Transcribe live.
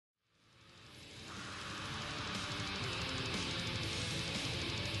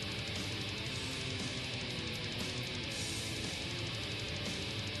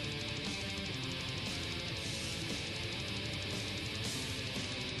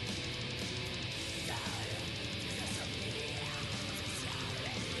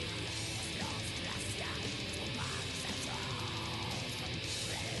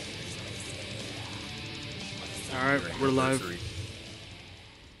Alright, we're live.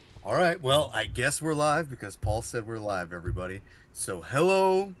 All right, well, I guess we're live because Paul said we're live, everybody. So,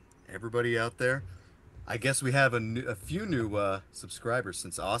 hello, everybody out there. I guess we have a few new subscribers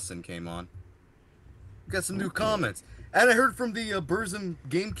since Austin came on. We got some new comments. And I heard from the Burzum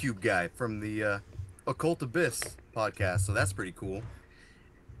GameCube guy from the Occult Abyss podcast, so that's pretty cool.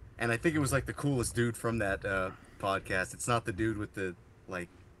 And I think it was like the coolest dude from that podcast. It's not the dude with the, like,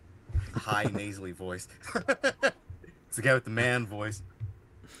 high nasally voice. It's the guy with the man voice.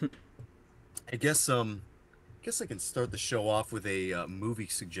 I guess I can start the show off with a movie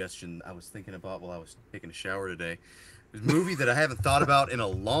suggestion I was thinking about while I was taking a shower today. It's a movie that I haven't thought about in a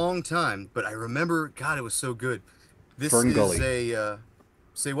long time, but I remember, God, it was so good. This Fern is Gully.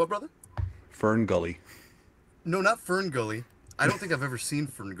 Say what, brother? Fern Gully. No, not Fern Gully. I don't think I've ever seen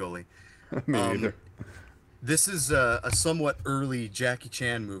Fern Gully. Me neither. This is a somewhat early Jackie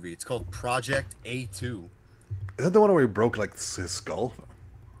Chan movie. It's called Project A2. Is that the one where he broke like his skull?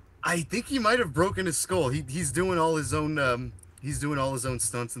 I think he might have broken his skull. He's doing all his own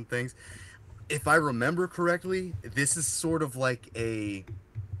stunts and things. If I remember correctly, this is sort of like a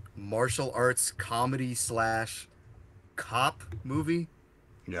martial arts comedy slash cop movie.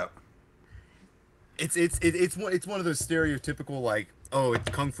 Yep. It's one of those stereotypical, like, oh, it's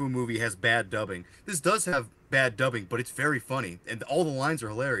kung fu movie, has bad dubbing. This does have bad dubbing, but it's very funny and all the lines are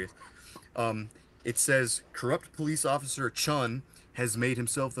hilarious. It says corrupt police officer Chun has made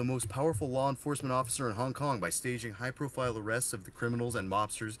himself the most powerful law enforcement officer in Hong Kong by staging high-profile arrests of the criminals and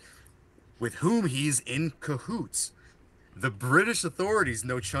mobsters with whom he's in cahoots. The British authorities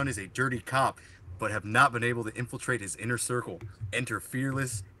know Chun is a dirty cop, but have not been able to infiltrate his inner circle. Enter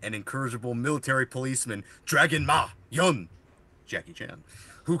fearless and incorrigible military policeman Dragon Ma Yun, Jackie Chan,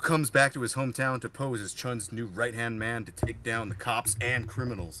 who comes back to his hometown to pose as Chun's new right-hand man to take down the cops and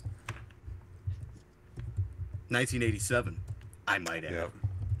criminals. 1987. I might add. Yep.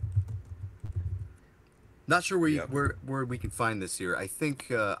 Not sure where we can find this here. I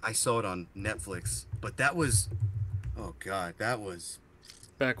think I saw it on Netflix, but that was, oh God, that was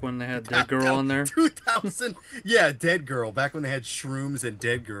Back when they had Dead Girl on there. 2000. Yeah, Dead Girl. Back when they had Shrooms and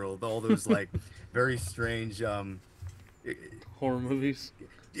Dead Girl, all those like very strange Horror movies.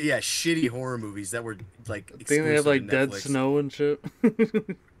 yeah, shitty horror movies that were like I think they have like to Dead Netflix. Snow and shit.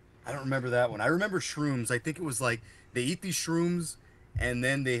 I don't remember that one. I remember Shrooms. I think it was like they eat these shrooms and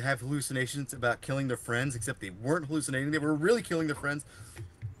then they have hallucinations about killing their friends, except they weren't hallucinating. They were really killing their friends.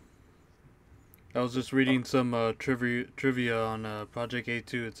 I was just reading some trivia on Project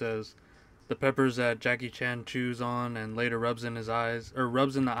A2. It says the peppers that Jackie Chan chews on and later rubs in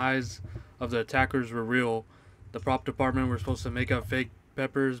the eyes of the attackers were real. The prop department were supposed to make up fake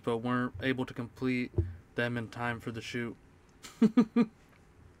peppers, but weren't able to complete them in time for the shoot.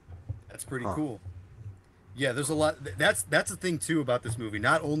 That's pretty cool. Yeah, there's a lot. That's the thing too about this movie.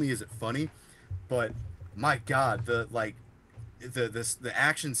 Not only is it funny, but my God, the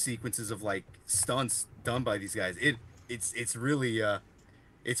action sequences of like stunts done by these guys. It's really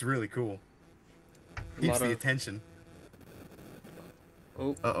cool. Keeps the attention.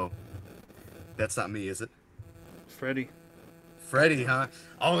 Oh. Uh-oh. That's not me, is it? Freddy. Freddy, huh?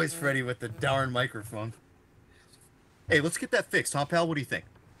 Always Freddy with the darn microphone. Hey, let's get that fixed, huh, pal? What do you think?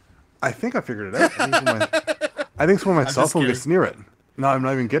 I think I figured it out. I think it's when my cell phone gets near it. No, I'm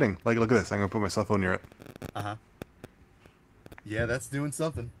not even kidding. Like, look at this. I'm going to put my cell phone near it. Uh-huh. Yeah, that's doing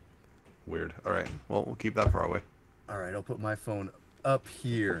something. Weird. All right. Well, we'll keep that far away. All right, I'll put my phone up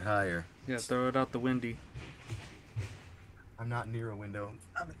here, higher. Yeah, throw it out the windy. I'm not near a window.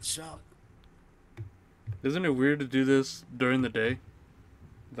 I'm in the shop. Isn't it weird to do this during the day?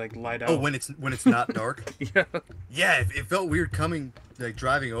 Like light out. Oh, when it's not dark. Yeah. Yeah, it felt weird coming, like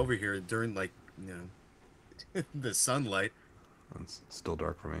driving over here during like, you know, the sunlight. It's still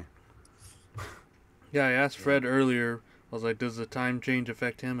dark for me. Yeah, I asked Fred earlier. I was like, "Does the time change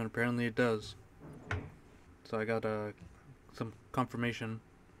affect him?" And apparently it does. So I got some confirmation.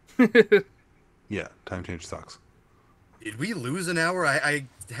 Yeah, time change sucks. Did we lose an hour? I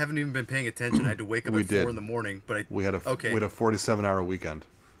haven't even been paying attention. I had to wake up at 4 in the morning, but we had a 47-hour weekend.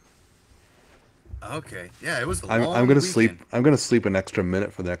 Okay, yeah, it was a I'm long gonna weekend. sleep. I'm gonna sleep an extra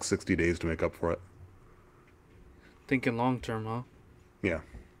minute for the next 60 days to make up for it. Thinking long term, huh? Yeah.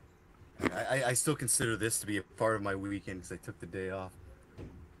 I still consider this to be a part of my weekend because I took the day off.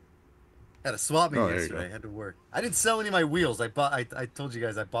 Had a swap meet yesterday. I had to work. I didn't sell any of my wheels. I told you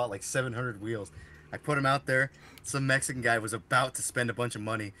guys I bought like 700 wheels. I put them out there. Some Mexican guy was about to spend a bunch of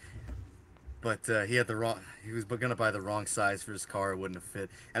money, but he was gonna buy the wrong size for his car. It wouldn't have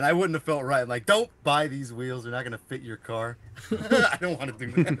fit, and I wouldn't have felt right. I'm like, don't buy these wheels. They're not gonna fit your car. I don't want to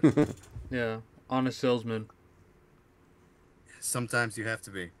do that. Yeah, honest salesman. Sometimes you have to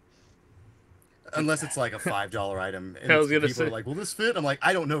be. Unless it's like a $5 item, and I was gonna people say. are like, "Will this fit?" I'm like,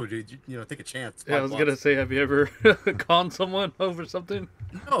 "I don't know, dude. Take a chance. It's Yeah, I was gonna $5." say, have you ever conned someone over something?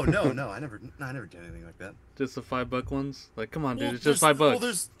 No, no, no. I never did anything like that. Just the $5 ones? Like, come on, dude, Well, it's just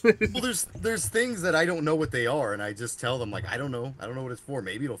 $5. there's things that I don't know what they are, and I just tell them like, I don't know what it's for.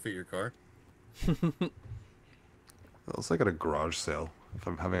 Maybe it'll fit your car. It's like at a garage sale. If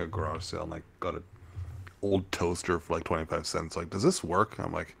I'm having a garage sale and like got an old toaster for like 25 cents, like, does this work?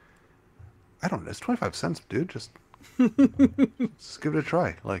 I'm like, I don't know. It's 25 cents, dude. Just give it a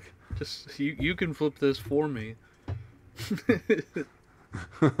try. Like, Just you can flip this for me.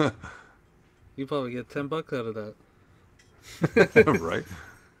 You probably get $10 out of that. right?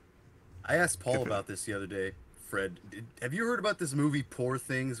 I asked Paul about this the other day. Fred, have you heard about this movie Poor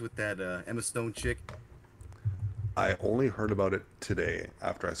Things with that Emma Stone chick? I only heard about it today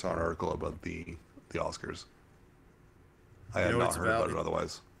after I saw an article about the Oscars. I had not heard about it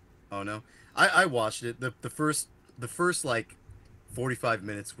otherwise. Oh no, I watched it. The first like 45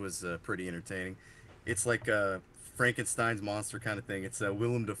 minutes was pretty entertaining. It's like Frankenstein's monster kind of thing. It's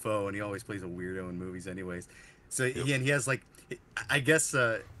Willem Dafoe, and he always plays a weirdo in movies, anyways. So he has like, I guess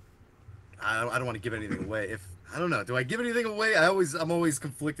I don't want to give anything away. If I don't know, do I give anything away? I'm always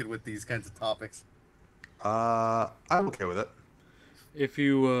conflicted with these kinds of topics. I'm okay with it. If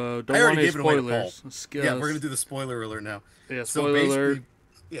you don't I want already any gave it away to Paul. spoilers, Yeah, we're gonna do the spoiler alert now. Yeah, So spoiler alert.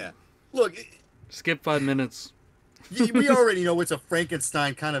 yeah. Look, Skip 5 minutes. we already know it's a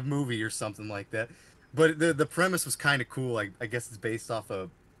Frankenstein kind of movie or something like that. But the premise was kind of cool. I guess it's based off a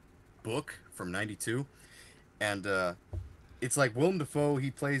book from '92, and it's like Willem Dafoe.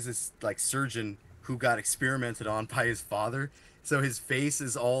 He plays this like surgeon who got experimented on by his father. So his face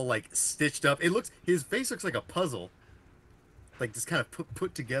is all like stitched up. His face looks like a puzzle, like just kind of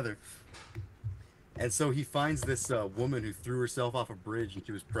put together. And so he finds this woman who threw herself off a bridge and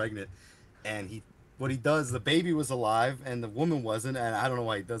she was pregnant. And what he does, the baby was alive and the woman wasn't. And I don't know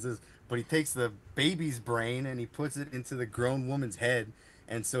why he does this, but he takes the baby's brain and he puts it into the grown woman's head.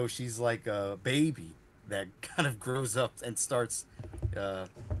 And so she's like a baby that kind of grows up and starts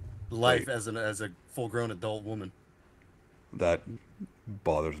life as a full-grown adult woman. That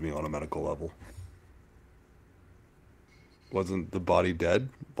bothers me on a medical level. Wasn't the body dead?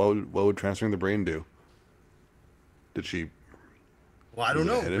 What would transferring the brain do? Did she? Well, I don't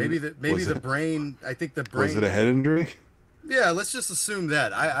know. Maybe the brain. I think the brain. Was it a head injury? Yeah, let's just assume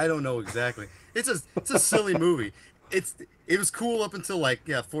that. I don't know exactly. It's a silly movie. It was cool up until like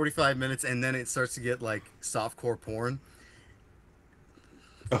 45 minutes, and then it starts to get like softcore porn.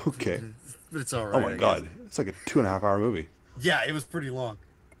 Okay. But it's all right. Oh my god, it's like a 2.5-hour movie. Yeah, it was pretty long.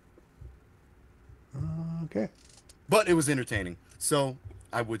 Okay. But it was entertaining, so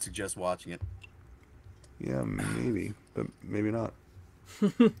I would suggest watching it. Yeah, maybe, but maybe not.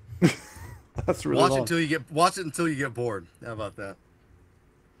 That's really Watch long. Watch it until you get bored. How about that?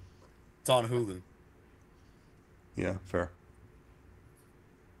 It's on Hulu. Yeah, fair.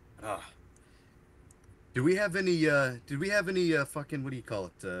 Do we have any? Did we have any fucking, what do you call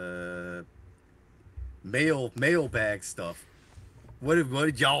it? Mailbag stuff. What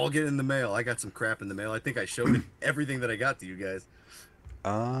did y'all get in the mail? I got some crap in the mail. I think I showed everything that I got to you guys.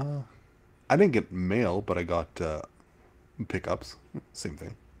 I didn't get mail, but I got pickups. Same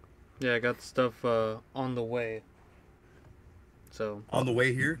thing. Yeah, I got stuff on the way. So. On the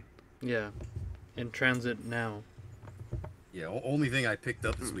way here? Yeah, in transit now. Yeah, only thing I picked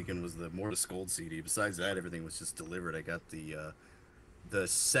up this weekend was the Mortis Gold CD. Besides that, everything was just delivered. I got the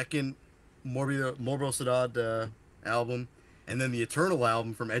second Morbosidad album, and then the Eternal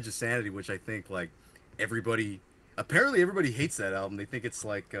album from Edge of Sanity, which I think like apparently everybody hates that album. They think it's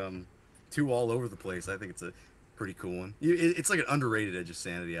like too all over the place. I think it's a pretty cool one. It's like an underrated Edge of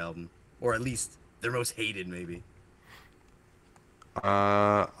Sanity album, or at least their most hated, maybe.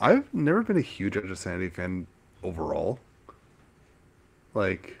 I've never been a huge Edge of Sanity fan overall.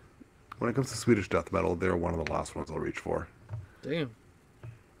 Like, when it comes to Swedish death metal, they're one of the last ones I'll reach for. Damn.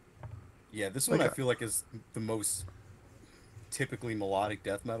 Yeah, this one I feel like is the most typically melodic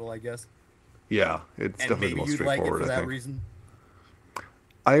death metal, I guess. Yeah, it's and definitely the most straightforward. Maybe you'd like it for I that think. reason.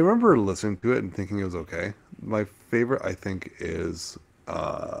 I remember listening to it and thinking it was okay. My favorite, I think, is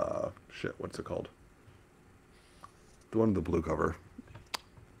what's it called? The one with the blue cover.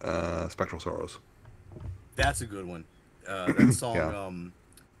 Spectral Sorrows. That's a good one. That song, Yeah.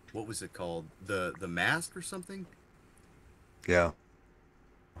 What was it called? The Mask or something? Yeah.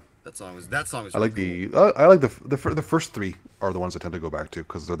 That song was I like really cool. I like the first three are the ones I tend to go back to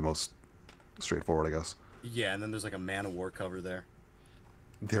because they're the most straightforward, I guess. Yeah, and then there's like a Man of War cover there.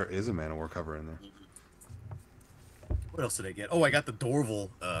 There is a Man of War cover in there. What else did I get? Oh, I got the Dorval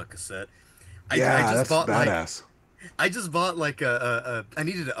cassette. I Yeah, just that's bought like badass. I just bought like I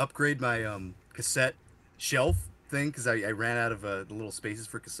needed to upgrade my cassette shelf thing because I ran out of the little spaces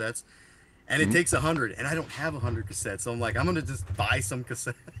for cassettes, and it Mhm. takes 100, and I don't have 100 cassettes, so I'm like I'm gonna just buy some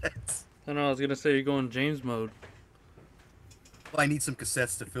cassettes. I know, I was gonna say you're going James mode. Well, I need some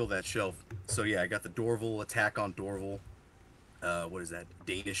cassettes to fill that shelf. So yeah, I got the Dorval Attack on Dorval. What is that?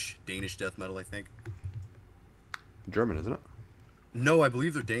 Danish death metal, I think. German, isn't it? No, I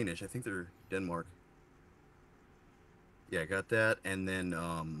believe they're Danish. I think they're Denmark. Yeah, I got that, and then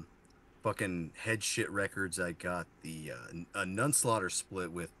fucking Head Shit Records. I got the a Nunslaughter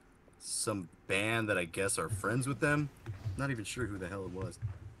split with some band that I guess are friends with them. Not even sure who the hell it was.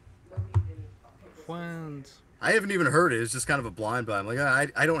 Friends. I haven't even heard it. It's just kind of a blind buy. I'm like,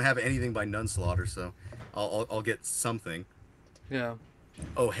 I don't have anything by Nunslaughter, so I'll get something. Yeah.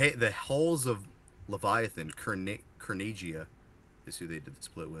 Oh, hey, the Halls of Leviathan, Carnagia, is who they did the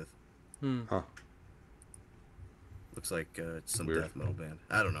split with. Hmm. Huh. Looks like it's some Weird. death metal band.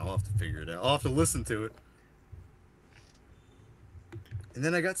 I don't know. I'll have to figure it out. I'll have to listen to it. And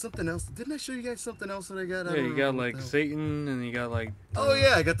then I got something else. Didn't I show you guys something else that I got? I Yeah, don't you got remember what like the hell. Satan, and you got like. Oh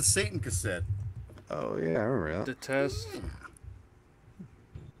yeah, I got the Satan cassette. Oh yeah, I remember that. The test.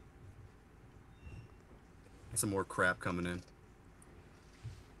 Some more crap coming in.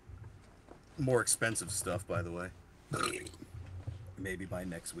 More expensive stuff, by the way. Maybe by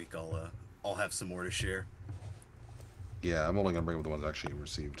next week I'll have some more to share. Yeah, I'm only gonna bring up the ones I actually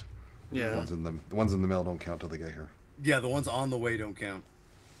received. The Yeah. ones in the mail don't count till they get here. Yeah, the ones on the way don't count.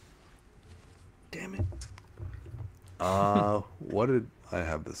 Damn it. What did I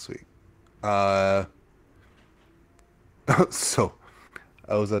have this week? So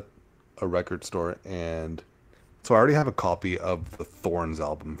I was at a record store, and so I already have a copy of the Thorns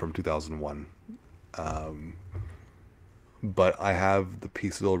album from 2001. But I have the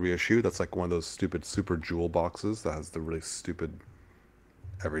Peaceville reissue. That's like one of those stupid super jewel boxes that has the really stupid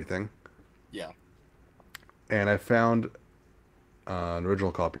everything. Yeah. And I found an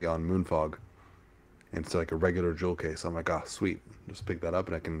original copy on Moonfog. And it's like a regular jewel case. I'm like, ah, sweet. Just pick that up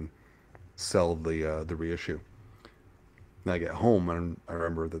and I can sell the reissue. And I get home and I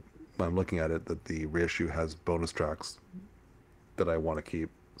remember that when I'm looking at it, that the reissue has bonus tracks that I want to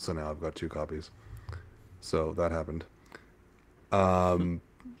keep. So now I've got 2 copies. So that happened.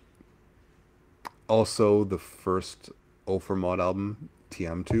 Also, the first Ophir Mod album,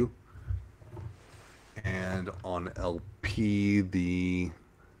 TM2. And on LP, the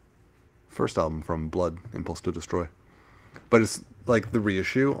first album from Blood, Impulse to Destroy. But it's like the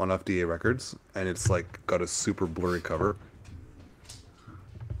reissue on FDA Records, and it's like got a super blurry cover.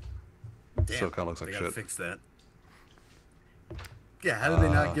 Damn, So it kinda looks like they gotta shit. fix that. Yeah, how did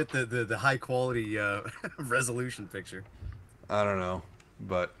they not get the high quality resolution picture? I don't know,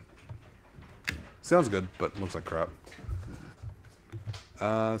 but sounds good, but looks like crap.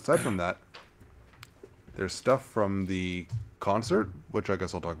 Aside from that, there's stuff from the concert, which I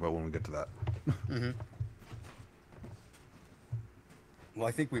guess I'll talk about when we get to that. Well,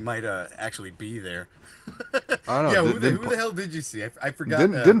 I think we might actually be there. I don't know. Yeah, who didn't the hell did you see? I forgot.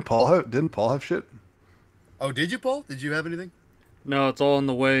 didn't Paul have shit? Oh, did you, Paul? Did you have anything? No, it's all on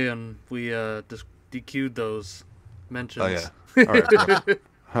the way, and we just DQ'd those mentions. Oh yeah. All right.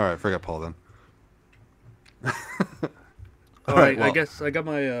 All right. Forget Paul then. All right, I guess I got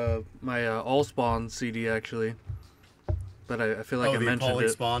my my Allspawn CD actually, but I feel like I the mentioned Appalling it.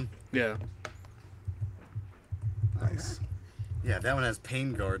 Spawn. Yeah. Nice. Yeah, that one has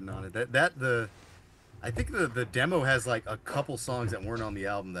Pain Garden on it. I think the demo has like a couple songs that weren't on the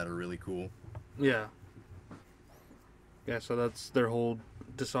album that are really cool. Yeah. Yeah, so that's their whole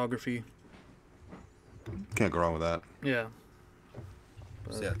discography. Can't go wrong with that. Yeah.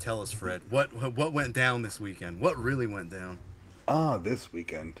 So yeah, tell us, Fred, what went down this weekend? What really went down? This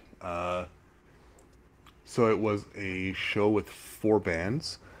weekend. So it was a show with 4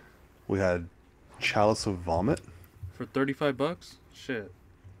 bands. We had Chalice of Vomit. For $35? Shit.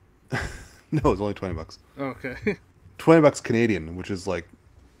 No, it was only $20. Okay. $20 Canadian, which is like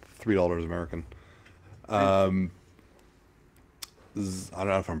 $3 American. I don't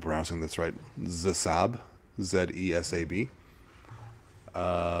know if I'm pronouncing this right. Zesab, Zesab.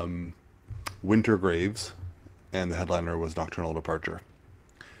 Winter Graves, and the headliner was Nocturnal Departure.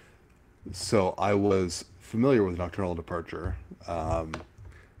 So I was familiar with Nocturnal Departure.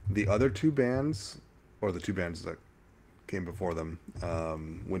 The other 2 bands, or the 2 bands that came before them,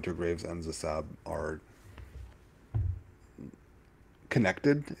 Winter Graves and Zesab, are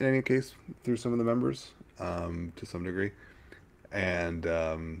connected in any case through some of the members to some degree, and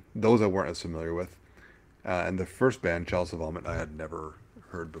those I weren't as familiar with. And the first band, Chalice of Vomit, I had never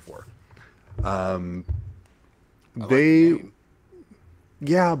heard before. Um, I like the they, name.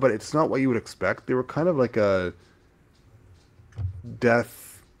 yeah, but it's not what you would expect. They were kind of like a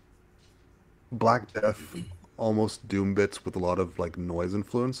death, Black Death, almost doom bits with a lot of like noise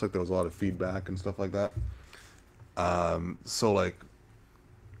influence. Like there was a lot of feedback and stuff like that. So like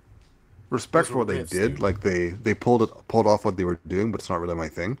respect Those for were what they riffs, did. dude. Like they pulled off what they were doing, but it's not really my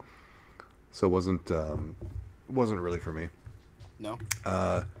thing. So it wasn't really for me. No?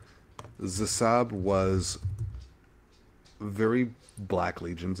 Zasab was very Black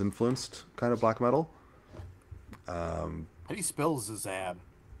Legions influenced kind of black metal. How do you spell Zazab?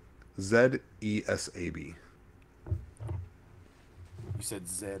 Zesab. You said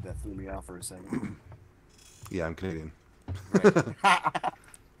Zed, that threw me off for a second. Yeah, I'm Canadian. Right.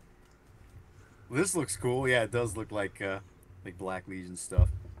 This looks cool. Yeah, it does look like Black Legion stuff.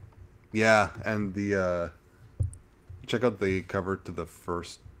 Yeah, and the check out the cover to the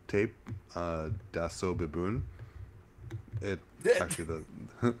first tape, Dasso Baboon. It actually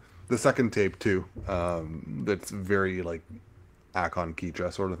the the second tape too. That's very like Akon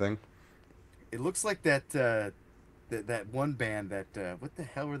Kitra sort of thing. It looks like that one band that what the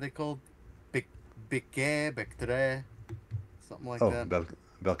hell were they called? Bic Biquet, Bectre, something like Oh, that.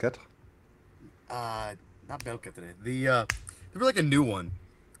 Belket. Not Belcatre. They were like a new one.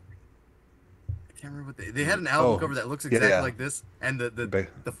 I can't remember what they had an album Oh, cover that looks yeah, exactly yeah. like this, and Be-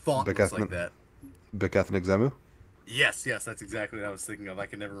 the font looks like Bekethnik that. Bekethnik Zemu. Yes, yes, that's exactly what I was thinking of. I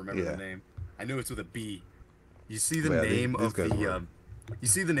can never remember the Yeah, name. I knew it's with a B. You see the but yeah, name these of guys were. you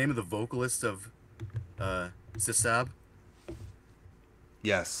see the name of the vocalist of Sisab?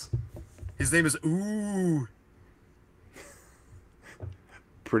 Yes, His name is Ooh.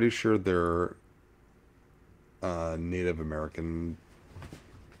 pretty sure they're Native American,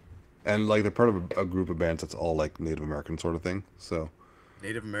 and like they're part of a group of bands that's all like Native American sort of thing. So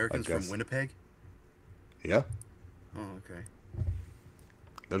Native I Americans from guess, Winnipeg? yeah, Oh, okay.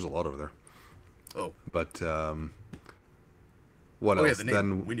 there's a lot over there. Oh. But what Oh yeah, else? the name.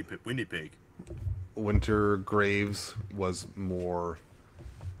 Then Winnipeg. Winnipeg. Winter Graves was more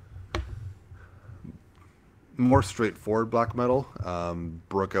straightforward black metal.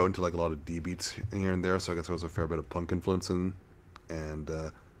 Broke out into like a lot of D beats here and there, so I guess there was a fair bit of punk influence in, and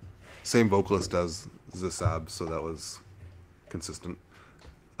same vocalist as Zasab, so that was consistent.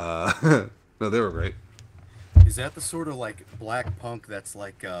 No, they were great. Is that the sort of like black punk that's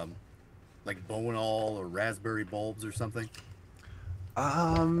like Bonal or Raspberry Bulbs or something?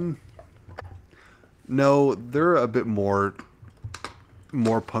 Um, no, they're a bit more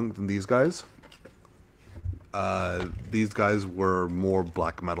punk than these guys. These guys were more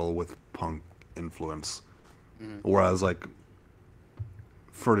black metal with punk influence, Hmm. whereas like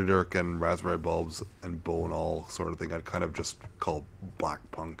Ferdy Dirk and Raspberry Bulbs and Bow and All sort of thing, I'd kind of just call black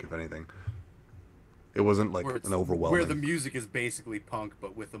punk, if anything. It wasn't like Where an where the overwhelming. music is basically punk,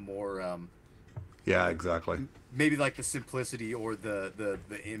 but with a more Yeah, exactly. maybe like the simplicity or the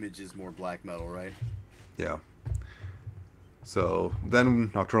image is more black metal, right? Yeah. So then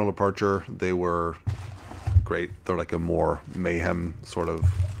Nocturnal Departure, they were great. They're like a more mayhem sort of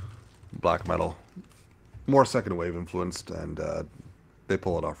black metal, more second wave influenced, and they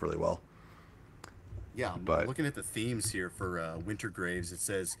pull it off really well. Yeah, I'm But looking at the themes here for Winter Graves. It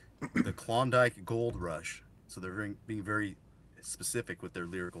says the Klondike Gold Rush. So they're being very specific with their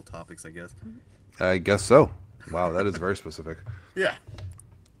lyrical topics, I guess. I guess so. Wow, that is very specific. Yeah.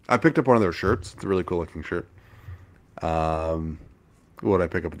 I picked up one of their shirts. It's a really cool looking shirt. Um, what did I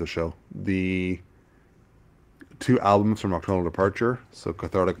pick up at the show? The two albums from Nocturnal Departure, so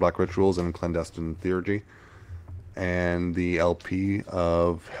Cathartic Black Rituals and Clandestine Theurgy, and the LP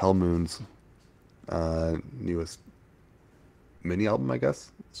of Hellmoon's newest mini album, I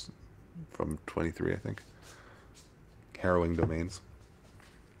guess. It's from 23, I think. Harrowing Domains.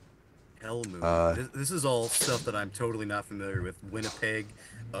 Hell Moon. Uh, This is all stuff that I'm totally not familiar with. Winnipeg,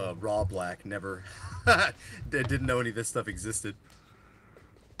 Raw Black, never. Didn't know any of this stuff existed.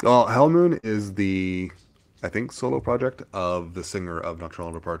 well, Hellmoon is the, I think, solo project of the singer of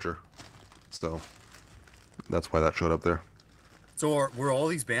Nocturnal Departure. So that's why that showed up there. So were all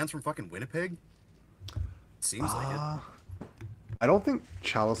these bands from fucking Winnipeg? Seems like it. Uh, I don't think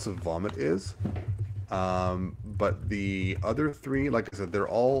Chalice of Vomit is. But the other three, like I said, they're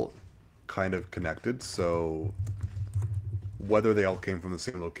all kind of connected. So whether they all came from the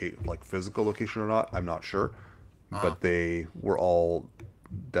same like physical location or not, I'm not sure. Uh, But they were all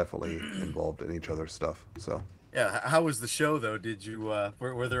definitely involved in each other's stuff. So yeah. How was the show though? Did you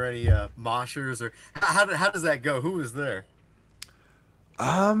were there any moshers or how does that go? Who was there?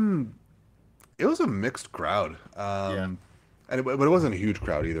 um, It was a mixed crowd. Yeah. But it wasn't a huge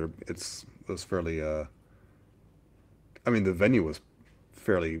crowd either. It was fairly. I mean, the venue was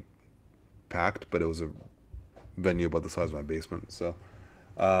fairly packed, but it was a venue about the size of my basement. So,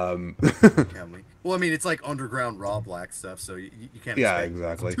 um, Well, I mean, it's like underground raw black stuff, so you can't yeah, expect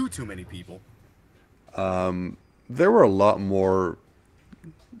exactly. too many people. There were a lot more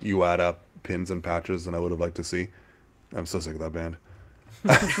you add up pins and patches than I would have liked to see. I'm so sick of that band.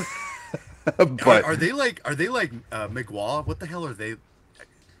 But Are they like Migwa? What the hell are they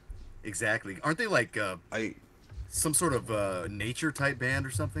exactly? Aren't they like I some sort of nature type band or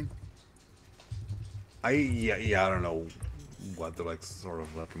something? yeah, I don't know what they're like, sort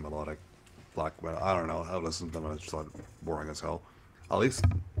of like melodic black metal. I don't know. I listened to them and it's just like boring as hell. At least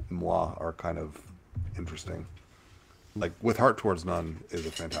Moi are kind of interesting. Like With Heart Towards None is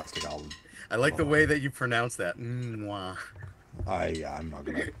a fantastic album. I like the way that you pronounce that. Mwah. I'm not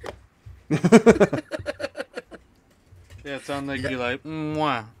gonna. Yeah, it sounds like you like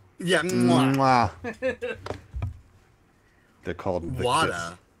mwah. Yeah, mwah. Mwah. They're called the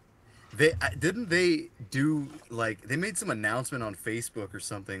Wada. They didn't they do like they made some announcement on Facebook or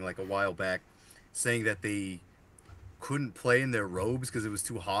something like a while back, saying that they couldn't play in their robes because it was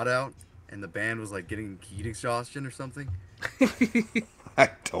too hot out, and the band was like getting heat exhaustion or something. I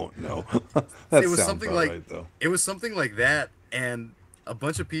don't know. That It was sounds something about like right, though. it was something like that, and a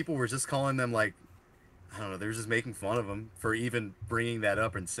bunch of people were just calling them like I don't know. They were just making fun of them for even bringing that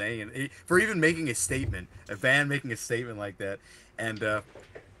up and saying it, for even making a statement, a band making a statement like that. And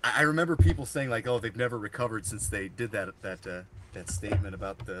I remember people saying like, "Oh, they've never recovered since they did that statement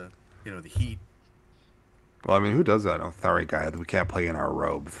about the the heat." Well, I mean, who does that? Oh, sorry, guys, we can't play in our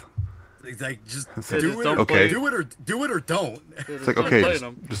robes. It's like just It's like, do it, don't or, play. do it or don't. It's like, okay,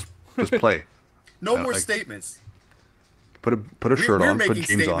 just play. No more like, statements. Put a shirt We're on, put making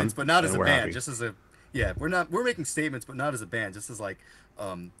jeans on, statements, but not as and a we're band. happy. Just as a we're making statements, but not as a band. Just as like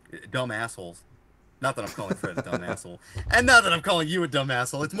dumb assholes. Not that I'm calling Fred a dumb asshole, and not that I'm calling you a dumb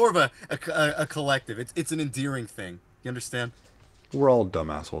asshole. It's more of a collective. It's an endearing thing. You understand? We're all dumb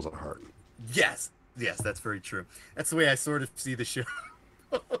assholes at heart. Yes, that's very true. That's the way I sort of see the show.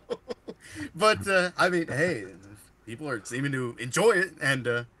 But I mean, hey, people are seeming to enjoy it,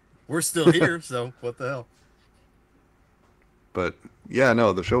 and we're still here. So what the hell? But yeah,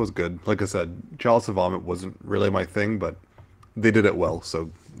 no, the show was good. Like I said, Chalice of Vomit wasn't really my thing, but they did it well, so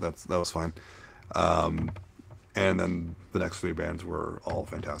that was fine. And then the next three bands were all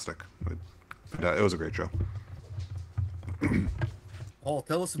fantastic. It was a great show. Paul,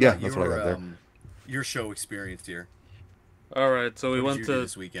 tell us Yeah, about that's what I got there. your show experience here. All right, so we What went did you do to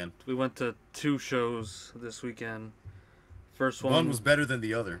this weekend. we went to two shows this weekend. First one, One was better than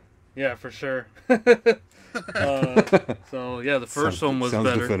the other. yeah, for sure. So yeah, the first one was sounds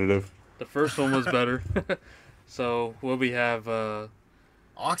better. definitive. The first one was better. So what we have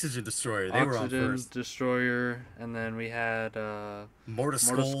Oxygen Destroyer. They were on Oxygen first. Destroyer, and then we had Mortar Mortar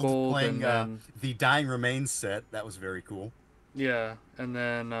Scold Scold, playing and then the Dying Remains set. That was very cool. yeah, and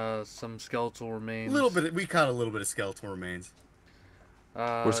then some Skeletal Remains. A little bit. We caught a little bit of Skeletal Remains.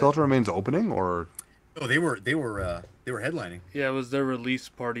 Were Skeletal Remains opening, or Oh, they were headlining. Yeah, it was their release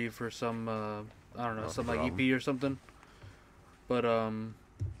party for some I don't know, some like EP or something. But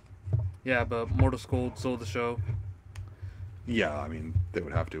yeah, but Mortal Scold sold the show. yeah, I mean they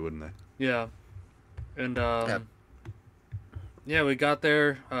would have to, wouldn't they? Yeah. And Yeah. yeah, we got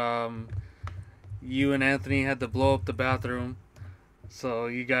there. You and Anthony had to blow up the bathroom. So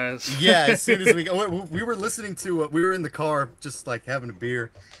you guys Yeah, as soon as we were listening to we were in the car just like having a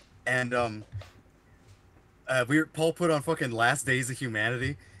beer, and Paul put on fucking Last Days of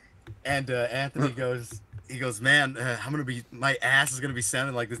Humanity, and Anthony goes, man, my ass is gonna be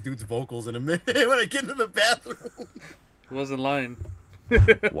sounding like this dude's vocals in a minute when I get into the bathroom. He wasn't lying.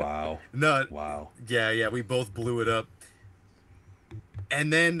 Wow. No, Wow. yeah, we both blew it up.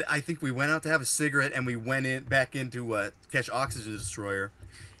 And then I think we went out to have a cigarette, and we went back into catch Oxygen Destroyer,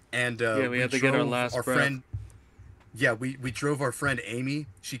 and Yeah, we had to get our drove last breath. friend. Yeah, we drove our friend Amy.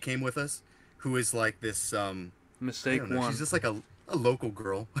 She came with us, who is like this I Mistake don't know, one. she's just like a local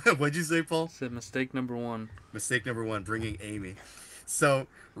girl. What'd you say, Paul? Said mistake number one. Mistake number one, bringing Amy. So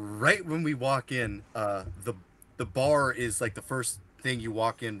right when we walk in, the bar is like the first thing you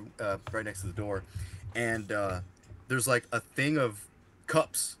walk in, right next to the door, and there's like a thing of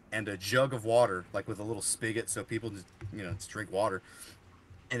cups and a jug of water, like with a little spigot, so people just drink water.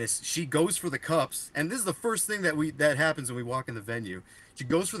 And she goes for the cups, and this is the first thing that happens when we walk in the venue. She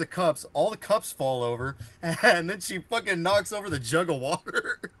goes for the cups, all the cups fall over, and then she fucking knocks over the jug of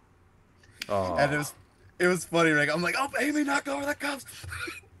water. Oh. And it was funny. Like I'm like, oh, Amy knocked over the cups.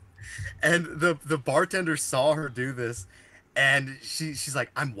 And the bartender saw her do this, and she's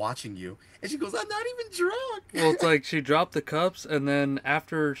like, "I'm watching you," and she goes, "I'm not even Well, drunk." it's like she dropped the cups, and then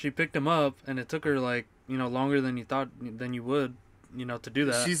after she picked them up, and it took her like longer than you thought than you would, to do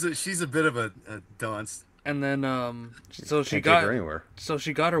that. She's a bit of a dunce. And then so she Can't take her got anywhere. so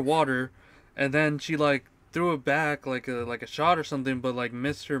she got her water, and then she like threw it back like a shot or something, but like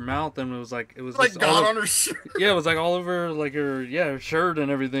missed her mouth, and it was Like just got on her shirt. yeah, it was like all over like her shirt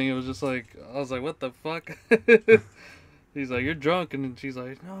and everything. It was just like I was like, what the fuck? He's like, you're drunk, and then she's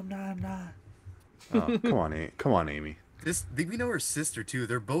like, no, I'm not, I'm not. Oh, come on, Amy. We know her sister too.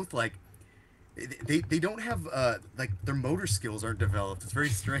 They're both like, they don't have like their motor skills aren't developed. It's very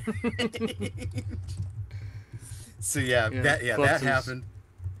strange. So Yeah, that Fluxes. happened,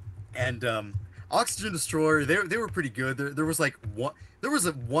 and Oxygen Destroyer they were pretty good. There was like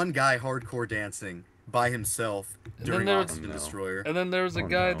one guy hardcore dancing by himself And during then there was- Oxygen No. Destroyer. And then there was a Oh,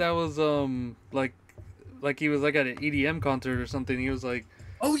 guy no. that was like he was like at an EDM concert or something. He was like,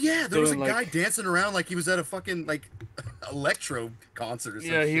 Oh yeah, there was a doing, like- guy dancing around like he was at a fucking like electro concert or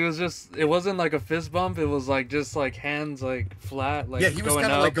something. yeah, he was just. It wasn't like a fist bump. It was like just like hands like flat. Like Yeah, he was going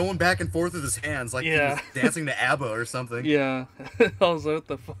kind of up. like going back and forth with his hands, like Yeah. he was dancing to ABBA or something. Yeah, I was like, what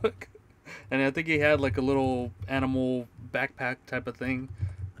the fuck? And I think he had like a little animal backpack type of thing.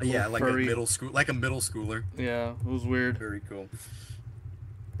 Yeah, Little like furry. a middle schooler. Yeah, it was weird. Very cool.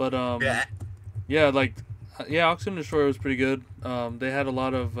 But Yeah, like Oxygen Destroyer was pretty good. They had a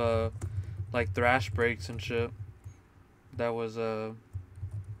lot of like thrash breaks and shit. That was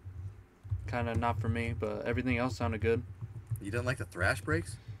kind of not for me, but everything else sounded good. you didn't like the thrash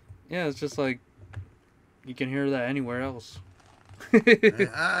breaks? Yeah, it's just like you can hear that anywhere else.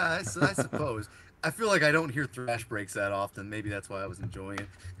 I suppose. I feel like I don't hear thrash breaks that often. Maybe that's why I was enjoying it.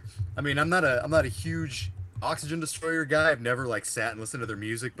 I mean, I'm not a huge Oxygen Destroyer guy. I've never like sat and listened to their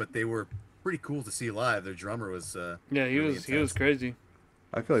music, but they were pretty cool to see live. Their drummer was Yeah, he really was intense. crazy.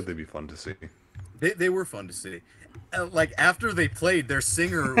 I feel like they'd be fun to see. They were fun to see. Like after they played, their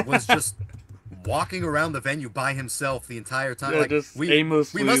singer was just walking around the venue by himself the entire time. Yeah, Like just we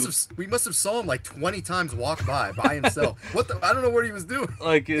aimlessly. we must have saw him like 20 times walk by himself. I don't know what he was doing.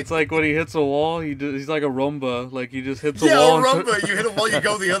 Like it's like when he hits a wall, he's like a rumba. Like he just hits a Yeah, wall. a rumba. You hit him while you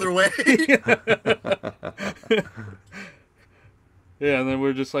go the other way. Yeah, and then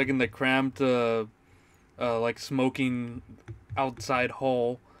we're just like in the cramped, like smoking outside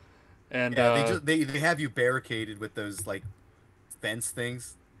hall, and Yeah, they have you barricaded with those like fence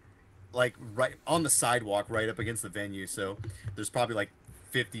things, like right on the sidewalk, right up against the venue. So there's probably like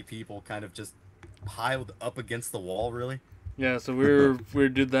 50 people kind of just piled up against the wall, really. yeah. So we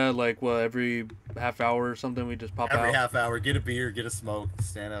did that like every half hour or something. We just pop Every out. half hour, get a beer, get a smoke,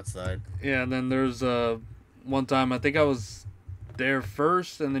 stand outside. Yeah, and then there's one time I think I was there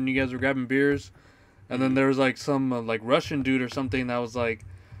first, and then you guys were grabbing beers, and then there was like some like Russian dude or something that was like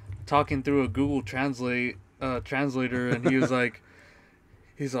talking through a Google translator, and he was like,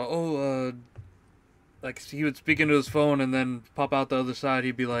 he's like, oh, like he would speak into his phone and then pop out the other side.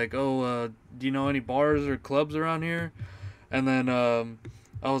 He'd be like, oh, do you know any bars or clubs around here? And then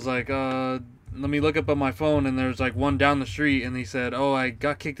I was like, let me look up on my phone, and there's like one down the street, and he said, oh, I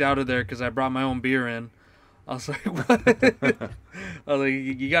got kicked out of there because I brought my own beer in. I was like, what? I was like,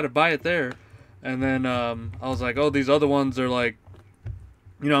 you got to buy it there. And then I was like, oh, these other ones are like,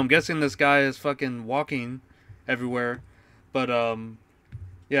 I'm guessing this guy is fucking walking everywhere. But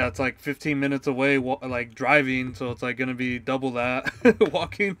yeah, it's like 15 minutes away, like driving, so it's like going to be double that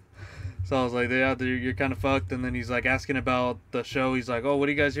walking. So I was like, yeah, you're kind of fucked. And then he's like asking about the show. He's like, oh, what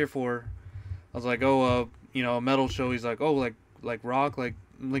are you guys here for? I was like, oh, a metal show. He's like, oh, like rock, like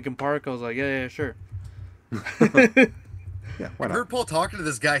Linkin Park. I was like, yeah, sure. Yeah, why I not? heard Paul talking to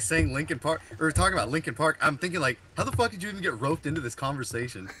this guy saying Linkin Park, or talking about Linkin Park. I'm thinking like, how the fuck did you even get roped into this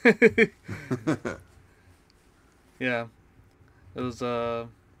conversation? Yeah, it was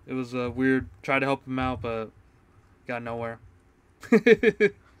weird. Tried to help him out, but got nowhere.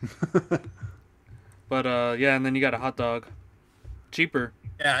 But yeah, and then you got a hot dog, cheaper.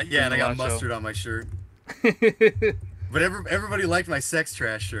 Yeah, and I got last show. mustard on my shirt. But everybody liked my sex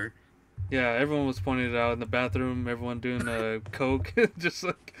trash shirt. Yeah, everyone was pointing it out in the bathroom. Everyone doing coke, just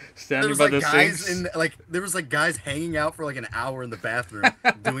like There standing was by like the guys sinks. there was like guys hanging out for like an hour in the bathroom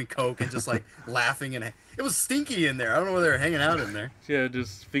doing coke and just like laughing, and it was stinky in there. I don't know where they were hanging out in there. Yeah,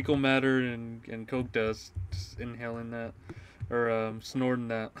 just fecal matter and coke dust, just inhaling that or snorting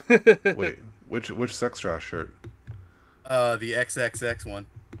that. Wait, which sex trash shirt? The XXX one.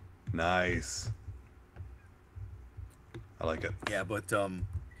 Nice. I like it. Yeah, but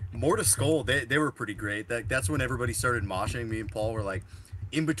Mortis Skull, they were pretty great. That's when everybody started moshing. Me and Paul were like,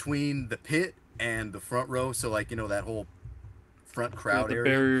 in between the pit and the front row. So like, you know, that whole front crowd the area.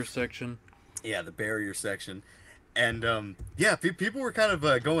 barrier section. Yeah, the barrier section. And yeah, people were kind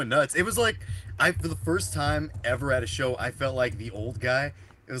of going nuts. It was like for the first time ever at a show, I felt like the old guy.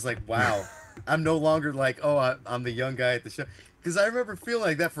 It was like, wow, I'm no longer like, oh, I'm the young guy at the show. Because I remember feeling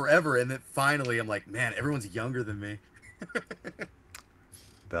like that forever, and then finally I'm like, man, everyone's younger than me.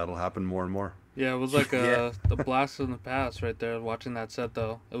 That'll happen more and more. Yeah, it was like a blast from the past right there. Watching that set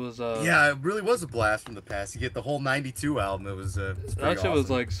though, it was. Yeah, it really was a blast from the past. You get the whole '92 album. It was. That shit awesome. was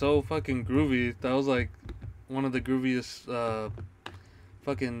like so fucking groovy. That was like one of the grooviest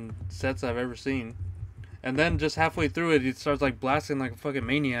fucking sets I've ever seen. And then just halfway through it, he starts like blasting like a fucking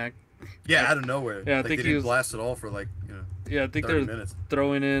maniac. Yeah, out of nowhere. Yeah, I like, think they didn't blast it all for like, you know. Yeah, I think 30 they're minutes.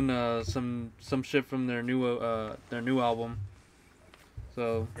 throwing in some shit from their new album.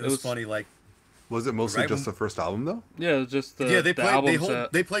 So It was funny, like. Was it mostly Right just when- the first album though? yeah, it was just the, Yeah, they the played album they whole,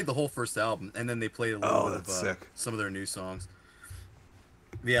 set. they played the whole first album, and then they played a little Oh, bit of that's sick. some of their new songs.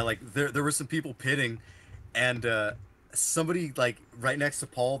 Yeah, like there were some people pitting, and somebody like right next to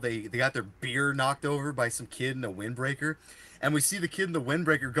Paul, they got their beer knocked over by some kid in a windbreaker, and we see the kid in the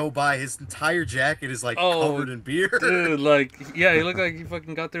windbreaker go by. His entire jacket is like covered in beer. Dude, like, yeah, he looked like he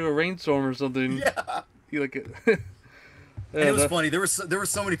fucking got through a rainstorm or something. Yeah, He like, and it was funny. There were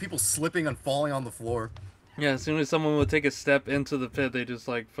so many people slipping and falling on the floor. yeah. As soon as someone would take a step into the pit, they just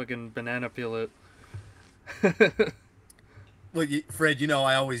like fucking banana peel it. Well, Fred, you know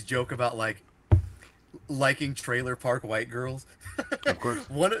I always joke about like liking trailer park white girls. Of course.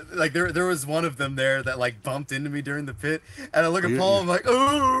 Like there was one of them there that like bumped into me during the pit, and I look at Yeah, Paul, yeah. I'm like,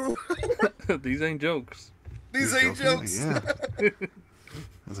 ooh, These ain't jokes. these You're ain't joking? jokes. Yeah. I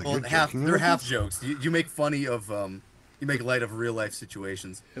was like, Well, you're joking they're about half this? jokes. You make funny of you make light of real life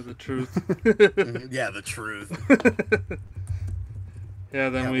situations. Yeah, the truth. Yeah, the truth. Yeah,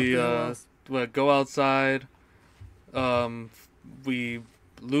 then Yeah, we what the hell else? go outside. We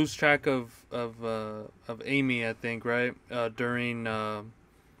lose track of Amy, I think, right? During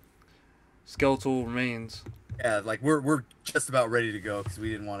Skeletal Remains. Yeah, like we're just about ready to go because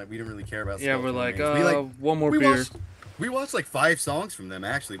we didn't really care about. Yeah, we're Skeleton like, Remains. one more we beer. we watched like 5 songs from them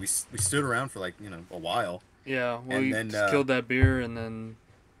actually. We stood around for like, you know, a while. Yeah, well, and we then, just killed that beer, and then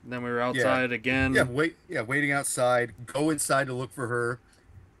we were outside again. Yeah, waiting outside. Go inside to look for her,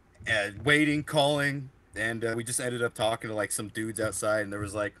 and waiting, calling, and we just ended up talking to like some dudes outside, and there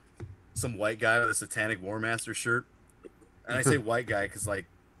was like some white guy with a Satanic War Master shirt, and I say white guy because like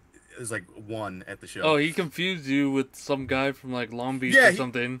there's like one at the show. Oh, he confused you with some guy from like Long Beach Yeah, or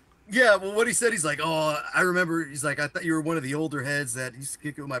something. Yeah, well, what he said, he's like, oh, I remember. He's like, I thought you were one of the older heads that used to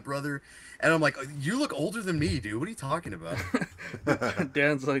kick it with my brother. And I'm like, you look older than me, dude. What are you talking about?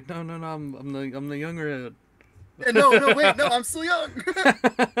 Dan's like, no, I'm the younger head. Yeah, no, wait, no, I'm still young.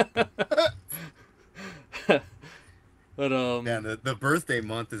 But Man, the birthday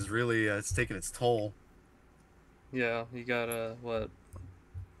month is really it's taking its toll. yeah, you got what,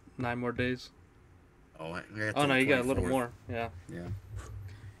 9 more days? Oh, Oh no, you got a little 24th. more. Yeah, Yeah.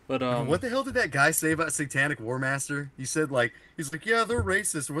 but What the hell did that guy say about Satanic War Master? He said like, he's like, yeah, they're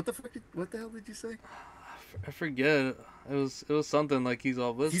racist. What the hell did you say? I forget. It was something like he's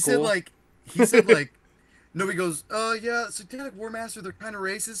all. He cool. said like, no, he goes, yeah, Satanic War Master, they're kind of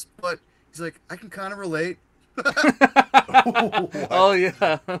racist, but he's like, I can kind of relate. Oh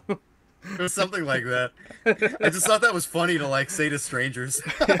yeah. Or something like that. I just thought that was funny to like say to strangers.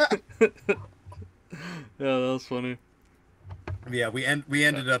 Yeah, that was funny. Yeah, we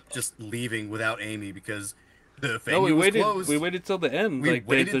ended up just leaving without Amy because the venue No, we was waited. closed. We waited till the end. We like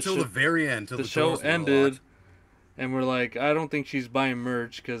waited till the very end, till the the show doors were ended, locked. and we're like, I don't think she's buying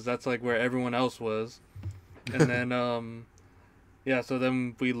merch because that's like where everyone else was. And then yeah, so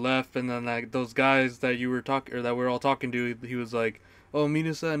then we left, and then like those guys that you were talking or that we are all talking to, he was like, "Oh, meet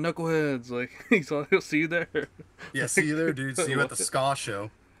us at Knuckleheads." Like he'll see you there. Yeah, see you there, dude. See you at the ska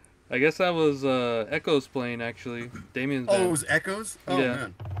show. I guess that was Echoes playing actually. Damien's Oh, band. it was Echoes? Oh, Yeah.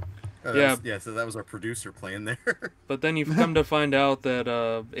 man. Yeah. Yeah, so that was our producer playing there. But then you come to find out that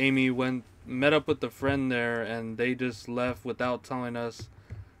Amy met up with a friend there, and they just left without telling us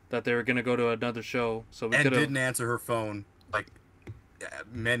that they were gonna go to another show. So we and could have. didn't answer her phone, like,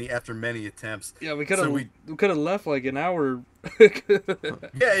 after many attempts. Yeah, we could have. So we could have left like an hour.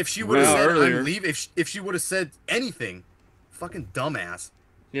 Yeah, if she would have Wow, said, earlier. I'm leaving, if she would have said anything, fucking dumbass.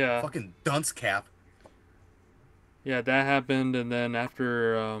 Yeah. Fucking dunce cap. Yeah, that happened, and then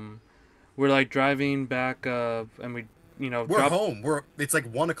after we're like driving back, and we, We're drop. home. It's like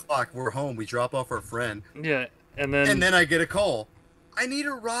 1 o'clock. We're home. We drop off our friend. Yeah, and then. And then I get a call. I need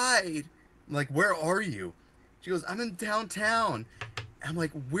a ride. I'm like, where are you? She goes, I'm in downtown. I'm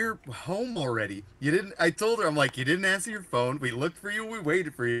like, we're home already. You didn't. I told her, I'm like, you didn't answer your phone. We looked for you. We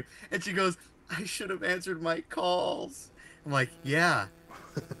waited for you. And she goes, I should have answered my calls. I'm like, yeah.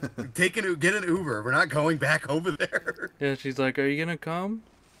 Get an Uber. We're not going back over there. Yeah, she's like, "Are you gonna come?"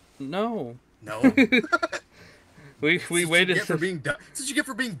 No. No. We waited. That's what you get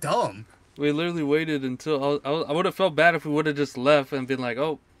for being dumb. We literally waited until I would have felt bad if we would have just left and been like,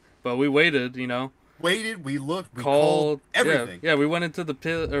 "Oh," but we waited. Waited. We looked. We called everything. Yeah. We went into the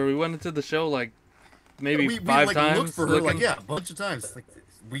pit, or we went into the show like maybe we five like times. Looked for her like a bunch of times. Like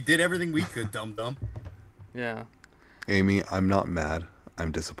we did everything we could. Dumb. Yeah. Amy, I'm not mad.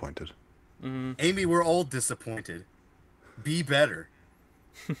 I'm disappointed. Mm-hmm. Amy, we're all disappointed. Be better.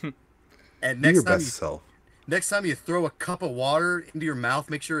 And Be your best self. Next time you throw a cup of water into your mouth,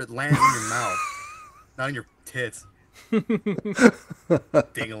 make sure it lands in your mouth, not in your tits.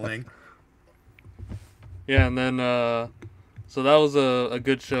 Ding-a-ling. Yeah, and then so that was a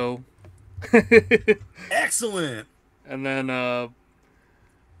good show. Excellent. And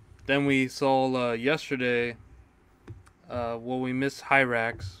then we saw yesterday. We missed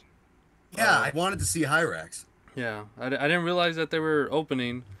Hyrax. Yeah, I wanted to see Hyrax. Yeah, I didn't realize that they were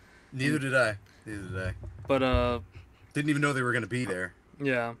opening. Neither did I. But didn't even know they were gonna be there.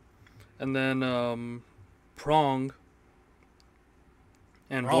 Yeah, and then Prong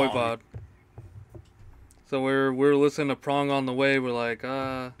and Prong. Voivod. So we're listening to Prong on the way. We're like,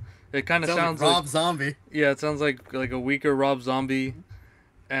 it kind of sounds like Rob Zombie. Yeah, it sounds like a weaker Rob Zombie,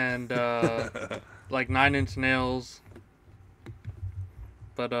 and like 9 Inch Nails.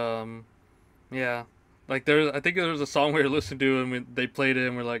 But yeah, like I think there was a song we were listening to, and they played it,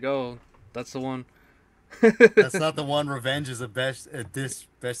 and we're like, oh, that's the one. That's not the one. Revenge is a best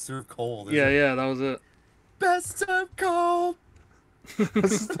served cold. Yeah, that was it. Best served cold.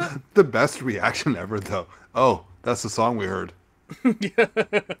 That's the best reaction ever, though. Oh, that's the song we heard. Yeah.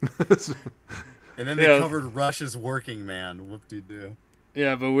 And then they covered Rush's Working Man. Whoop-de-doo.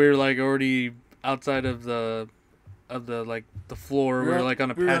 Yeah, but we're like already outside of the like the floor. We were like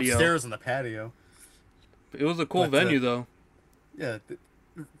on a patio. Upstairs on the patio. It was a cool venue though. Yeah,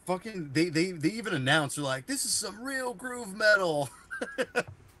 fucking they even announced, they're like, this is some real groove metal.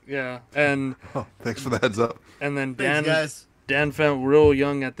 Yeah, and thanks for the heads up. And then Thanks, Dan felt real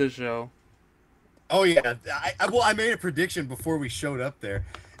young at this show. Oh yeah, I made a prediction before we showed up there.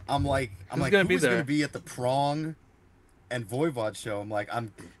 I'm like, who's gonna be at the Prong and Voivod show? I'm like,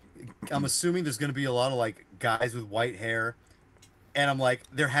 I'm assuming there's gonna be a lot of like guys with white hair, and I'm like,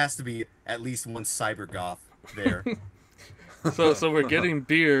 there has to be at least one cyber goth there. So we're getting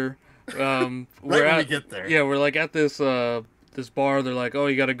beer. When we get there. Yeah, we're like at this this bar. They're like, oh,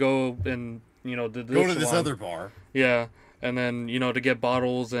 you got to go and go to this other bar. Yeah, and then to get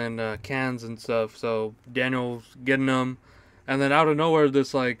bottles and cans and stuff. So Daniel's getting them, and then out of nowhere,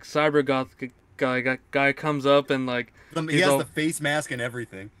 this like cyber goth guy comes up and like he has the face mask and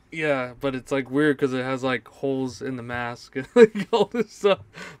everything. Yeah, but it's like weird because it has like holes in the mask and like all this stuff.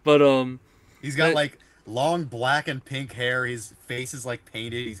 But he's got like long black and pink hair. His face is like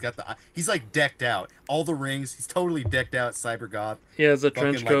painted. He's like decked out. All the rings. He's totally decked out. Cyber goth. He has a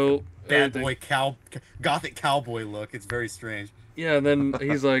trench coat. Bad boy gothic cowboy look. It's very strange. Yeah, and then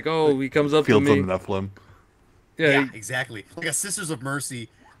he's like, oh, he comes up Fields to me. of Nephilim. Yeah, exactly. Like a Sisters of Mercy,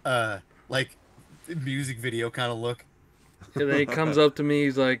 like music video kind of look. And then he comes up to me.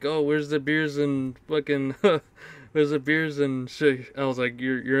 He's like, "Oh, where's the beers and fucking, where's the beers and shit?" I was like,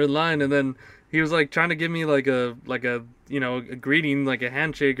 "You're in line." And then he was like trying to give me like a a greeting, like a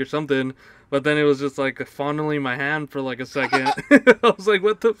handshake or something. But then it was just like fondling my hand for like a second. I was like,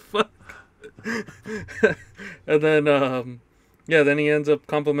 "What the fuck?" And then then he ends up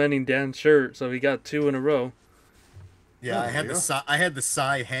complimenting Dan's shirt, so he got 2 in a row. Yeah, I had the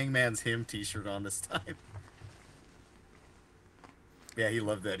Psy Hangman's Hymn T-shirt on this time. Yeah, he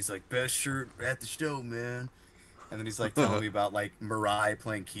loved that. He's like, best shirt at the show, man. And then he's like telling me about like Mirai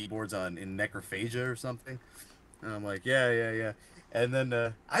playing keyboards in Necrophagia or something. And I'm like, yeah. And then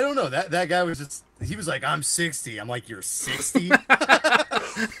I don't know, that guy was like, I'm 60. I'm like, you're 60?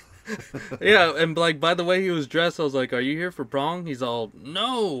 Yeah, and like by the way he was dressed, I was like, are you here for Prong? He's all,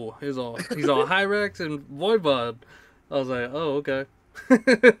 no. He's all Hyrax and Voivod. I was like, oh, okay.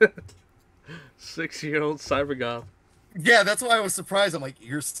 6-year-old cybergoth. Yeah, that's why I was surprised. I'm like,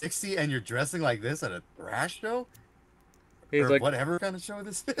 you're 60 and you're dressing like this at a thrash show? He's or like, whatever kind of show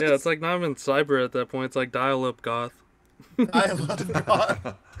this is? Yeah, it's like not even cyber at that point. It's like dial-up goth. Dial-up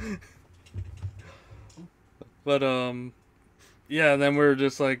goth. But, yeah, and then we're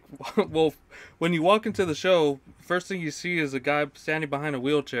just like, well, when you walk into the show, first thing you see is a guy standing behind a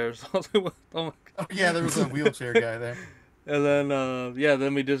wheelchair. So I was like, oh my God. Oh, yeah, there was a wheelchair guy there. And then yeah,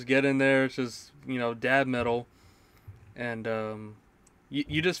 then we just get in there. It's just dad metal, and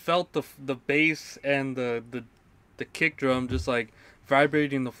you just felt the bass and the kick drum just like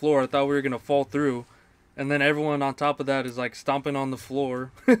vibrating the floor. I thought we were gonna fall through, and then everyone on top of that is like stomping on the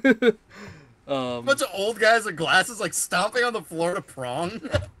floor. Bunch of old guys with glasses like stomping on the floor to prong.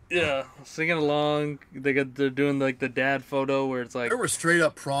 Yeah, singing along. They're doing like the dad photo where it's like There were straight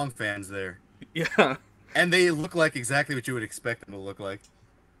up prong fans there. yeah. And they look like exactly what you would expect them to look like.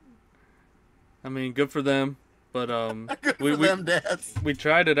 I mean, good for them, but Good for them, dads. we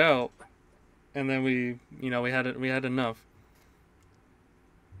tried it out, and then we had enough.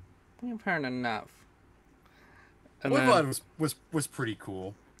 We've had enough. And Voivod was pretty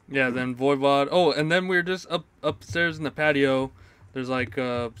cool. yeah, then Voivod. Oh, and then we were just upstairs in the patio. There's like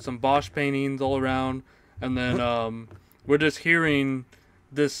some Bosch paintings all around, and then we're just hearing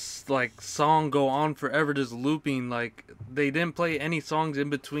this like song go on forever, just looping. Like they didn't play any songs in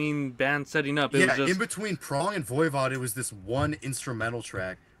between bands setting up. It was just in between Prong and Voivod, it was this one instrumental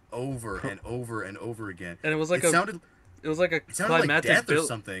track over and over and over again. and it was like it sounded a like climactic death or build.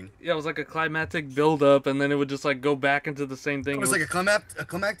 something. Yeah, it was like a climactic build up, and then it would just like go back into the same thing. It was like a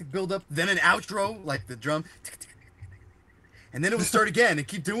climactic build up, then an outro, like the drum, and then it would start again and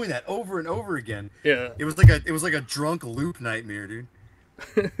keep doing that over and over again. yeah. It was like a drunk loop nightmare, dude.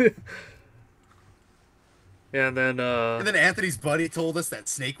 Yeah, and then Anthony's buddy told us that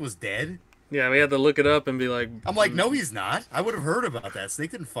Snake was dead. yeah, we had to look it up and be like, I'm like, no, he's not. I would have heard about that.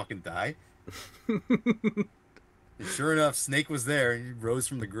 Snake didn't fucking die. And sure enough, Snake was there. He rose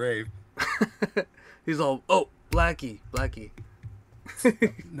from the grave. he's all, oh, Blackie.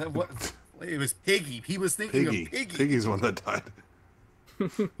 No, what? It was Piggy. He was thinking Piggy. of Piggy. Piggy's the one that died.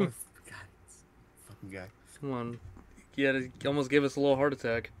 God, fucking guy. Come on, yeah, he almost gave us a little heart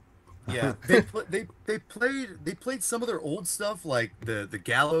attack. Yeah, they played some of their old stuff like the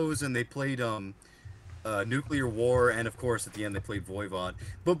Gallows, and they played Nuclear War, and of course at the end they played Voivod.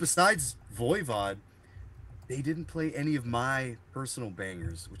 But besides Voivod, they didn't play any of my personal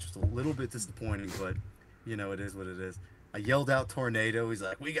bangers, which was a little bit disappointing. But it is what it is. I yelled out Tornado. He's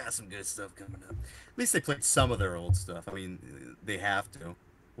like, we got some good stuff coming up. At least they played some of their old stuff. I mean, they have to.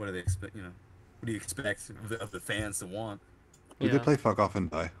 What do they expect? What do you expect of the fans to want? Did they play Fuck Off and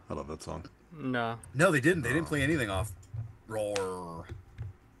Die? I love that song. No. No, they didn't. They didn't play anything off Roar.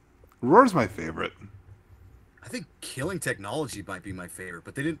 Roar's my favorite. I think Killing Technology might be my favorite,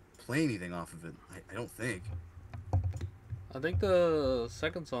 but they didn't play anything off of it. I don't think. I think the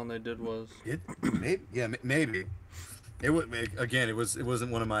second song they did was. Maybe. Yeah, maybe. It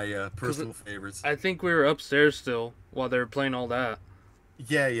wasn't one of my personal favorites. I think we were upstairs still while they were playing all that.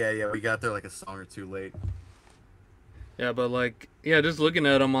 Yeah. We got there like a song or two late. Yeah, but like, yeah, just looking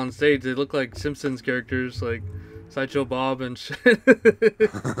at them on stage, they look like Simpsons characters, like Sideshow Bob and shit.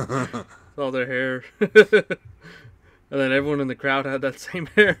 All their hair. And then everyone in the crowd had that same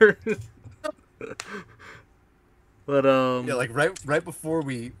hair. But yeah, like right before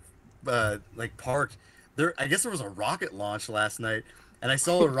we like parked, I guess there was a rocket launch last night, and I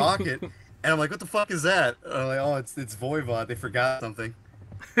saw a rocket, and I'm like, what the fuck is that? And I'm like, oh, it's Voivod. They forgot something.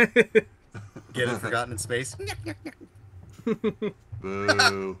 Get it? Forgotten in space.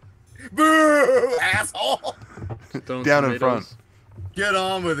 Boo. Boo, asshole! Stone Down in tomatoes. front. Get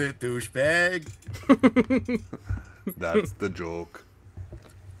on with it, douchebag. That's the joke.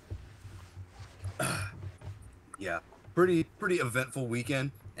 Yeah, pretty eventful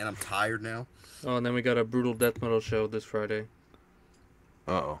weekend, and I'm tired now. Oh, and then we got a brutal death metal show this Friday.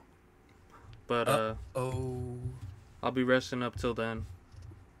 Uh-oh. But Oh. I'll be resting up till then.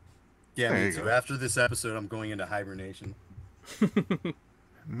 Yeah, There me you too. go. After this episode, I'm going into hibernation.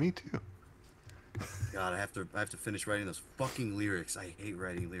 Me too. God, I have to finish writing those fucking lyrics. I hate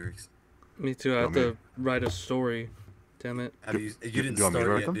writing lyrics. Me too. I have me. to write a story. Damn it. How do you didn't you want me to start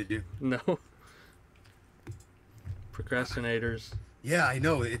write yet, them? did you? No. Procrastinators. Yeah, I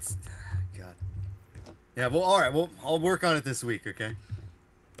know. It's God. Yeah, well, all right. Well, I'll work on it this week, okay?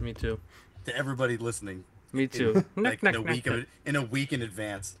 Me too. To everybody listening, Me too. like in a week in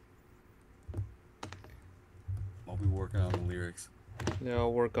advance. I'll be working on the lyrics. Yeah,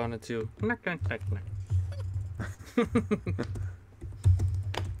 I'll work on it too.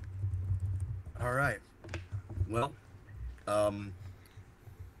 All right. Well,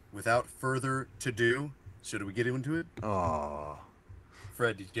 without further to do, should we get into it? Aw.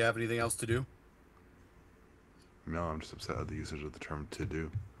 Fred, did you have anything else to do? No, I'm just upset at the usage of the term to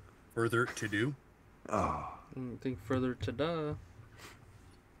do. Further to do? Ah, Think further to duh.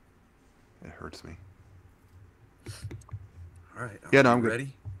 it hurts me. All right. Yeah, no, are I'm we good.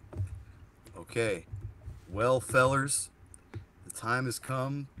 ready? Okay. Well, fellers, the time has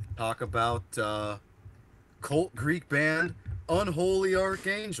come to talk about cult Greek band Unholy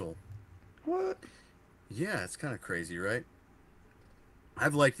Archangel. What? Yeah, it's kind of crazy, right?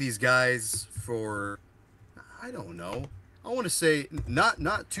 I've liked these guys for, I don't know. I want to say not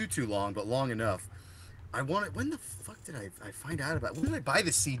too long, but long enough. I want it. When the fuck did I find out about? When did I buy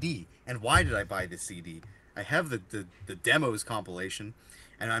the CD? And why did I buy the CD? I have the demos compilation,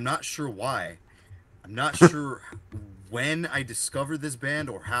 and I'm not sure why. I'm not sure when I discovered this band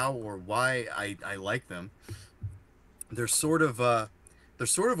or how or why I like them. They're sort of a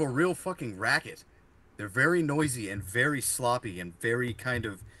real fucking racket. They're very noisy and very sloppy and very kind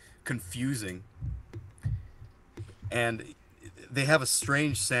of confusing. And they have a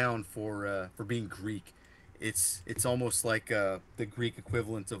strange sound for being Greek. It's almost like the Greek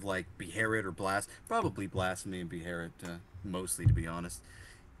equivalent of like Beherit or probably Blasphemy and Beherit, mostly, to be honest,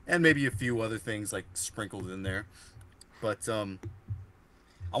 and maybe a few other things like sprinkled in there. But I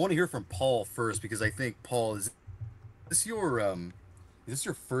want to hear from Paul first, because I think Paul, is this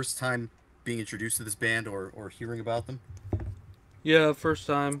your first time being introduced to this band or hearing about them? Yeah, first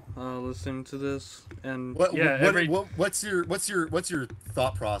time listening to this, and What's your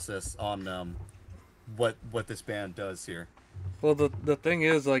thought process on what this band does here? well, the thing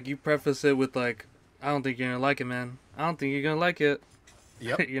is, like, you preface it with like, I don't think you're gonna like it, man. I don't think you're gonna like it.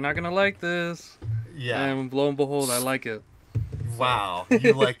 Yep. You're not gonna like this. Yeah. And lo and behold, I like it. Wow,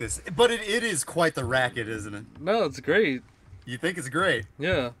 you like this, but it is quite the racket, isn't it? No, it's great. You think it's great?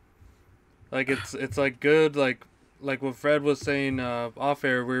 Yeah. Like it's like good, like what Fred was saying off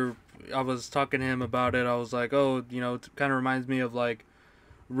air. I was talking to him about it. I was like, oh, it kind of reminds me of like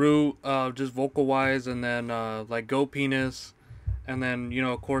Root, just vocal wise, and then like Go Penis, and then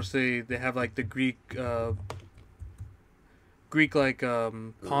of course they have like the Greek like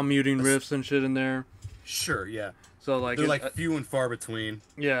palm muting riffs and shit in there. Sure, yeah. So like they're like few and far between.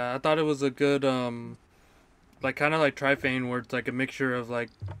 Yeah, I thought it was a good like kind of like Trifane, where it's like a mixture of like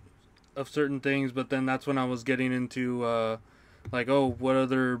of certain things, but then that's when I was getting into like, oh, what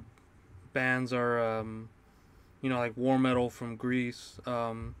other bands are like war metal from Greece,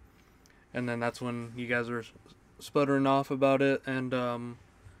 and then that's when you guys were sputtering off about it, and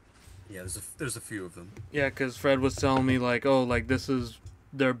yeah, there's a few of them. Yeah, because Fred was telling me like, oh, like this is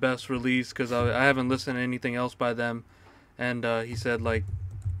their best release, because I haven't listened to anything else by them, and he said like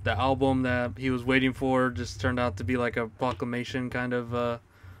the album that he was waiting for just turned out to be like a proclamation kind of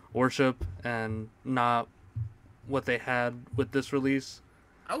worship, and not what they had with this release.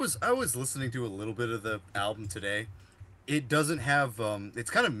 I was listening to a little bit of the album today. It doesn't have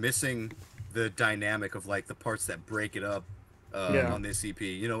it's kind of missing the dynamic of like the parts that break it up on this EP.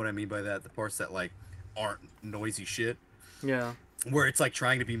 You know what I mean by that? The parts that like aren't noisy shit. Yeah. Where it's like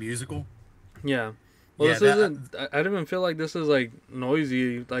trying to be musical. Yeah. Well, yeah, this isn't. I don't even feel like this is like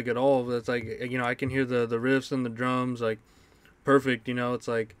noisy like at all. It's like I can hear the riffs and the drums like perfect. It's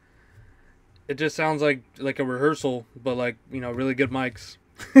like it just sounds like a rehearsal, but like really good mics.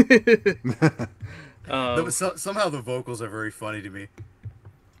 Somehow the vocals are very funny to me.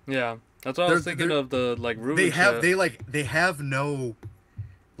 Yeah, that's what I was thinking of the like room. They have no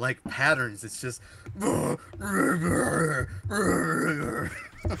like patterns. It's just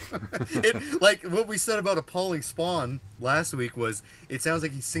it, like what we said about Appalling Spawn last week was it sounds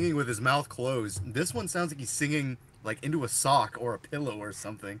like he's singing with his mouth closed. This one sounds like he's singing like into a sock or a pillow or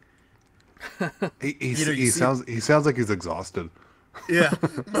something. He sounds like he's exhausted. Yeah.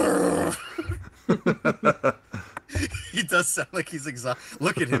 He does sound like he's exhausted.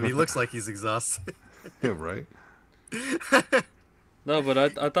 Look at him. He looks like he's exhausted. Yeah, right. No, but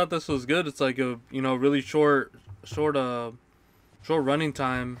I thought this was good. It's like a really short running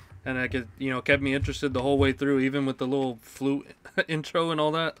time, and it kept me interested the whole way through, even with the little flute intro and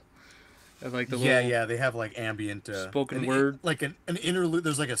all that. And like the they have like ambient spoken word, like an interlude.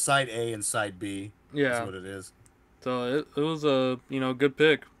 There's like a side A and side B. Yeah, that's what it is. So it was a good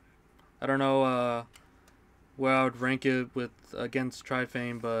pick. I don't know where I would rank it against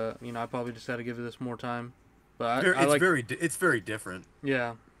Trifane, but I probably just had to give this more time. But it's very different.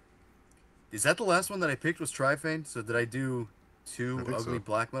 Yeah. Is that the last one that I picked was Trifane? So did I do two ugly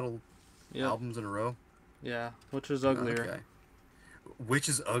black metal albums in a row? Yeah. Which is uglier? Okay. Which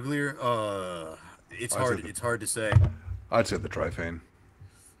is uglier? It's hard to say. I'd say the Trifane.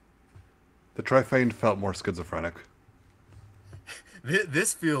 The Trifane felt more schizophrenic.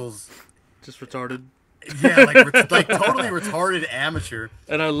 This feels just retarded. Yeah, like totally retarded amateur.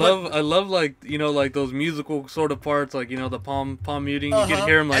 And I love like like those musical sort of parts, like the palm muting. You can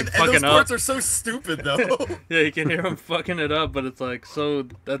hear him like fucking those up. Parts are so stupid though. Yeah, you can hear him fucking it up, but it's like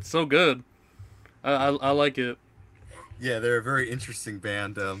that's so good. I like it. Yeah, they're a very interesting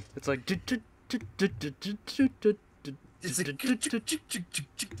band. It's like It's like,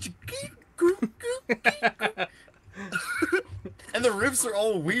 and the riffs are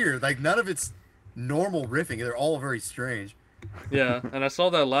all weird. Like none of it's normal riffing. They're all very strange. yeah, and I saw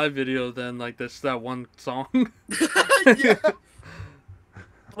that live video. Then like that one song. Yeah,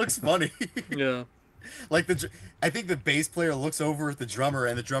 looks funny. Yeah, Like I think the bass player looks over at the drummer,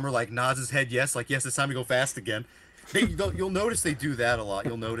 and the drummer like nods his head yes, like yes, it's time to go fast again. You'll notice they do that a lot.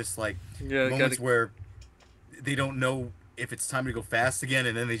 You'll notice like yeah, moments where they don't know if it's time to go fast again,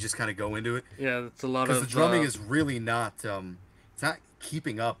 and then they just kind of go into it. yeah. It's a lot Because of the drumming is really not it's not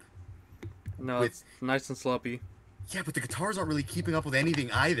keeping up no, with it's nice and sloppy. yeah, but the guitars aren't really keeping up with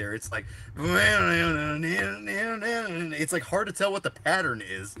anything either. It's like it's like hard to tell what the pattern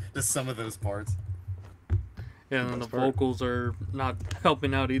is to some of those parts. Yeah, and then the Most part. vocals are not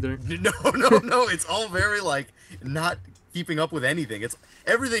helping out either. No, it's all very like not keeping up with anything. It's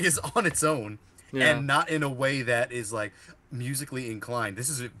everything is on its own Yeah, and not in a way that is like musically inclined. This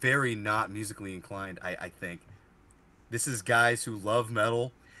is very not musically inclined, I think. This is guys who love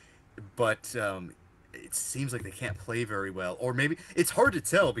metal, but it seems like they can't play very well. Or maybe it's hard to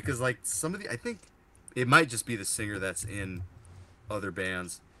tell because like some of the I think it might just be the singer that's in other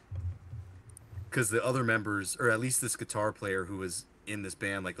bands. Because the other members, or at least this guitar player who was in this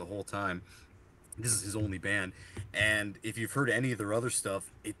band like the whole time, this is his only band. And if you've heard any of their other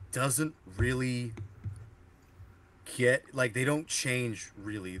stuff, it doesn't really get like they don't change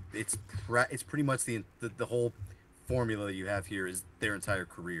really. It's pretty much the whole formula that you have here is their entire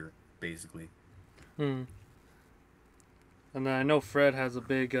career basically. hmm. And then I know Fred has a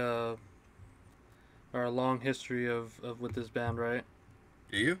big or a long history of with this band, right?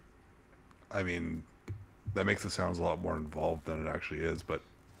 Do you? I mean, that makes it sound a lot more involved than it actually is, but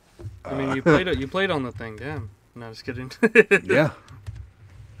I mean, you played on the thing. Damn. No, just kidding. yeah.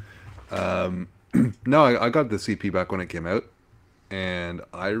 No, I got the CP back when it came out, and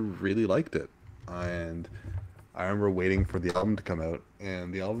I really liked it. And I remember waiting for the album to come out,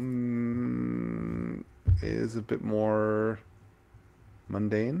 and the album is a bit more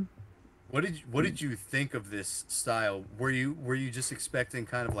mundane. What did you think of this style? Were you just expecting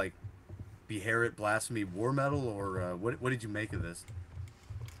kind of like Beherit blasphemy war metal, or what did you make of this?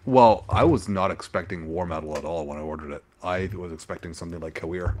 Well, I was not expecting war metal at all when I ordered it. I was expecting something like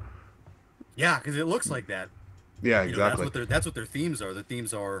Kawir. Yeah, because it looks like that. Yeah, You know, exactly. that's what their themes are. The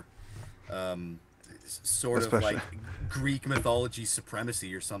themes are sort of Especially- like Greek mythology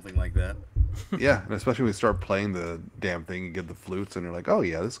supremacy or something like that. Yeah, and especially when you start playing the damn thing, you get the flutes, and you're like, oh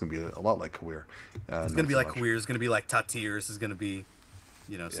yeah, this is gonna be a lot like Kawir. It's gonna be like Queer. It's gonna be like Tatir. It's gonna be,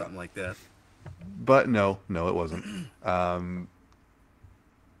 you know, something like that. But no, it wasn't.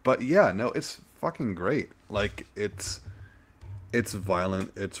 But yeah, no, it's fucking great. Like it's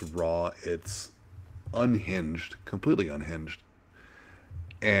violent, it's raw, it's unhinged, completely unhinged.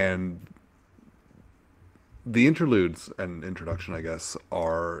 And the interludes and introduction, I guess,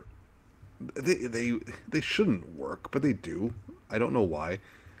 are they shouldn't work, but they do. I don't know why.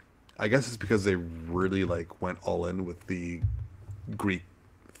 I guess it's because they really like went all in with the Greek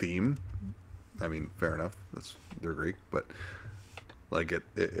theme. I mean, fair enough. They're Greek, but like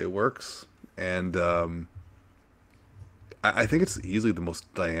it works. And I think it's easily the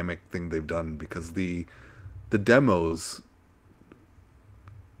most dynamic thing they've done because the demos,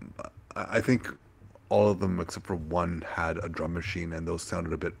 I think all of them except for one had a drum machine, and those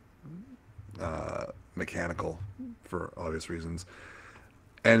sounded a bit mechanical for obvious reasons.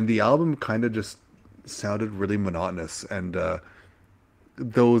 And the album kind of just sounded really monotonous, and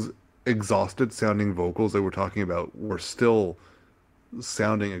those exhausted sounding vocals that we're talking about were still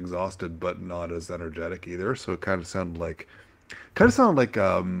sounding exhausted but not as energetic either, so it kind of sounded like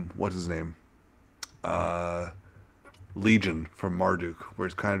what's his name, Legion from Marduk, where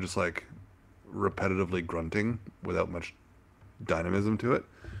it's kind of just like repetitively grunting without much dynamism to it.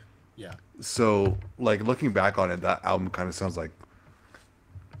 Yeah. So like looking back on it, that album kind of sounds like,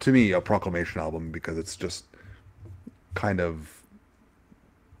 to me, a Proclamation album, because it's just kind of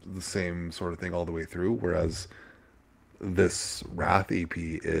the same sort of thing all the way through, whereas this Wrath EP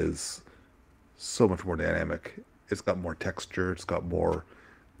is so much more dynamic. It's got more texture, it's got more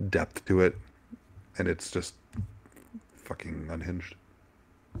depth to it, and it's just fucking unhinged.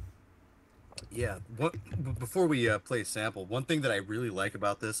 Yeah. Before we play a sample, one thing that I really like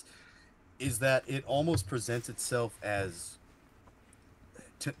about this is that it almost presents itself as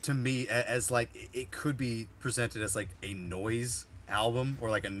to me as like it could be presented as like a noise album or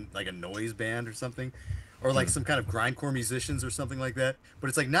like a noise band or something, or like some kind of grindcore musicians or something like that. But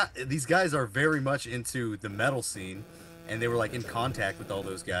it's like not. These guys are very much into the metal scene, and they were like in contact with all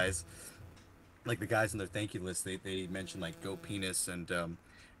those guys. Like the guys on their thank you list, they mentioned like Goat Penis and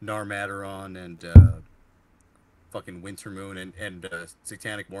Narmadaron and fucking Winter Moon and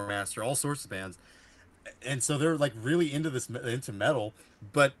Satanic War Master, all sorts of bands. And so they're like really into metal,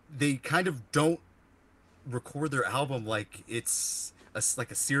 but they kind of don't record their album like it's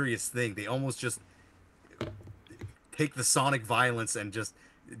like a serious thing. They almost just take the sonic violence and just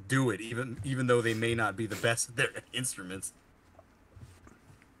do it, even though they may not be the best at their instruments.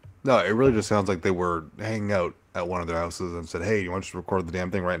 No, it really just sounds like they were hanging out at one of their houses and said, "Hey, you want to just record the damn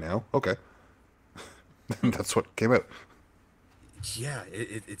thing right now?" Okay, and that's what came out. Yeah,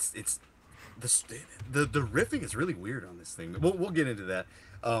 it's the riffing is really weird on this thing. We'll get into that.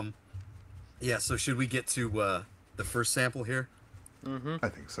 Yeah, so should we get to the first sample here? Mm-hmm. I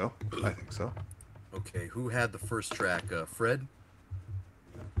think so. I think so. Okay, who had the first track? Fred?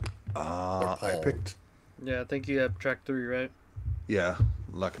 I Paul? picked. Yeah, I think you have track 3, right? Yeah,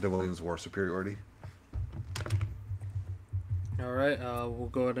 Lacedaemonian's War Superiority. All right, we'll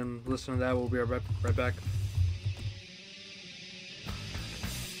go ahead and listen to that. We'll be right back.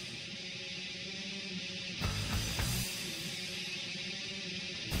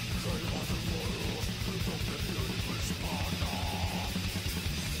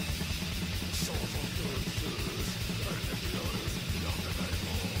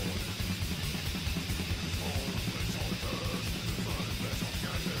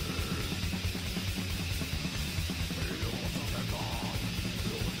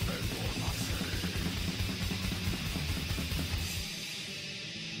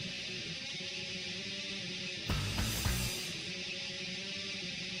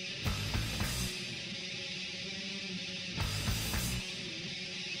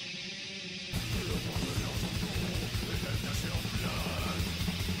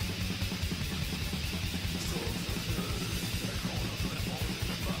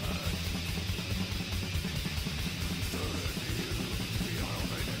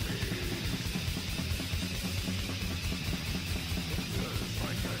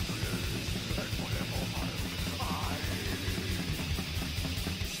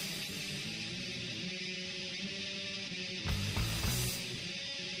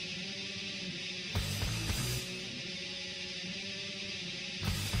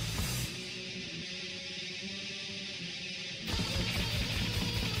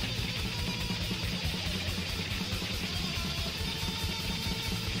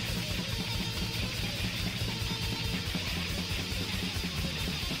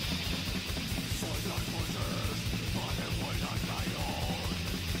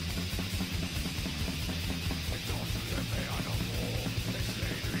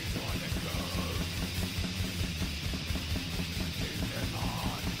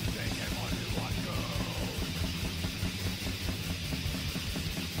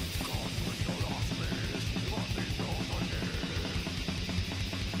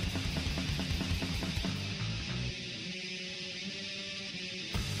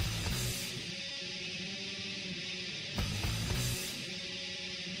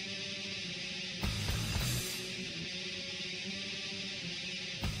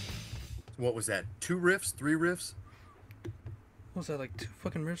 What was that? 2 riffs? 3 riffs? What was that, like 2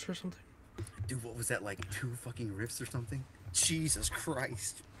 fucking riffs or something? Dude, what was that, like 2 fucking riffs or something? Jesus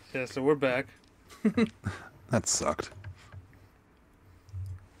Christ. Yeah, so we're back. That sucked.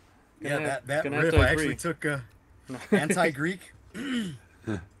 Yeah, that gonna have riff, to I agree. actually took anti-Greek.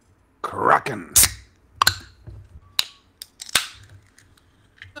 Kraken.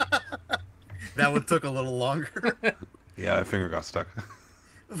 That one took a little longer. Yeah, my finger got stuck.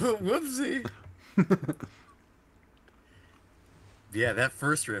 Whoopsie. Yeah, that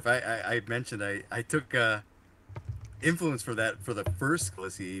first riff, I mentioned I took influence for that for the first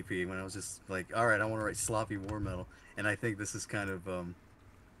Glissie EP when I was just like, all right, I want to write sloppy war metal, and I think this is kind of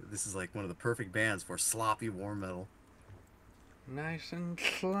this is like one of the perfect bands for sloppy war metal. Nice and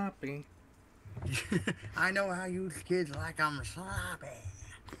sloppy. I know how you kids like I'm sloppy.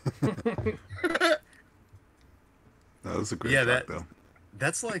 That was a great Yeah, track, though.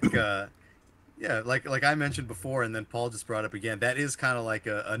 That's like yeah, like I mentioned before, and then Paul just brought up again. That is kind of like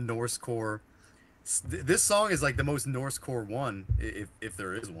a Norse core. This song is like the most Norse core one, if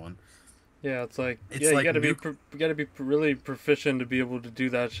there is one. Yeah, it's like It's yeah, like you gotta be really proficient to be able to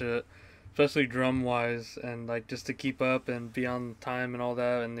do that shit, especially drum wise, and like just to keep up and be on time and all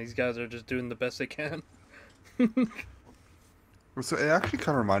that. And these guys are just doing the best they can. So it actually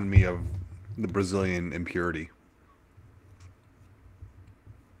kind of reminded me of the Brazilian Impurity.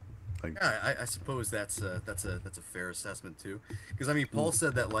 Like, Yeah, I suppose that's a fair assessment too, because I mean Paul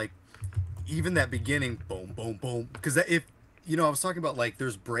said that like even that beginning, boom, boom, boom, because if you know, I was talking about like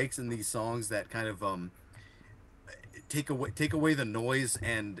there's breaks in these songs that kind of take away the noise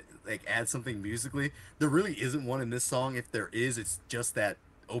and like add something musically. There really isn't one in this song. If there is, it's just that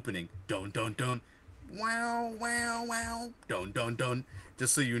opening, dun dun dun, wow wow wow, dun dun dun.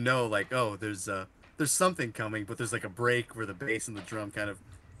 Just so you know, like, oh, there's something coming, but there's like a break where the bass and the drum kind of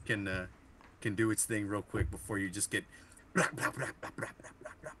can uh, can do its thing real quick before you just get.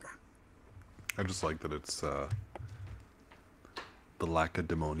 I just like that it's the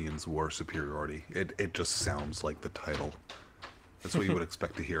Lacedaemonians' war superiority. It just sounds like the title. That's what you would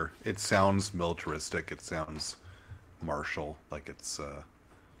expect to hear. It sounds militaristic. It sounds martial. Like it's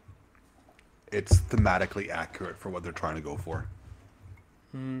thematically accurate for what they're trying to go for.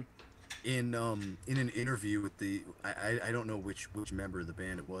 In an interview with the I don't know which member of the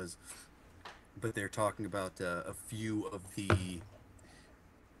band it was, but they're talking about a few of the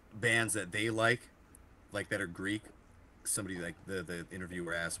bands that they like that are Greek. Somebody like the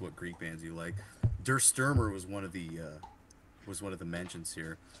interviewer asked what Greek bands you like. Der Stürmer was one of the mentions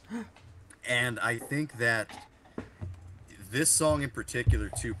here, and I think that this song in particular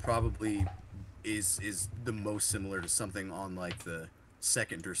too probably is the most similar to something on like the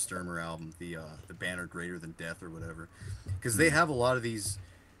second Der Stürmer album, the Banner Greater Than Death or whatever, because they have a lot of these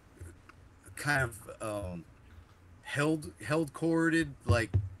kind of held chorded like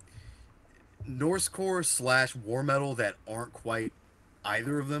Norsecore / war metal that aren't quite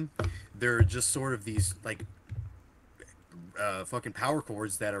either of them. They're just sort of these like fucking power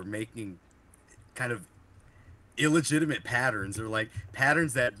chords that are making kind of illegitimate patterns. They're like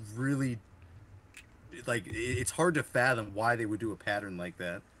patterns that really like it's hard to fathom why they would do a pattern like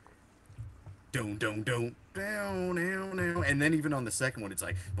that. Don't down down down, and then even on the second one, it's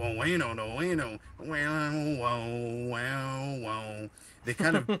like bueno. They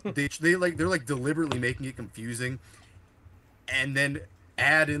kind of they're like deliberately making it confusing, and then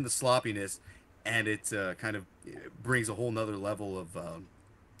add in the sloppiness, and it kind of brings a whole nother level of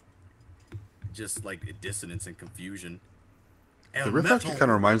just like dissonance and confusion. The riff actually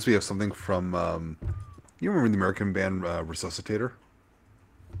kind of reminds me of something from you remember the American band Resuscitator?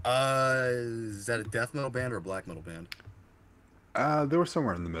 Is that a death metal band or a black metal band? They were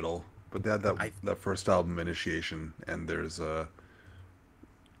somewhere in the middle, but they had that I that first album, Initiation, and there's a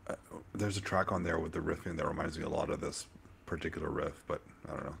track on there with the riffing that reminds me a lot of this particular riff, but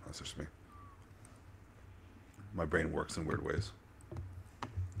I don't know. That's just me. My brain works in weird ways.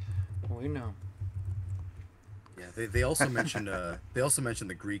 We know. Yeah, they also mentioned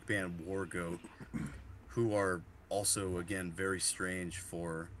the Greek band War Goat, who are also again very strange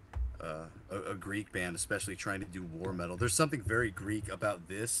for a Greek band, especially trying to do war metal. There's something very Greek about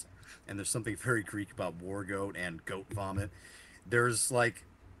this, and there's something very Greek about War Goat and Goat Vomit. There's like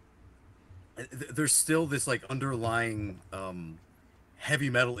there's still this like underlying heavy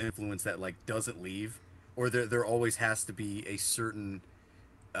metal influence that like doesn't leave, or there always has to be a certain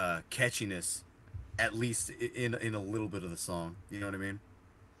catchiness, at least in a little bit of the song. You know what I mean?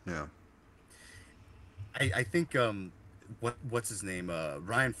 Yeah. I think what's his name,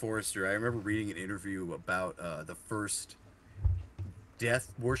 Ryan Forrester. I remember reading an interview about the first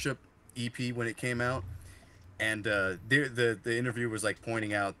Death Worship EP when it came out, and the interview was like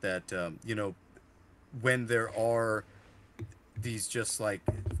pointing out that you know, when there are these just like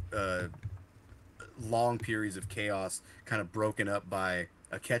long periods of chaos kind of broken up by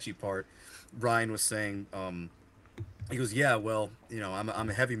a catchy part, Ryan was saying he goes, yeah, well, you know, I'm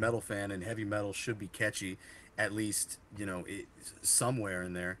a heavy metal fan, and heavy metal should be catchy, at least, you know, somewhere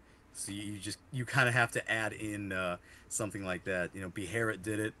in there. So you kind of have to add in something like that. You know, Beherit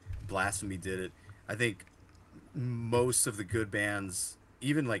did it, Blasphemy did it. I think most of the good bands,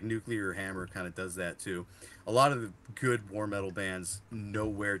 even like Nuclear Hammer, kind of does that too. A lot of the good war metal bands know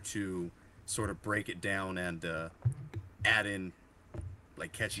where to sort of break it down and add in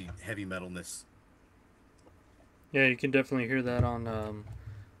like catchy heavy metalness. Yeah, you can definitely hear that on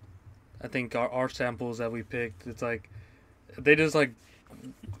I think our samples that we picked. It's like they just like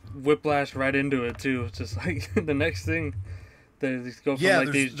whiplash right into it too. It's just like the next thing they just go from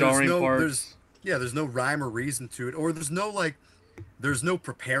like these jarring parts. There's no rhyme or reason to it, or there's no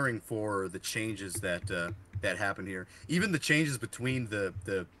preparing for the changes that happen here. Even the changes between the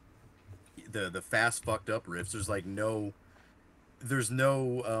fast fucked up riffs, there's no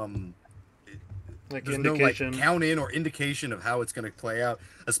Like there's indication. no like count in or indication of how it's going to play out,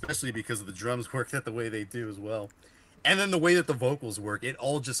 especially because of the drums work that the way they do as well, and then the way that the vocals work. It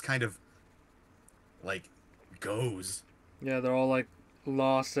all just kind of like goes. Yeah, they're all like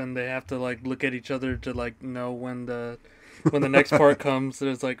lost, and they have to like look at each other to like know when the when the next part comes,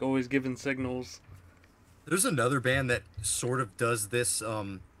 there's like always giving signals. There's another band that sort of does this.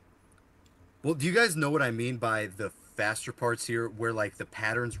 Well, do you guys know what I mean by the faster parts here, where like the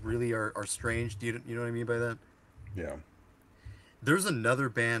patterns really are strange? You know what I mean by that? Yeah. There's another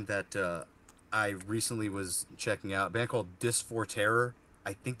band that I recently was checking out, a band called Dis for Terror.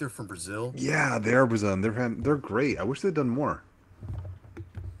 I think they're from Brazil. Yeah, they are Brazilian. They're great. I wish they'd done more.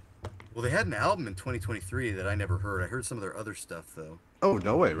 Well, they had an album in 2023 that I never heard. I heard some of their other stuff though. Oh,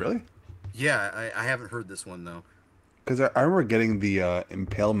 no way, really? Yeah, I haven't heard this one though. Because I remember getting the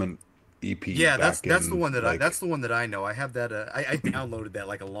Impalement EP. Yeah, back that's the in, one that like, that's the one that I know. I have that. I downloaded that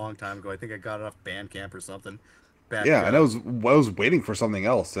like a long time ago. I think I got it off Bandcamp or something. Back. Yeah, and I was waiting for something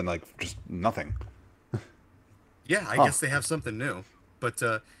else and like just nothing. Yeah, I Huh. guess they have something new. But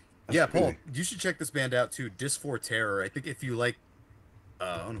yeah, Paul, you should check this band out too. Dis for Terror. I think if you like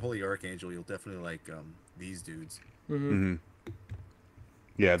Unholy Archangel, you'll definitely like these dudes. Mm-hmm.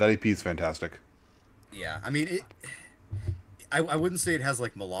 Yeah, that EP is fantastic. Yeah, I mean it. I wouldn't say it has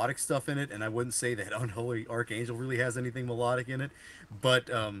like melodic stuff in it, and I wouldn't say that Unholy Archangel really has anything melodic in it, but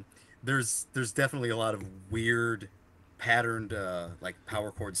there's definitely a lot of weird patterned like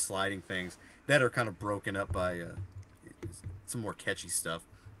power chord sliding things that are kind of broken up by some more catchy stuff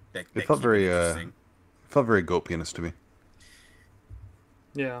that Felt keep it very interesting. felt very goat pianist to me.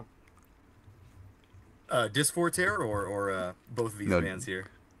 Yeah. Dis for Terror or both of these No. bands here.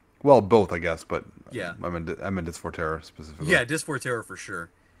 Well, both, I guess, but Yeah. I meant it's for Terror specifically. Yeah, Dis for Terror for sure.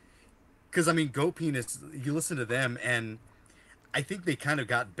 Because I mean, Goat Penis, you listen to them, and I think they kind of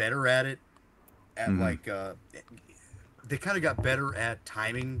got better at it. At like, they kind of got better at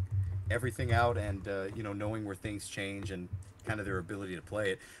timing everything out, and knowing where things change and kind of their ability to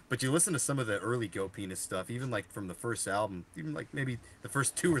play it. But you listen to some of the early Goat Penis stuff, even like from the first album, even like maybe the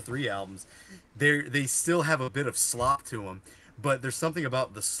first 2 or 3 albums, they still have a bit of slop to them. But there's something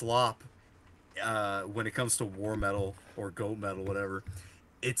about the slop when it comes to war metal or goat metal, whatever.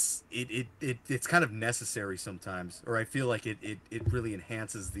 It's kind of necessary sometimes, or I feel like it really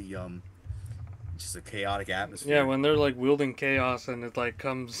enhances the just a chaotic atmosphere. Yeah, when they're like wielding chaos and it like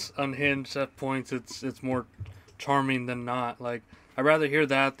comes unhinged at points, it's more charming than not. Like I'd rather hear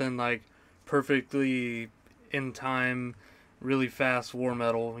that than like perfectly in time, really fast war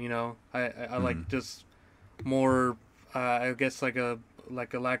metal. You know, I like just more. I guess like a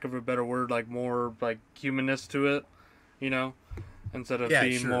lack of a better word, like more like humanist to it. You know, instead of Yeah,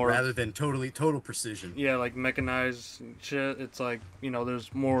 being sure. more Rather than total precision. yeah, like mechanized shit. It's like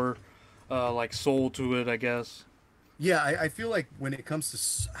there's more like soul to it, I guess. Yeah, I feel like when it comes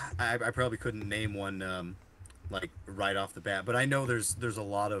to, I probably couldn't name one like right off the bat, but I know there's a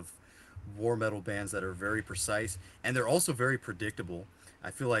lot of war metal bands that are very precise, and they're also very predictable. I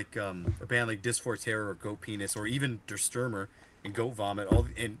feel like a band like Dis for Terror or Goat Penis or even Der Stürmer and Goat Vomit,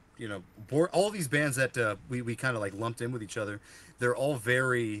 all these bands that we kind of like lumped in with each other, they're all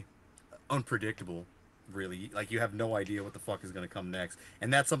very unpredictable. Really, like you have no idea what the fuck is going to come next,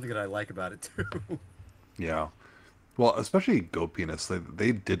 and that's something that I like about it too. Yeah. Well, especially goat penis,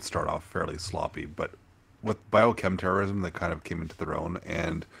 they did start off fairly sloppy, but with biochem terrorism, they kind of came into their own.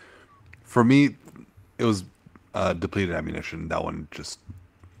 And for me, it was depleted ammunition. That one just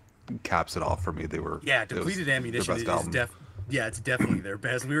caps it off for me. Yeah, it was Depleted their Ammunition best is album. yeah, it's definitely their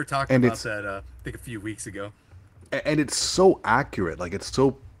best. We were talking And about it's- that I think a few weeks ago. And it's so accurate, like it's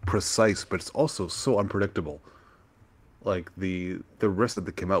so precise, but it's also so unpredictable. Like the riff that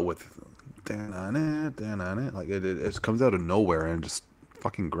they came out with, like it comes out of nowhere and just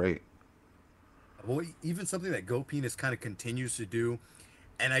fucking great. Well, even something that Goat Penis kind of continues to do,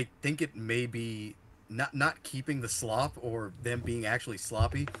 and I think it may be not keeping the slop or them being actually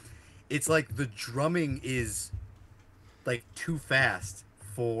sloppy. It's like the drumming is like too fast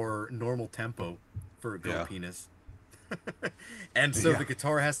for normal tempo for a Goat Yeah. Penis. And so Yeah. the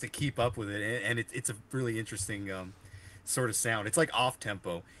guitar has to keep up with it, and it's a really interesting sort of sound. It's like off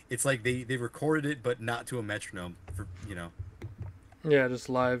tempo. It's like they recorded it, but not to a metronome. Yeah, just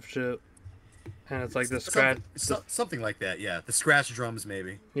live shit. And it's like the scratch. Something like that. Yeah, the scratch drums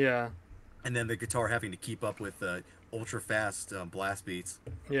maybe, Yeah, and then the guitar having to keep up with ultra fast blast beats.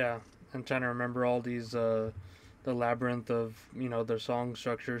 yeah. I'm trying to remember all these the labyrinth of their song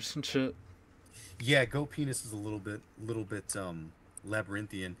structures and shit. Yeah, Goat Penis is a little bit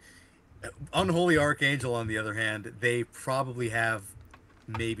labyrinthian. Unholy Archangel, on the other hand, they probably have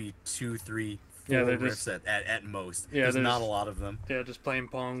maybe 2, 3, 4 Yeah, they're riffs just- at most. Yeah, There's there's- not a lot of them. Yeah, just playing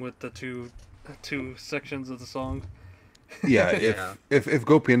pong with the two sections of the song. Yeah, Yeah. if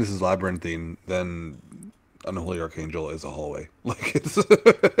goat penis is labyrinthine, then Unholy Archangel is a hallway. Like it's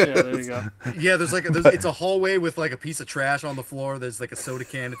Yeah, there you go. Yeah. Yeah, it's a hallway with like a piece of trash on the floor. There's like a soda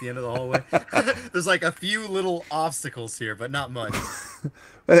can at the end of the hallway. There's like a few little obstacles here, but not much.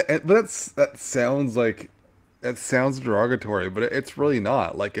 But that sounds derogatory, but it's really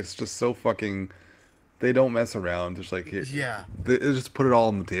not. Like it's just so fucking. They don't mess around. Just like Yeah. they just put it all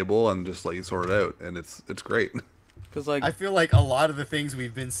on the table and just like sort it out, and it's great. Cause like I feel like a lot of the things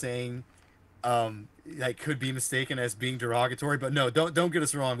we've been saying like could be mistaken as being derogatory, but no, don't get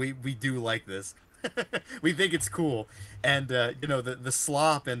us wrong. We do like this. We think it's cool. And you know, the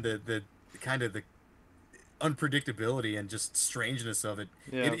slop and the kind of the unpredictability and just strangeness of it,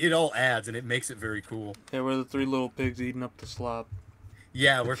 yeah, it all adds and it makes it very cool. yeah, we're the three little pigs eating up the slop.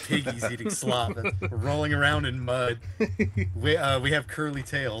 Yeah, we're piggies eating slop and rolling around in mud. We have curly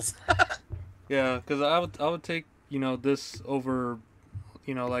tails. Yeah, cause I would take this over,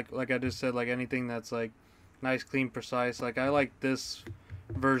 like I just said, like anything that's like nice, clean, precise. Like I like this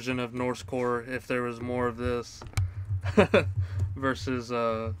version of Norsecore if there was more of this versus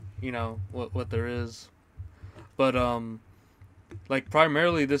what there is. But like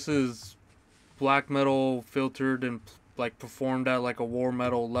primarily this is black metal filtered and like performed at like a war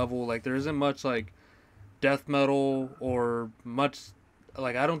metal level. Like there isn't much like death metal or much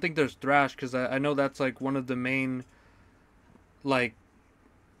like I don't think there's thrash because I know that's like one of the main like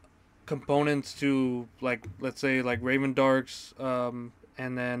components to like let's say like Raven Darks and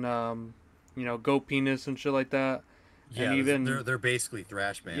then Goat Penis and shit like that. Yeah, And even they're basically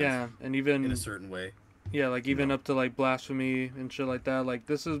thrash bands. yeah, and even in a certain way. yeah, like even up to like Blasphemy and shit like that. Like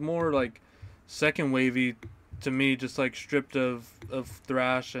this is more like second wavy to me, just like stripped of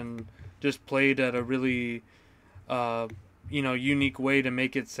thrash and just played at a really unique way to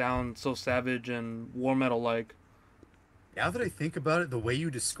make it sound so savage and war metal like. Now that I think about it, the way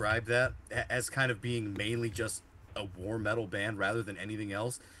you describe that as kind of being mainly just a war metal band rather than anything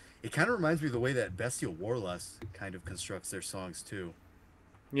else, it kind of reminds me of the way that Bestial Warlust kind of constructs their songs too.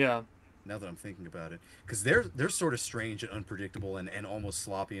 Yeah. Now that I'm thinking about it, because they're sort of strange and unpredictable and almost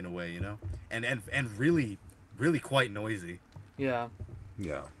sloppy in a way, you know, and really really quite noisy. Yeah.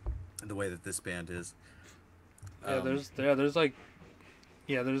 Yeah. The way that this band is. Yeah, there's like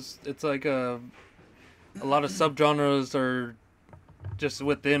it's like a lot of subgenres are just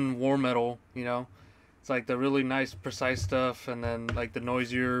within war metal, It's like the really nice precise stuff and then like the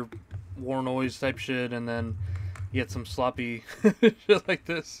noisier war noise type shit and then you get some sloppy shit like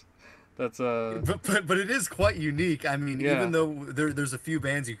this. That's but it is quite unique. I mean, yeah. even though there's a few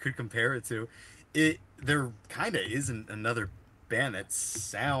bands you could compare it to, there kind of isn't another band that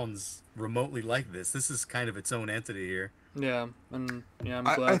sounds remotely like this. This is kind of its own entity here. Yeah, and yeah,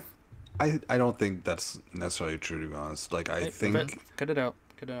 I'm glad. I don't think that's necessarily true, to be honest. Like I think cut it out.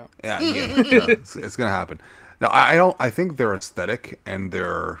 Cut it out. yeah, it's gonna happen. No, I don't. I think their aesthetic and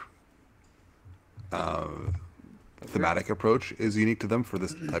their thematic approach is unique to them for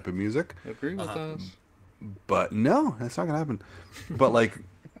this type of music. Agree with us. But no, that's not gonna happen. But like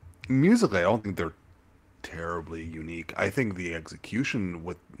musically, I don't think they're terribly unique. I think the execution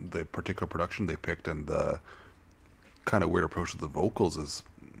with the particular production they picked and the kind of weird approach to the vocals is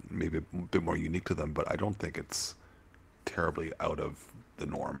maybe a bit more unique to them, but I don't think it's terribly out of the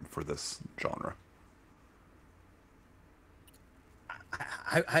norm for this genre.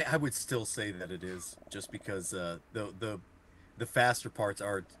 I would still say that it is, just because the faster parts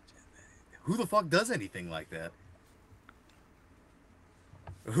are. Who the fuck does anything like that?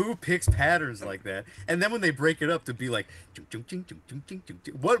 Who picks patterns like that? And then when they break it up to be like,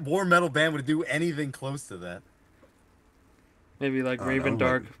 what war metal band would do anything close to that? Maybe like Raven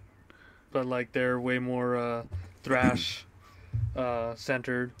Dark, but like they're way more thrash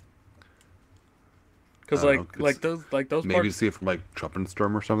centered. Because those maybe parts, see it from like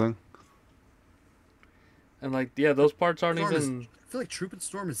Truppensturm or something. And like those parts aren't even. I feel like Troop and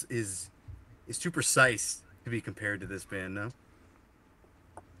Storm is too precise to be compared to this band. No.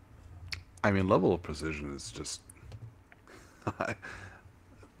 I mean, level of precision is just.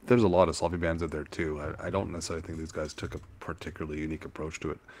 There's a lot of sloppy bands out there too. I don't necessarily think these guys took a particularly unique approach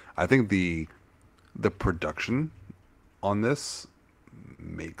to it. I think the production on this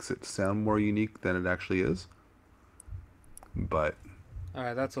makes it sound more unique than it actually is. But all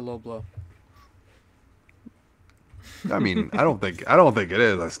right, that's a low blow. I mean, I don't think it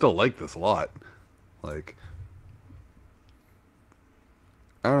is. I still like this a lot. Like,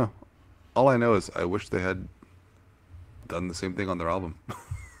 I don't know. All I know is I wish they had done the same thing on their album.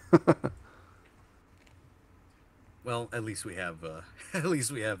 Well, at least we have at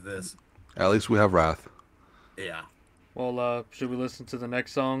least we have this. At least we have Wrath. Yeah. Well, should we listen to the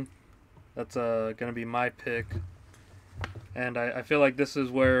next song? That's gonna be my pick. And I feel like this is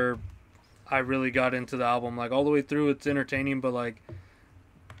where I really got into the album. Like all the way through, it's entertaining, but like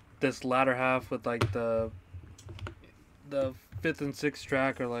this latter half with like the fifth and sixth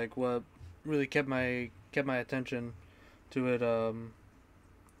track are like what really kept my attention to it.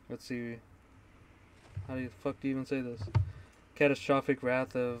 Let's see, how do you fuck do you even say this? Catastrophic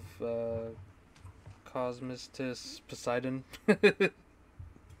Wrath of Kosmosistis Poseidon. So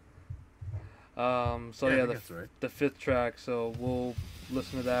I yeah, think that's right. the fifth track. So we'll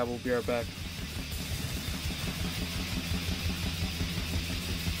listen to that. We'll be right back.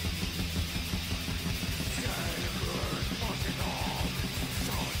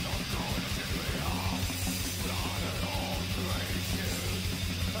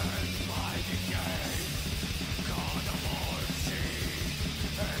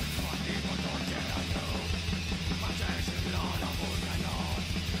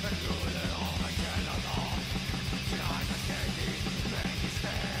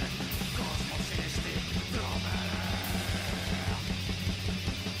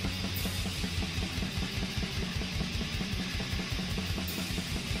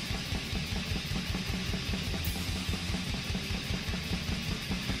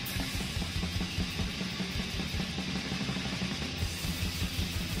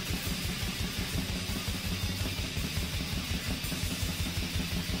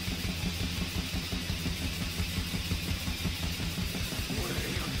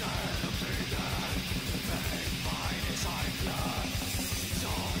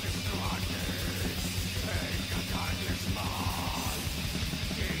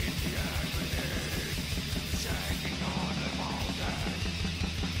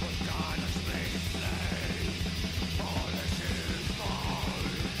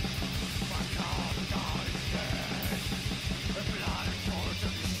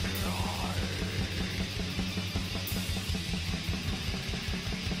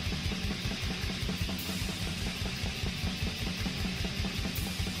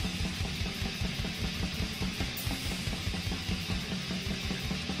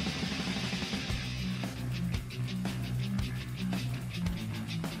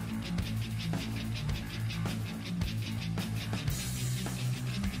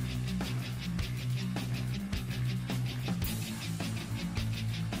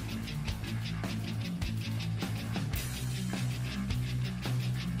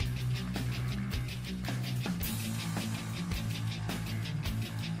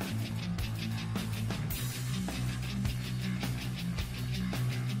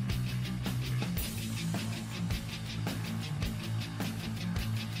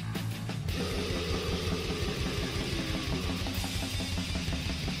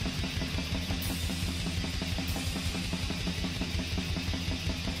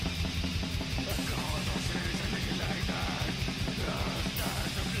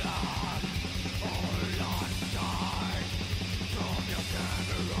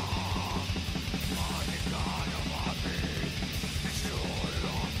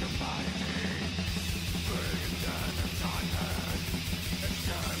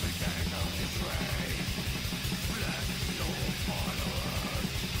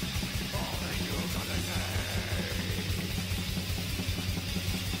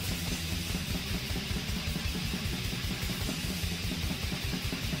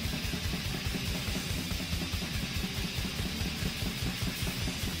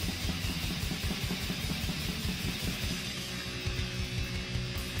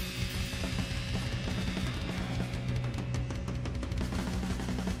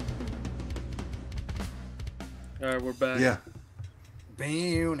 All right, we're back. Yeah.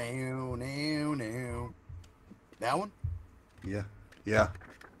 That one? Yeah. Yeah.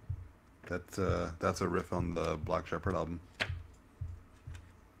 That's a riff on the Black Shepherd album. I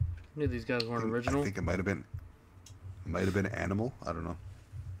knew these guys weren't I original. think it might have been Animal. I don't know.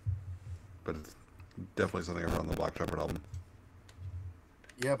 But it's definitely something around the Black Shepherd album.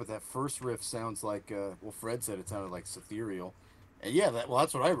 Yeah, but that first riff sounds like, well, Fred said it sounded like Ethereal. And yeah,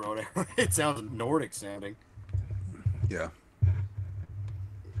 that's what I wrote. It sounds Nordic sounding. Yeah.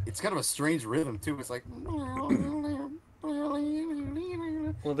 It's kind of a strange rhythm, too. It's like...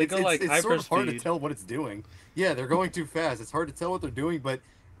 Well, they go like it's sort of hard to hyperspeed. tell what it's doing. Yeah, they're going too fast. It's hard to tell what they're doing, but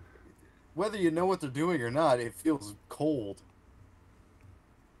whether you know what they're doing or not, it feels cold.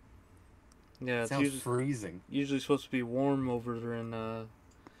 Yeah, It sounds freezing. usually supposed to be warm over in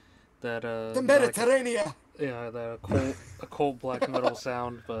that The Mediterranean! yeah, that cold black metal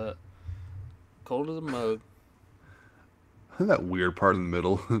sound, but cold as a mug. that weird part in the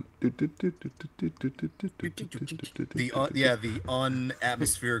middle. The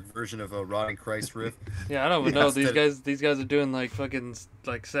unatmospheric version of a Rotting Christ riff. Yeah, I don't even Yeah. know. These guys are doing like fucking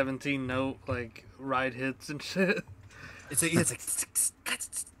like 17 note like ride hits and shit. It's like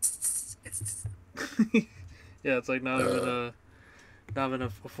Yeah, it's like not even a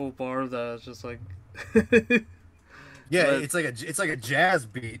full bar of that. It's just like yeah, but it's like a jazz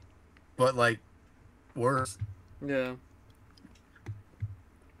beat, but like worse. yeah.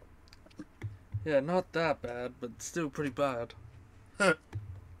 Yeah, not that bad, but still pretty bad. But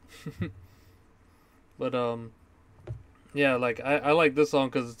yeah, like I like this song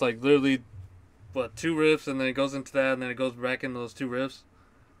because it's like literally what, two riffs, and then it goes into that, and then it goes back into those two riffs,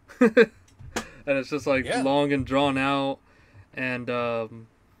 and it's just like Yeah. long and drawn out, and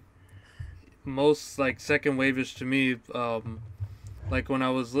most like second wave-ish to me. Like when I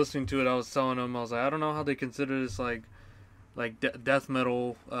was listening to it, I was telling them, I was like, I don't know how they consider this like death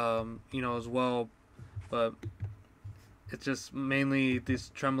metal, as well, but it's just mainly these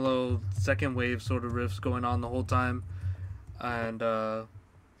tremolo second wave sort of riffs going on the whole time, and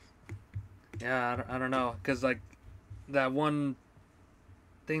yeah, I don't know, because like that one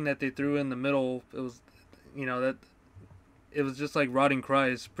thing that they threw in the middle, it was, that it was just like Rotting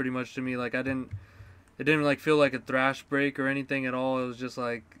Christ pretty much to me. Like it didn't like feel like a thrash break or anything at all. It was just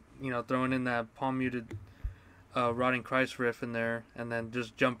like, throwing in that palm muted Rotting Christ riff in there, and then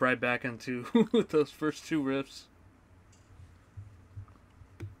just jump right back into those first two riffs.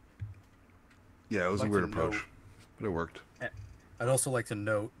 Yeah, it was a Like weird to approach, know- but it worked. I'd also like to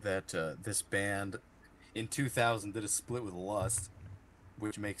note that this band in 2000 did a split with Lust,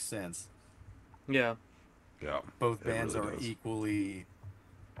 which makes sense. Yeah. Yeah, Both it bands really are does. equally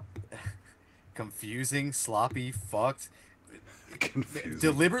confusing, sloppy, fucked, Confusing.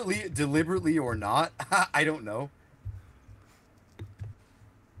 deliberately or not. I don't know.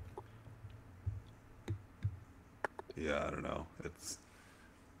 Yeah, I don't know.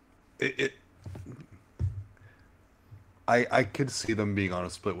 It. I could see them being on a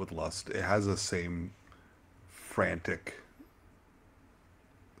split with Lust. It has the same frantic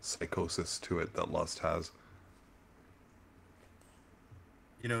psychosis to it that Lust has.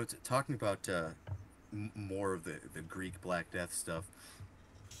 Talking about more of the Greek Black Death stuff.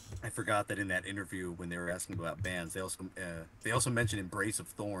 I forgot that in that interview when they were asking about bands, they also mentioned Embrace of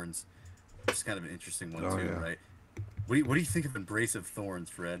Thorns, which is kind of an interesting one Oh, too, yeah. right? What do you think of Embrace of Thorns,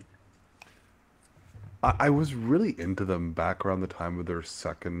 Fred? I was really into them back around the time of their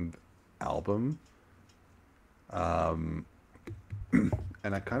second album, and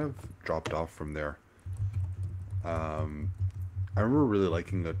I kind of dropped off from there. I remember really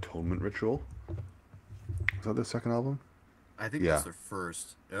liking Atonement Ritual. Was that their second album? I think Yeah. that's their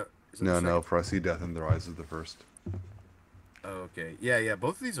first. Is it No, their no. second? For I See Death in Their Eyes is the first. Oh, okay. Yeah.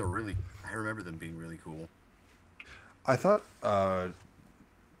 Both of these are really. I remember them being really cool. I thought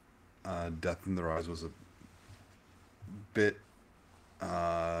Death in Their Eyes was a bit of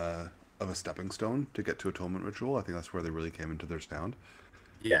a stepping stone to get to Atonement Ritual. I think that's where they really came into their sound.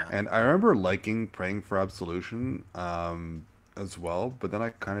 Yeah. And I remember liking Praying for Absolution as well, but then I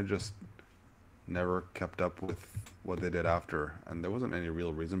kind of just never kept up with what they did after, and there wasn't any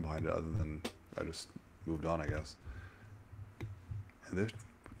real reason behind it other than I just moved on, I guess. And they've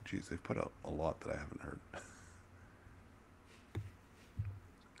put out a lot that I haven't heard.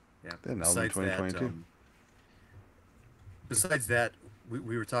 Yeah. They had an album in 2022. Besides that,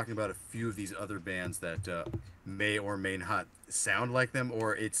 we were talking about a few of these other bands that may or may not sound like them,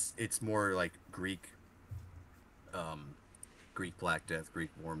 or it's more like Greek Black Death, Greek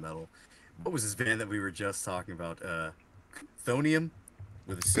war metal. What was this band that we were just talking about? Chthonium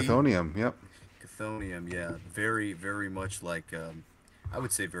with a C. Chthonium, yep. Chthonium, yeah, very very much like I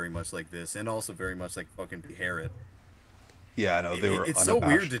would say very much like this, and also very much like fucking Beherit. Yeah, I know they were. It's so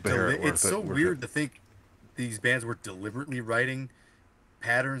weird to Beherit it's so worth weird it. to think these bands were deliberately writing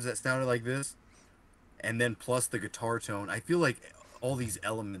patterns that sounded like this, and then plus the guitar tone. I feel like all these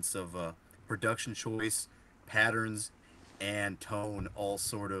elements of production choice, patterns, and tone all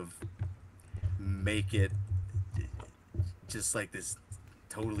sort of make it just like this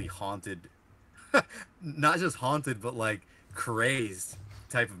totally haunted, not just haunted, but like crazed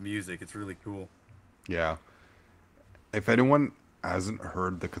type of music. It's really cool. Yeah. If anyone hasn't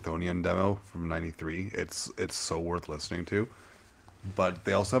heard the Chthonian demo from '93, it's so worth listening to. But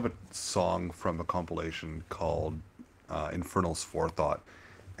they also have a song from a compilation called Infernal's Forethought,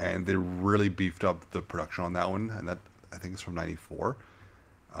 and they really beefed up the production on that one, and that I think is from '94,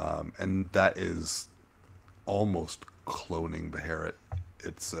 and that is almost cloning Beherit.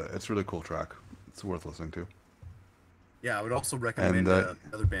 It's a really cool track. It's worth listening to. Yeah, I would also And recommend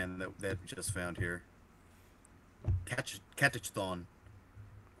another band that we just found here. Catachthon.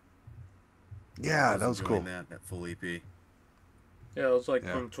 I yeah, was that was enjoying cool. that full EP. Yeah, it was like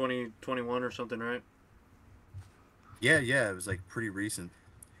Yeah. from 2021 or something, right? Yeah, it was like pretty recent.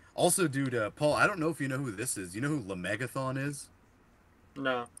 Also, dude, Paul, I don't know if you know who this is. You know who Lemegathon is?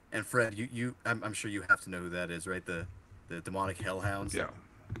 No. And Fred, I'm sure you have to know who that is, right? The demonic hellhounds. Yeah.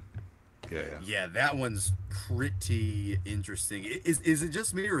 Yeah, yeah. Yeah, that one's pretty interesting. Is it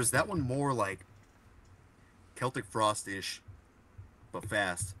just me, or is that one more like Celtic Frost-ish, but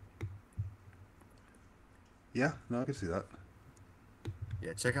fast? Yeah, no, I can see that.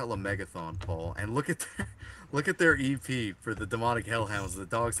 Yeah, check out Lemegathon, Paul, and look at their EP for the demonic hellhounds. The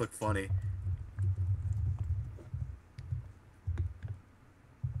dogs look funny.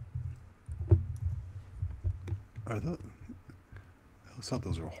 Are those? I always thought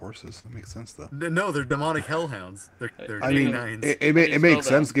those were horses. That makes sense though. No, they're demonic hellhounds. They're I mean, canines. How do you it makes spell that?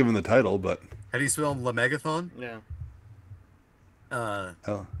 sense given the title, but How do you spell Lemegathon? Yeah.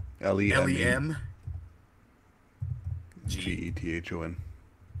 L L-E-M-E Lem. G-E-T-H-O-N.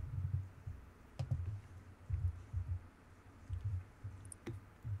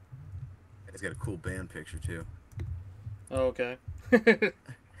 It's got a cool band picture too. Oh, okay.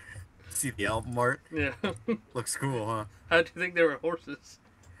 See the album art? Yeah. Looks cool, huh? How do you think they were horses?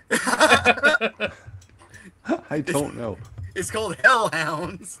 I don't know. It's called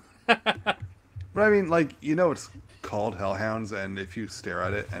Hellhounds. But I mean, like, you know, it's called Hellhounds, and if you stare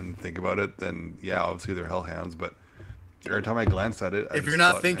at it and think about it, then yeah, obviously they're Hellhounds. But every time I glance at it, I If you're just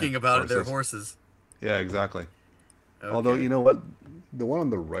not thought, thinking eh, about it, they're horses. horses. Yeah, exactly. Okay. Although, you know what? The one on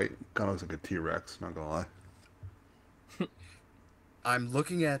the right kind of looks like a T-Rex, not gonna lie. I'm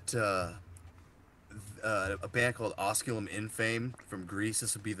looking at a band called Osculum Infame from Greece.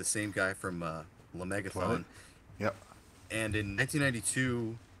 This would be the same guy from Lemegathon. Twilight? Yep. And in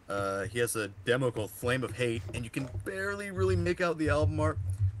 1992, he has a demo called Flame of Hate, and you can barely really make out the album art,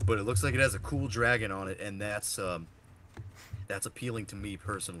 but it looks like it has a cool dragon on it, and that's appealing to me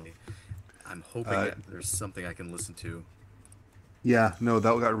personally. I'm hoping that there's something I can listen to. Yeah, no,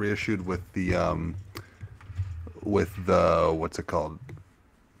 that got reissued with the what's it called?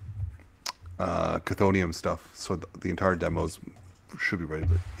 Chthonium stuff. So the entire demos should be ready,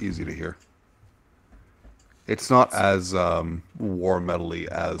 but easy to hear. It's not as war metal-y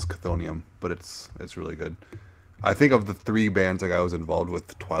as Chthonium, but it's really good. I think of the three bands like I was involved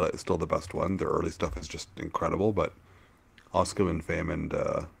with, Twilight is still the best one. Their early stuff is just incredible, but Oscar and Fame and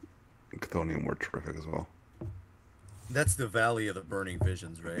Chthonium were terrific as well. That's the Valley of the Burning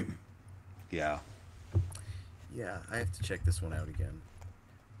Visions, right? Yeah. Yeah, I have to check this one out again.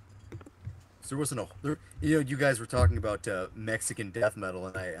 So there wasn't you guys were talking about Mexican death metal,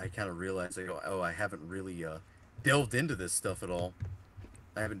 and I kind of realized, I haven't really delved into this stuff at all.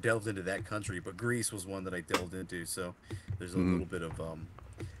 I haven't delved into that country, but Greece was one that I delved into. So there's a little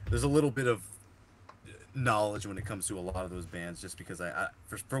bit of knowledge when it comes to a lot of those bands, just because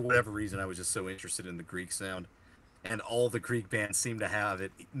for whatever reason I was just so interested in the Greek sound, and all the Greek bands seem to have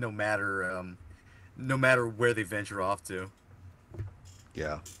it, no matter where they venture off to.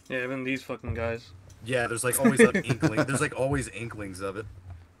 Yeah. Yeah, even these fucking guys. Yeah, there's like always an inkling. There's like always inklings of it.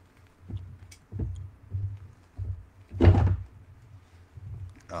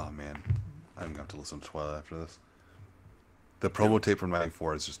 Oh man, I'm gonna have to listen to Twilight after this. The promo tape from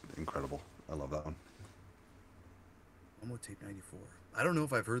 '94 is just incredible. I love that one. Homo Tape 94. I don't know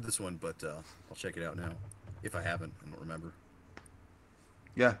if I've heard this one, but I'll check it out now. If I haven't, I don't remember.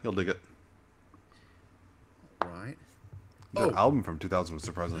 Yeah, you'll dig it. All right. The album from 2000 was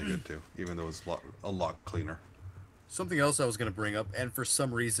surprisingly good too, even though it was a lot cleaner. Something else I was going to bring up, and for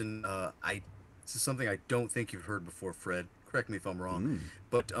some reason, this is something I don't think you've heard before, Fred. Correct me if I'm wrong.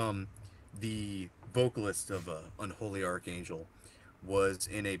 But the vocalist of Unholy Archangel was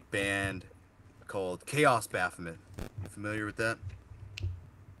in a band called Chaos Baphomet. You familiar with that?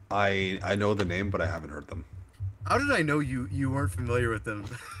 I know the name, but I haven't heard them. How did I know you weren't familiar with them?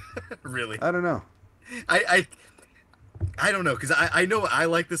 Really? I don't know. I don't know, because I know I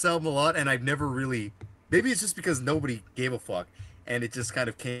like this album a lot, and I've never really... Maybe it's just because nobody gave a fuck, and it just kind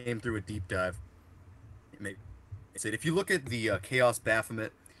of came through a deep dive. If you look at the Chaos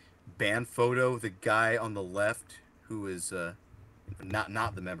Baphomet band photo, the guy on the left, who is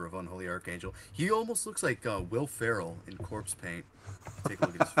not the member of Unholy Archangel, he almost looks like Will Ferrell in corpse paint. Take a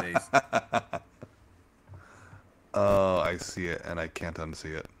look at his face. Oh, I see it, and I can't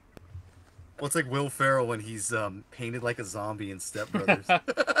unsee it. Well, it's like Will Ferrell when he's painted like a zombie in Step Brothers.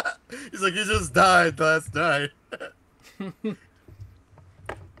 He's like, you just died last night.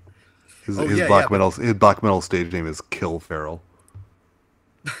 Oh His yeah, yeah. black metal his black metal stage name is Kill Feral.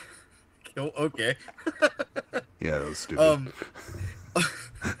 Oh, okay. Yeah, that was stupid. Um,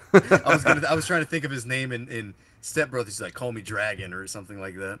 I was trying to think of his name in Step Brothers. He's like, call me Dragon or something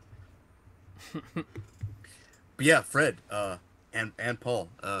like that. But yeah, Fred, and Paul,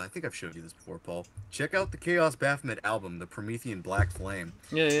 I think I've showed you this before, Paul. Check out the Chaos Baphomet album, the Promethean Black Flame.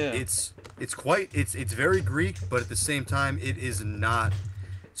 Yeah, yeah. It's very Greek, but at the same time, it is not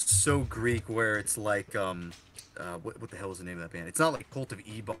so Greek where it's like what the hell is the name of that band? It's not like Cult of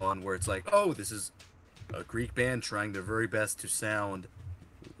Ebon where it's like, oh, this is a Greek band trying their very best to sound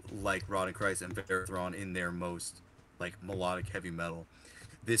like Rod Christ and Verathron in their most like melodic heavy metal.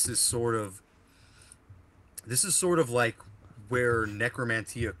 This is sort of like where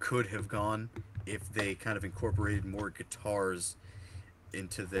Necromantia could have gone if they kind of incorporated more guitars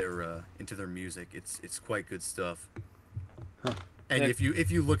into their music. It's quite good stuff. Huh. And Yeah.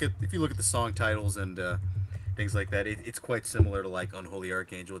 if you look at the song titles and things like that, it's quite similar to like Unholy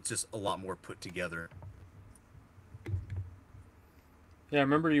Archangel. It's just a lot more put together. Yeah, I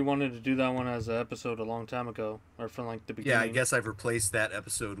remember you wanted to do that one as an episode a long time ago, or from like the beginning. Yeah, I guess I've replaced that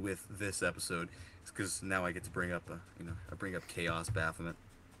episode with this episode because now I get to bring up I bring up Chaos Baphomet.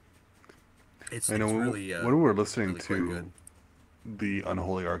 It's really when we were listening really quite to good. the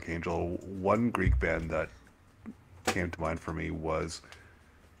Unholy Archangel, one Greek band that came to mind for me was,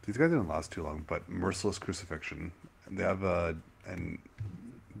 these guys didn't last too long, but Merciless Crucifixion. They have a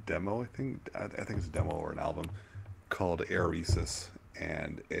demo, I think it's a demo or an album called Aeresis,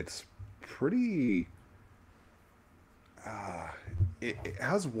 and it's pretty it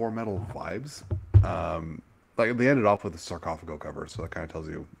has war metal vibes. Like they ended off with a Sarcophago cover, so that kind of tells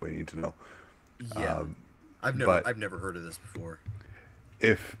you what you need to know. Yeah, I've never heard of this before.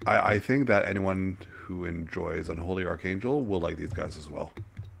 If I think that anyone who enjoys Unholy Archangel will like these guys as well.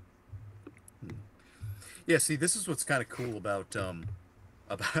 Yeah, see, this is what's kind of cool about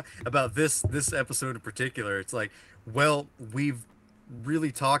about this episode in particular. It's like, well, we've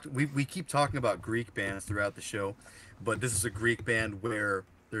really talked. We keep talking about Greek bands throughout the show, but this is a Greek band where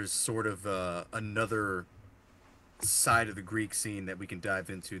there's sort of another side of the Greek scene that we can dive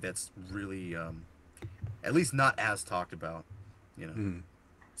into. That's really, at least not as talked about. You know,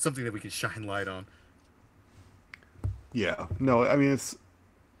 something that we can shine light on. Yeah, no, I mean it's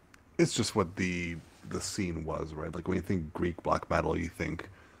just what the scene was, right? Like when you think Greek black metal, you think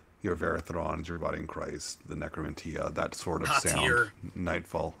your Verathrons, your Rotting Christ, the Necromantia, that sort of sound. Hatir.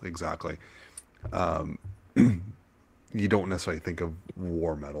 Nightfall, exactly. You don't necessarily think of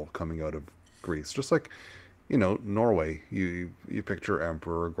war metal coming out of Greece, just like, you know, Norway. You picture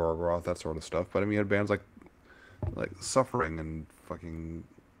Emperor, Gorgoroth, that sort of stuff. But I mean, you had bands like Suffering and fucking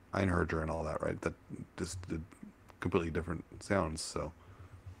Einherjar and all that, right? That just did completely different sounds. So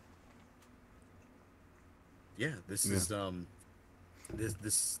Yeah, this is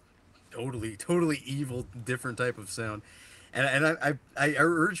this totally evil, different type of sound, and I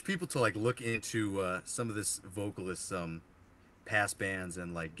urge people to like look into some of this vocalist past bands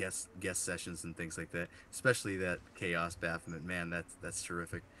and like guest sessions and things like that, especially that Chaos Baphomet. Man, that's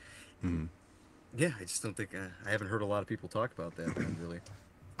terrific. Yeah, I just don't think I haven't heard a lot of people talk about that band really.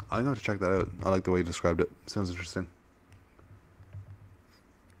 I'm going to check that out. I like the way you described it. Sounds interesting.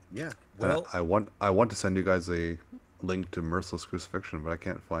 Yeah, well, I want to send you guys a link to Merciless Crucifixion, but I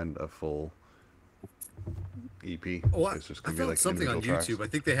can't find a full EP. oh, It's just I gonna be found like something on individual YouTube. tracks.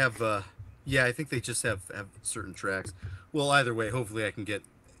 I think they have. Yeah, I think they just have certain tracks. Well, either way, hopefully I can get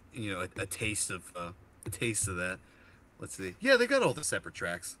a taste of that. Let's see. Yeah, they got all the separate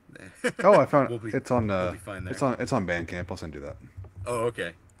tracks. Oh, I found We'll be- it's on we'll be fine there. it's on Bandcamp. I'll send you that. Oh,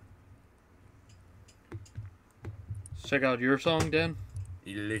 okay. Check out your song, Dan.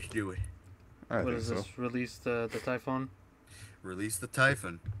 Let's do it. I What think is so. this? Release the Typhon. Release the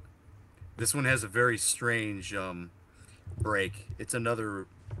Typhon. This one has a very strange break. It's another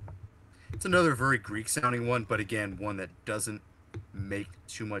very Greek sounding one, but again, one that doesn't make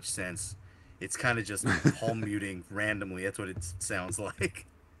too much sense. It's kind of just palm muting randomly. That's what it sounds like.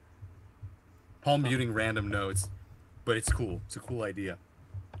 Palm muting random notes, but it's cool. It's a cool idea.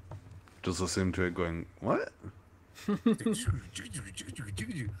 Just listen to it going, what? You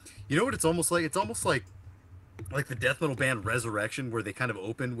know what it's almost like? It's almost like the death metal band Resurrection, where they kind of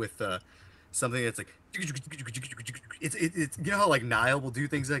open with something that's like it's you know how like Nile will do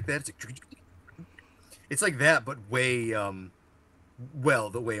things like that. It's like that, but way well,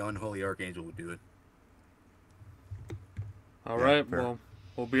 the way Unholy Archangel would do it. All Yeah, right, fair. well,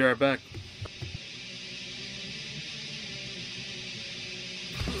 we'll be right back.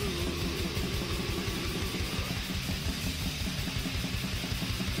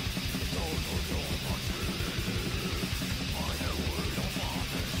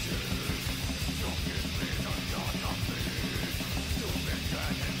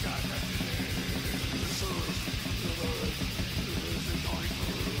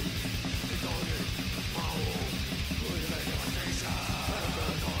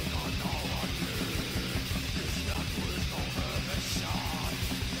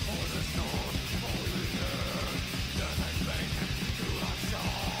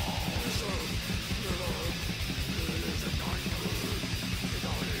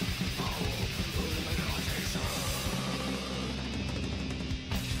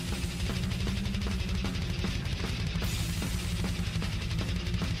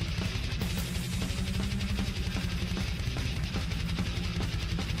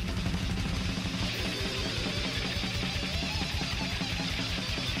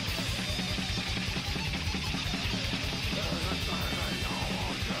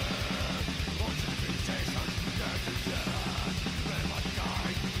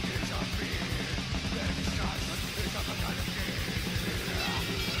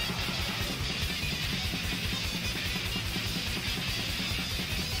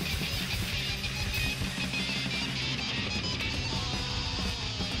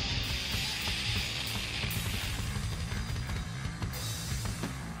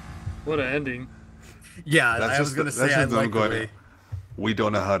 What an ending. Yeah, That's I was just gonna that's say I just them like the going. way We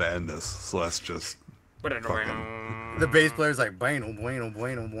don't know how to end this, so let's just fucking. the bass player's like bueno bueno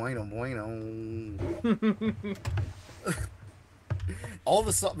bueno bueno bueno. All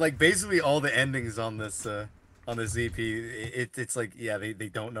the like basically all the endings on this EP, it's like yeah they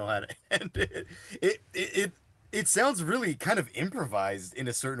don't know how to end it. It sounds really kind of improvised in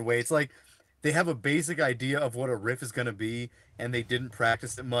a certain way. It's like they have a basic idea of what a riff is gonna be, and they didn't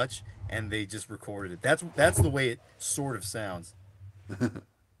practice it much, and they just recorded it. That's the way it sort of sounds.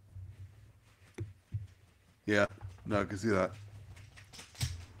 Yeah, no, I can see that.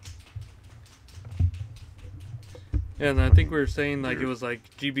 And I think we were saying like it was like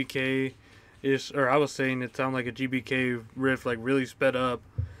GBK ish, or I was saying it sounded like a GBK riff, like really sped up.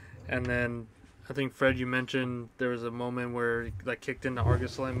 And then I think Fred, you mentioned there was a moment where it, like kicked into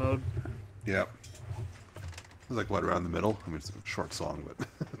Argus Line mode. Yeah. It was like what around the middle. I mean, it's a short song, but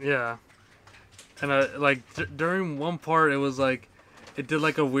Yeah. And like during one part, it was like it did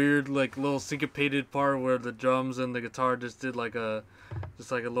like a weird like little syncopated part where the drums and the guitar just did like a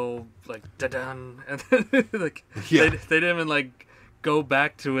little like da-dun, and then like yeah, they didn't even like go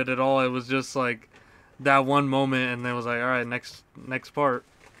back to it at all. It was just like that one moment, and then it was like, all right, next part.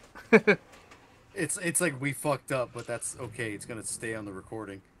 It's like we fucked up, but that's okay. It's gonna stay on the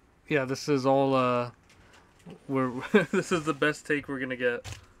recording. Yeah, this is all we're this is the best take we're gonna get.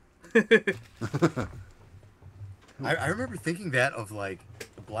 I remember thinking that of like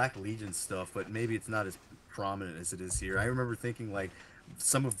the Black Legion stuff, but maybe it's not as prominent as it is here. I remember thinking like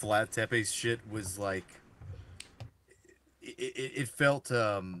some of Vlad Tepe's shit was like it felt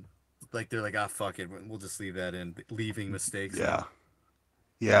like they're like, ah, fuck it, we'll just leave that in, leaving mistakes. yeah,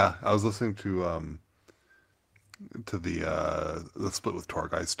 yeah. I was listening to the split with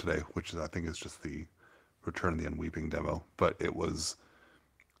Torgeist today, which is, I think is just the Return of the Unweeping demo, but it was.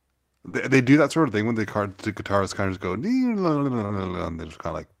 They do that sort of thing when the guitarists kind of just go, and they just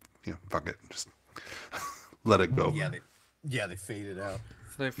kind of like, fuck it, just let it go. Yeah, they fade it out.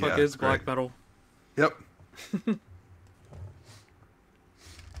 They fuck is black metal. Yep.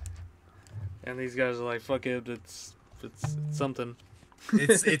 And these guys are like, fuck it, it's something.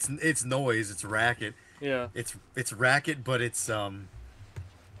 It's noise, it's racket. Yeah. It's racket, but it's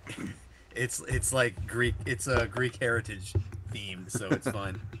like Greek. It's a Greek heritage themed, so it's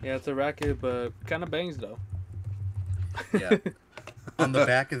fun. Yeah, it's a racket, but kind of bangs though. Yeah. On the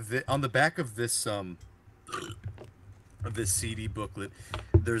back of this CD booklet,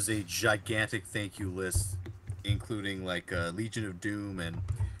 there's a gigantic thank you list, including like Legion of Doom and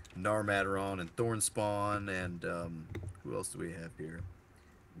Narmadaron and Thornspawn and who else do we have here?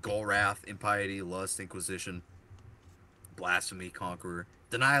 Golrath, Impiety, Lust, Inquisition, Blasphemy, Conqueror,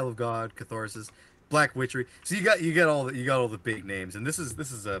 Denial of God, Catharsis, Black Witchery. So you got all the big names, and this is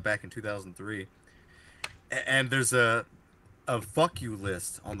back in 2003. And there's a fuck you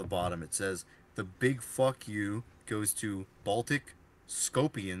list on the bottom. It says the big fuck you goes to Baltic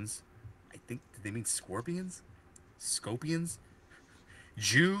Scorpions. I think, did they mean scorpions? Scorpions?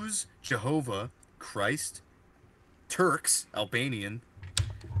 Jews, Jehovah, Christ, Turks, Albanian,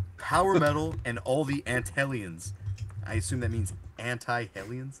 Power Metal, and all the Anthellians. I assume that means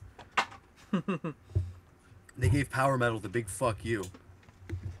anti-Hellions. They gave Power Metal the big fuck you.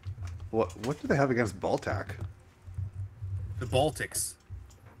 What do they have against Baltac? The Baltics.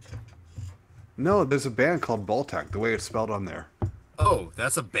 No, there's a band called Baltac, the way it's spelled on there. Oh,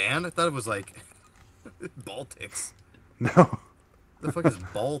 that's a band? I thought it was like Baltics. No. The fuck is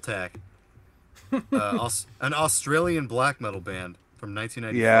Baltac? An Australian black metal band from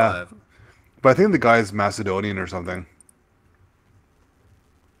 1995. Yeah. But I think the guy's Macedonian or something.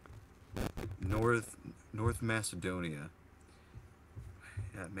 North Macedonia.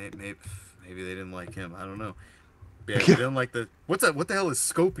 Yeah, maybe they didn't like him. I don't know. Yeah, they didn't like the. What the hell is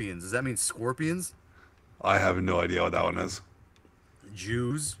Scorpions? Does that mean scorpions? I have no idea what that one is.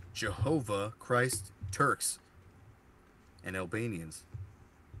 Jews, Jehovah, Christ, Turks, and Albanians,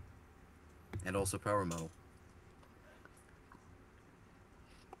 and also power metal.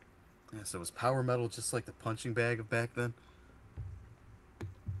 Yeah, so was power metal just like the punching bag of back then?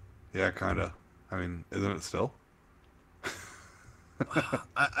 Yeah, kinda. I mean, isn't it still?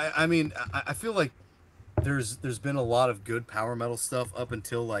 I mean, I feel like there's been a lot of good power metal stuff up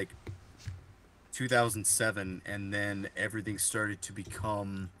until like 2007, and then everything started to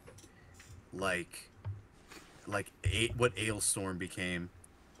become like what Ailstorm became,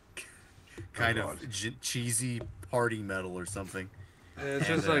 kind of cheesy party metal or something. Yeah, it's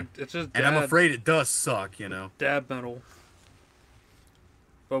just like it's just. And I'm afraid it does suck, you know. Dad metal.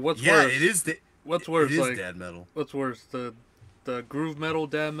 But what's yeah, worse? it is. What's worse? It is like dad metal. what's worse? the groove metal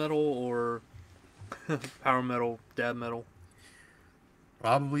dad metal or power metal dad metal?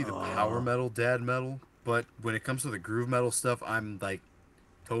 Probably the power metal dad metal, but when it comes to the groove metal stuff, I'm like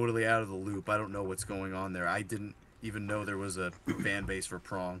totally out of the loop. I don't know what's going on there. I didn't even know there was a fan base for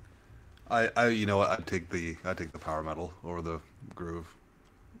prong. you know what? I'd take the power metal over the groove.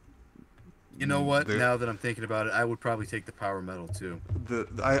 You know what? The Now that I'm thinking about it, I would probably take the power metal too.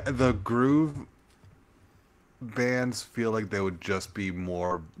 the groove bands feel like they would just be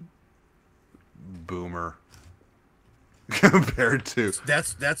more boomer compared to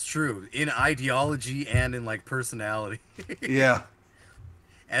That's true in ideology and in like personality. yeah.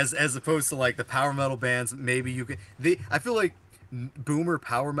 As opposed to like the power metal bands, maybe you could. I feel like boomer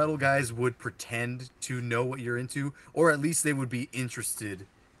power metal guys would pretend to know what you're into, or at least they would be interested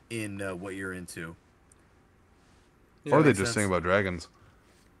in what you're into. Yeah, Or they makes just sense. sing about dragons.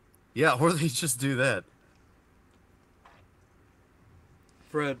 Yeah, or they just do that.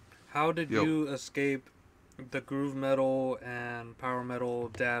 Fred, how did Yo. you escape the groove metal and power metal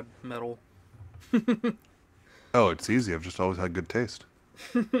dad metal? Oh, it's easy. I've just always had good taste.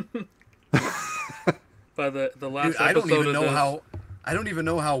 By the last Dude, I don't episode even of know this, how. I don't even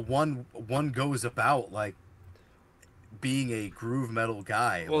know how one goes about like being a groove metal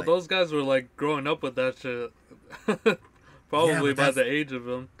guy. well, like, those guys were like growing up with that shit. Probably but by that's- the age of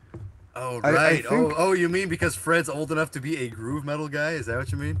them. oh I right. think- Oh, you mean because Fred's old enough to be a groove metal guy? Is that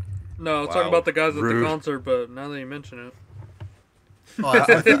what you mean? No, I was Wow, talking about the guys at rude. the concert, but now that you mention it. Oh,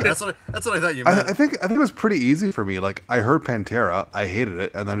 that's what I thought you meant. I think it was pretty easy for me. Like I heard Pantera, I hated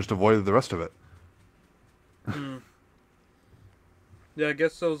it, and then just avoided the rest of it. Yeah, I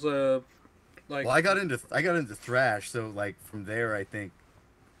guess those like Well, I got into thrash, so like from there, I think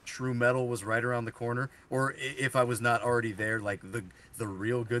true metal was right around the corner. Or if I was not already there, like the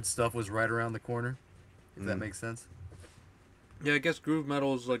real good stuff was right around the corner. If that makes sense. yeah, I guess groove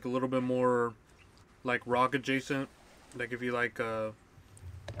metal is like a little bit more like rock adjacent. Like if you like Yeah,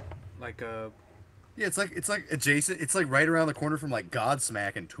 it's like adjacent. It's like right around the corner from like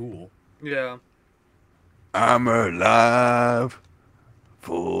Godsmack and Tool. yeah. I'm alive.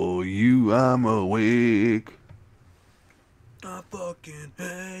 For you, I'm awake. I fucking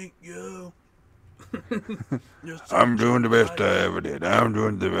hate you. I'm doing the best I ever did. I'm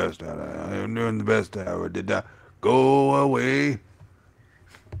doing the best I'm doing the best I ever did. Go away.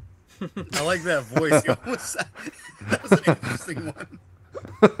 I like that voice. That was an interesting one.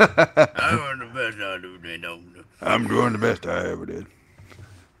 I'm the best I do. They don't know. I'm doing the best I ever did.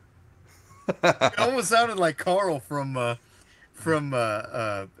 It almost sounded like Carl from what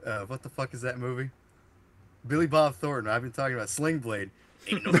the fuck is that movie? Billy Bob Thornton. I've been talking about Sling Blade.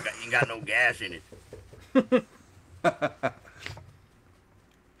 Ain't got no gas in it.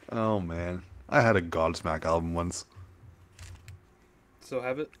 Oh man, I had a Godsmack album once. So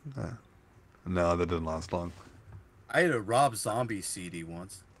have it. No, that didn't last long. I had a Rob Zombie CD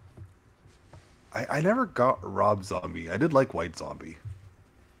once. I never got Rob Zombie. I did like White Zombie.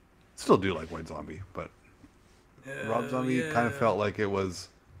 Still do like White Zombie, but Rob Zombie kind of felt like it was.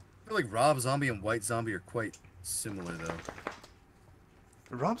 I feel like Rob Zombie and White Zombie are quite similar though.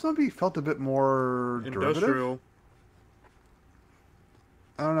 Rob Zombie felt a bit more derivative. Industrial.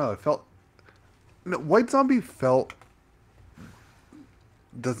 I don't know. It felt. No, White Zombie felt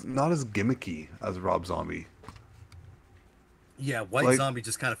not as gimmicky as Rob Zombie. Yeah, White Like- Zombie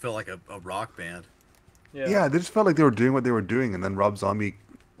just kind of felt like a rock band. Yeah, they just felt like they were doing what they were doing, and then Rob Zombie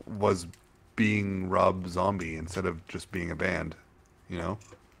was being Rob Zombie instead of just being a band. You know?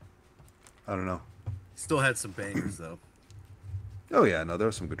 I don't know. Still had some bangers though. Oh yeah, no, there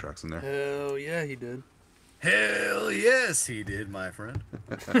were some good tracks in there. Hell yeah, he did. Hell yes, he did, my friend.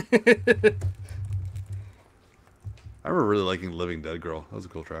 I remember really liking "Living Dead Girl." That was a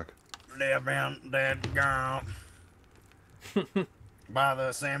cool track. Live down that girl by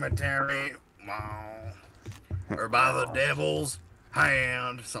the cemetery wall, or by the devil's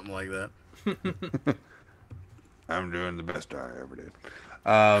hand, something like that. I'm doing the best I ever did.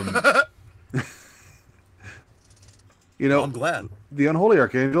 You know, I'm glad. the Unholy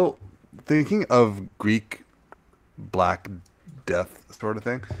Archangel, thinking of Greek Black Death sort of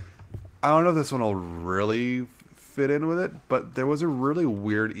thing. I don't know if this one will really fit in with it, but there was a really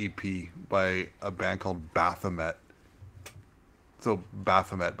weird EP by a band called Baphomet. So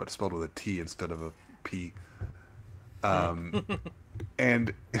Baphomet, but spelled with a T instead of a P.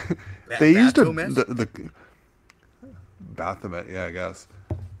 And they used the Baphomet, yeah, I guess.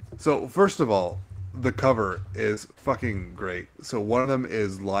 So first of all, the cover is fucking great. So one of them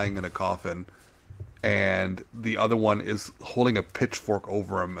is lying in a coffin, and the other one is holding a pitchfork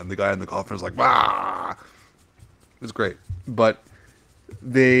over him, and the guy in the coffin is like, "Wah!" It's great. but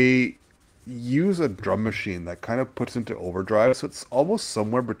they use a drum machine that kind of puts into overdrive, so it's almost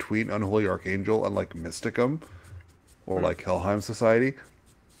somewhere between Unholy Archangel and like Mysticum or Hmm. like Helheim Society.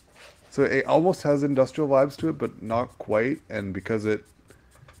 So it almost has industrial vibes to it, but not quite. And because it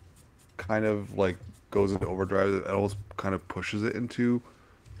kind of like goes into overdrive, it almost kind of pushes it into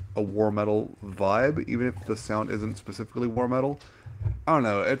a war metal vibe, even if the sound isn't specifically war metal. I don't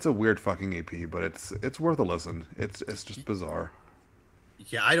know. It's a weird fucking AP, but it's worth a listen. It's just bizarre.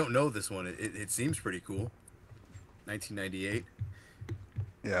 Yeah, I don't know this one. It seems pretty cool. 1998.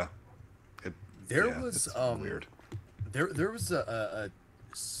 Yeah. It There yeah, was it's weird. there was a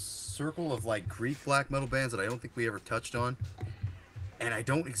circle of like Greek black metal bands that I don't think we ever touched on, and I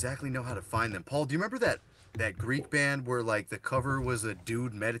don't exactly know how to find them. Paul, do you remember that Greek band where like the cover was a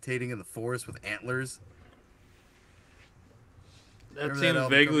dude meditating in the forest with antlers? That Remember that seems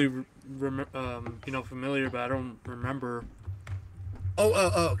album cover? vaguely, familiar, but I don't remember.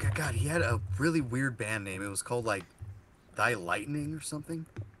 Oh, God, he had a really weird band name. It was called like Thy Lightning or something.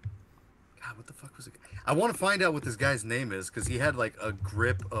 God, what the fuck was it? I want to find out what this guy's name is because he had like a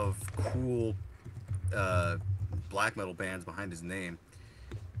grip of cool uh, black metal bands behind his name.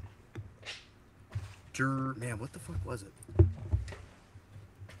 Man, what the fuck was it?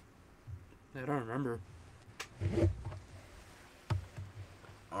 I don't remember.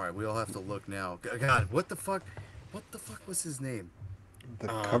 All right, we all have to look now. God, what the fuck? What the fuck was his name?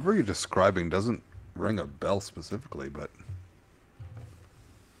 The Um, cover you're describing doesn't ring a bell specifically, but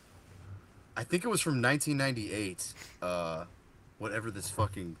I think it was from 1998. Whatever this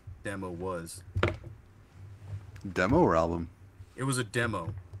fucking demo was. demo or album? It was a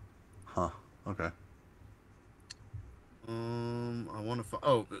demo. Huh. Okay. I want to.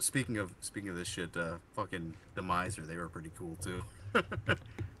 Oh, speaking of this shit, fucking Demiser, they were pretty cool too.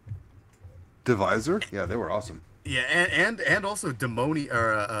 Divisor? Yeah, they were awesome. Yeah, and also Demoni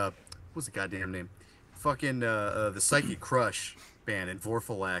or what's the goddamn name? Fucking the Psychic Crush band and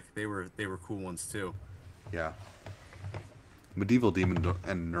Vorfalak. They were cool ones too. Yeah. Medieval Demon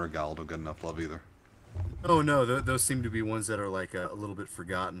and Nergal don't get enough love either. Oh no, those seem to be ones that are like a little bit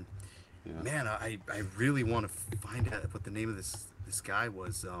forgotten. Yeah. Man, I really want to find out what the name of this guy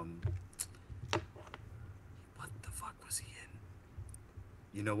was. What the fuck was he in?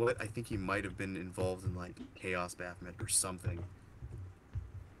 You know what? I think he might have been involved in like Chaos Baphomet or something.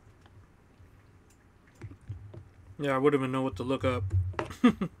 Yeah, I wouldn't even know what to look up.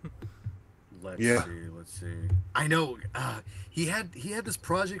 Let's Yeah. see. Let's see. I know. He had this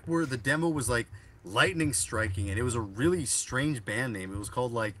project where the demo was like lightning striking, and it was a really strange band name. It was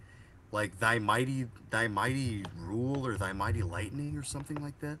called like Thy Mighty Rule or Thy Mighty Lightning or something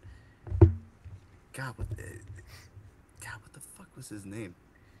like that. God, what the fuck was his name?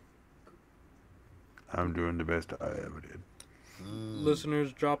 I'm doing the best I ever did.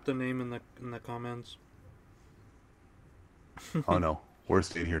 Listeners, drop the name in the comments. Oh no. We're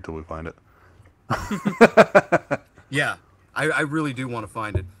staying here till we find it. Yeah, I really do want to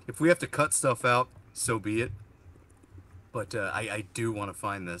find it. If we have to cut stuff out, so be it. But I do want to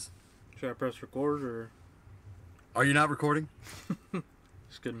find this. Should I press record or Are you not recording?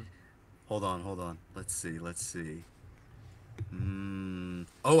 just kidding? Hold on. Let's see.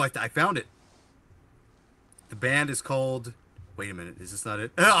 Oh, I found it. The band is called. Wait a minute, is this not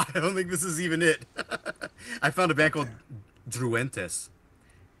it? I don't think this is even it. I found a band called Druentes,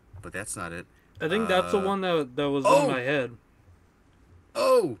 but that's not it. I think that's the one that was oh! in my head.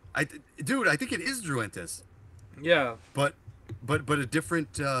 Oh, dude, I think it is Druentes, Yeah. but a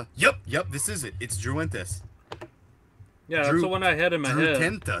different. Yep, this is it. It's Druentes. Yeah, that's the one I had in my head.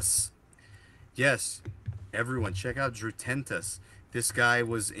 Drutentus. Yes, everyone check out Drutentus. This guy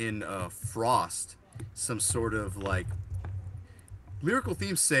was in Frost, some sort of like lyrical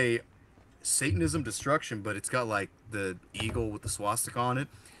themes say Satanism, destruction, but it's got like the eagle with the swastika on it,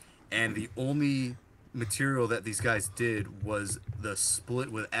 and the only material that these guys did was the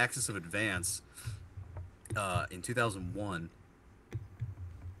split with Axis of Advance in 2001.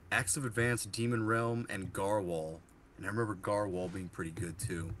 Axis of Advance, Demon Realm, and Garwall. And I remember Garwall being pretty good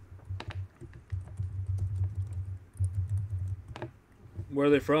too. Where are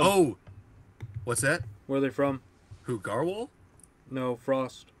they from? Oh! What's that? Where are they from? Who, Garwall? No,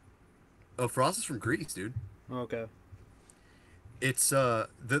 Frost. Oh, Frost is from Greece, dude. Okay. It's the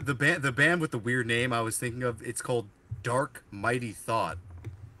band with the weird name I was thinking of, it's called Dark Mighty Thought.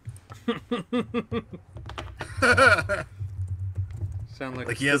 Sound like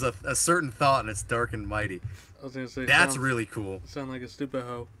Like he has a certain thought and it's dark and mighty. I was gonna say That's sounds, really cool. sound like a stupid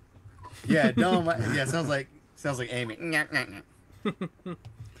hoe. Yeah, no, yeah, sounds like Amy.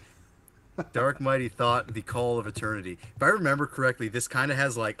 Dark Mighty Thought, The Call of Eternity. If I remember correctly, this kind of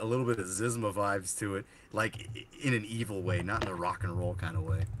has like a little bit of Zizma vibes to it, like in an evil way, not in a rock and roll kind of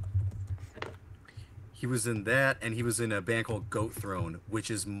way. He was in that, and he was in a band called Goat Throne,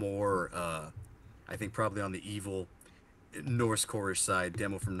 which is more, I think, probably on the evil Norse core side.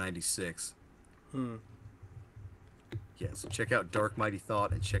 Demo from '96. Yeah, so check out Dark Mighty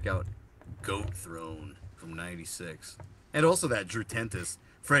Thought and check out Goat Throne from '96, and also that Drew Tentis.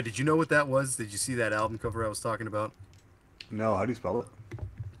 Fred, did you know what that was? Did you see that album cover I was talking about? No, how do you spell it?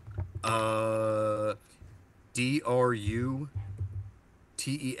 Drutentus.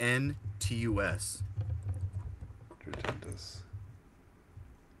 Drutentus.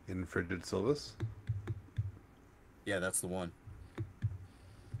 In Frigid Silvis? Yeah, that's the one.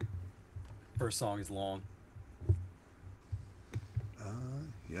 First song is long.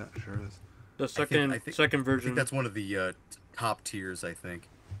 Yeah, sure is. The second second I version, think that's one of the top tiers, I think.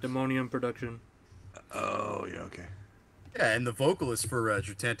 Demonium production. Oh, yeah, okay. Yeah, and the vocalist for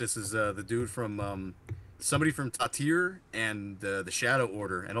Drutentus is the dude from somebody from Tatir and the Shadow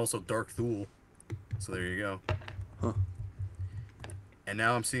Order, and also Dark Thule. So there you go. Huh. And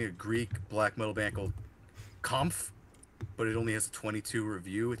now I'm seeing a Greek black metal band called Kampf, but it only has a 22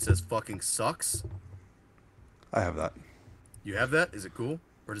 review. It says fucking sucks. I have that. You have that? Is it cool?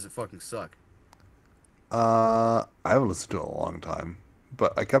 Or does it fucking suck? I haven't listened to it in a long time,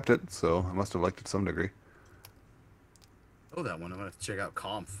 but I kept it, so I must have liked it to some degree. Oh, that one. I'm going to have to check out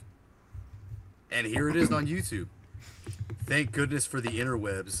Kampf. And here it is on YouTube. Thank goodness for the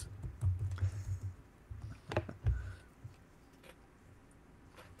interwebs.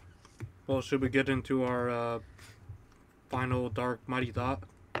 Well, should we get into our final Dark Mighty Thought?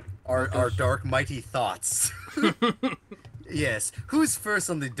 Our Dark Mighty Thoughts. Yes. Who's first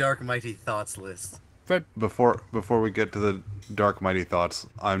on the Dark Mighty Thoughts list? Fred. Before we get to the Dark Mighty Thoughts,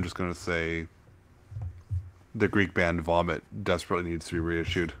 I'm just going to say the Greek band Vomit desperately needs to be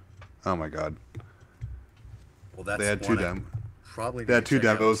reissued. Oh my god. Well, that's They had two demos. Probably They had need to two check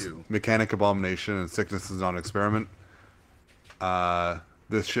out demos, too. Mechanic Abomination and Sickness is Not an Experiment.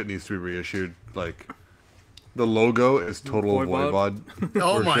 This shit needs to be reissued. Like, the logo is total Voivod. Voivod.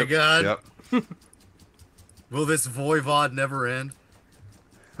 Oh my worship. god. Yep. Will this Voivod never end?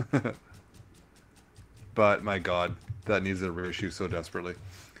 But my god, that needs a reissue so desperately.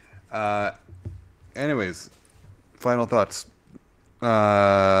 Anyways, final thoughts.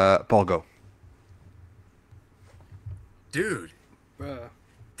 Paul, go. Dude. Bruh.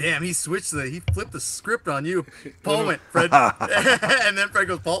 Damn, he flipped the script on you. Paul went, Fred. And then Fred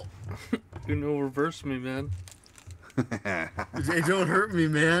goes, Paul. You know, reverse me, man. Hey, don't hurt me,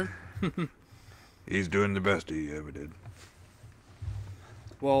 man. He's doing the best he ever did.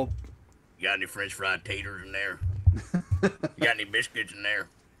 Well, You got any French fried taters in there? You got any biscuits in there?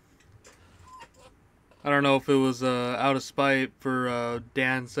 I don't know if it was out of spite for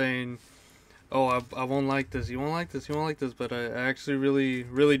Dan saying, "Oh, I won't like this. You won't like this. You won't like this." But I actually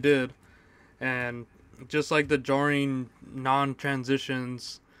really did, and just like the jarring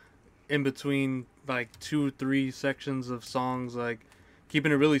non-transitions in between like 2-3 sections of songs, like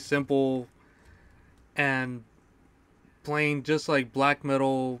keeping it really simple and playing just like black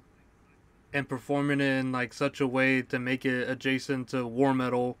metal and performing it in like such a way to make it adjacent to war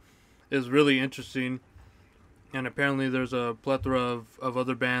metal is really interesting. And apparently there's a plethora of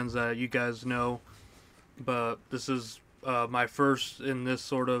other bands that you guys know, but this is my first in this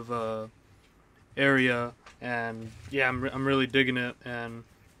sort of area, and yeah, I'm really digging it. And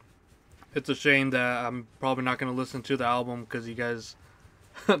it's a shame that I'm probably not gonna listen to the album because you guys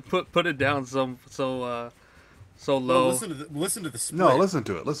put it down so low. Well, listen to the split. No, listen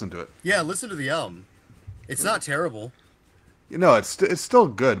to it. Yeah, listen to the album. It's not terrible. You know, it's still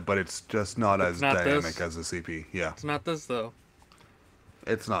good, but it's just not as not dynamic this. as the CP. Yeah, It's not this though.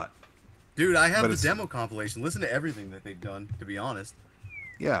 it's not. Dude, I have But the it's- demo compilation. Listen to everything that they've done, to be honest.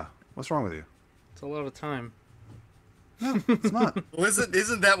 Yeah, what's wrong with you? It's a lot of time. No, it's not. Well,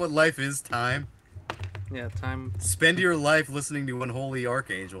 isn't that what life is, time? Yeah, time. Spend your life listening to Unholy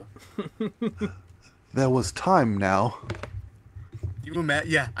Archangel. There was time now. You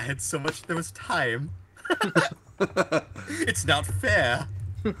imagine? Yeah, I had so much. There was time. It's not fair.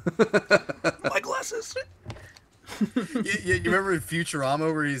 My glasses. You remember in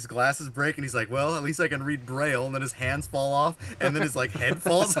Futurama where his glasses break and he's like, well, at least I can read Braille, and then his hands fall off, and then his like head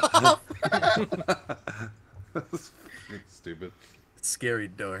falls off. That's stupid. Scary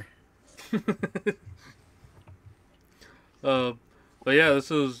door. But yeah, this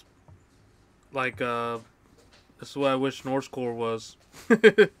is like this is what I wish Norsecore was.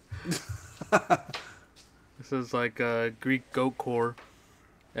 This is like Greek goat core,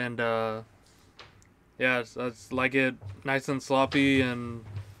 and yeah, it's like it nice and sloppy, and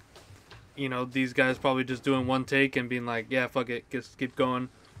these guys probably just doing one take and being like, yeah, fuck it, just keep going.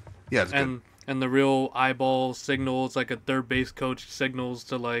 Yeah, it's good. And the real eyeball signals, like a third base coach signals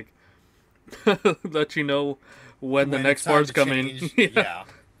to like let you know when the next it's time part's to coming. change. Yeah. Yeah.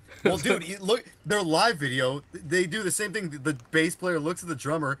 Well, dude, look, their live video, they do the same thing. The bass player looks at the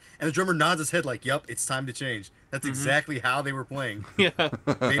drummer, and the drummer nods his head like, "Yep, it's time to change." That's exactly how they were playing. Yeah.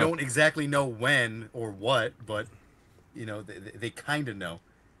 They don't exactly know when or what, but they kind of know.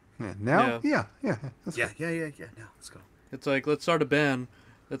 Yeah, now, Yeah. yeah. That's Yeah, fine. yeah. Now let's go. It's like, let's start a band.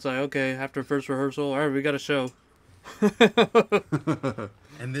 It's like, okay, after first rehearsal, all right, we got a show.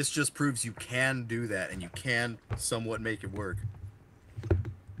 And this just proves you can do that, and you can somewhat make it work.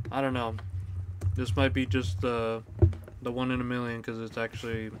 I don't know. This might be just the one in a million because it's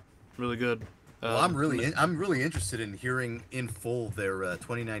actually really good. Well, I'm really interested in hearing in full their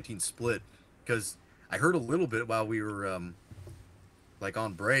 2019 split, because I heard a little bit while we were like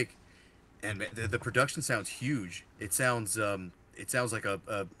on break, and the production sounds huge. It sounds like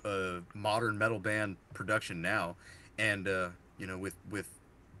a modern metal band production now, and with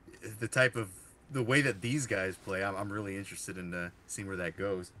the type of the way that these guys play, I'm really interested in seeing where that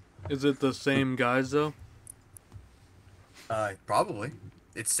goes. Is it the same guys though? Probably.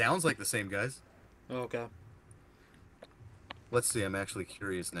 It sounds like the same guys. Okay. Let's see. I'm actually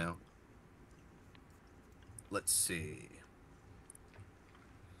curious now. Let's see.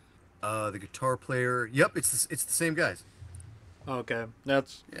 The guitar player. Yep, it's the same guys. Okay.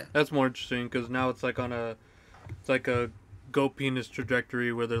 That's Yeah. that's more interesting because now it's like a go penis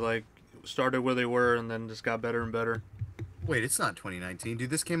trajectory where they're like started where they were and then just got better and better. Wait, it's not 2019, dude.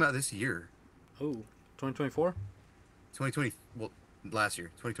 This came out this year. Oh, 2024? 2020. Well, last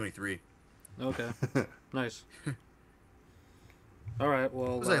year, 2023. Okay. Nice. All right.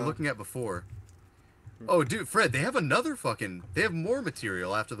 Well, What was I looking at before? Oh, dude, Fred, they have another fucking. They have more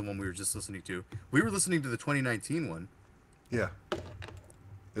material after the one we were just listening to. We were listening to the 2019 one. Yeah.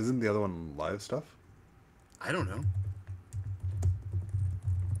 Isn't the other one live stuff? I don't know.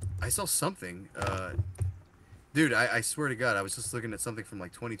 I saw something. Dude, I swear to God, I was just looking at something from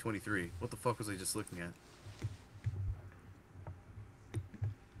like 2023. What the fuck was I just looking at?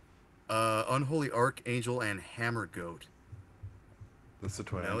 Unholy Archangel and Hammer Goat. That's the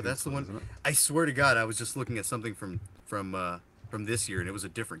 2019. No, that's the isn't one. it? I swear to God, I was just looking at something from this year, and it was a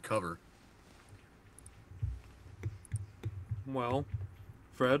different cover. well,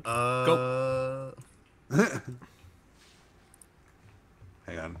 Fred, go.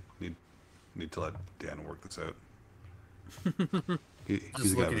 Hang on. Need to let Dan work this out. Just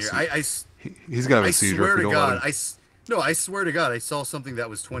He's gonna looking have here. a he's gonna have I a seizure swear if we to don't God, let him. no, I swear to God, I saw something that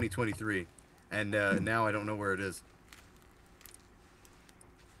was 2023, and now I don't know where it is.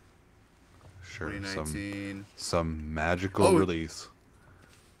 Sure, 2019. some magical Oh. release.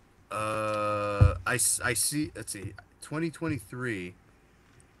 I see. Let's see, 2023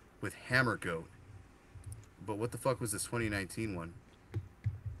 with Hammer Goat. But what the fuck was this 2019 one?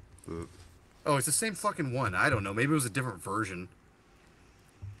 The- Oh, it's the same fucking one. I don't know. Maybe it was a different version.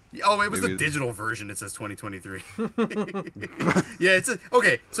 Oh, it was the Maybe- digital version. It says 2023. Yeah,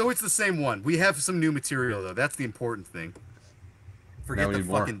 okay. So it's the same one. We have some new material though. That's the important thing. Forget we the need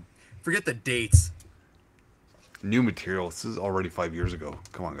more. forget the dates. New material. This is already 5 years ago.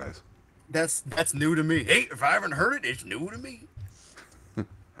 Come on, guys. That's new to me. Hey, if I haven't heard it, it's new to me.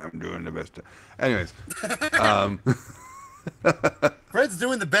 I'm doing the best. Anyways, Fred's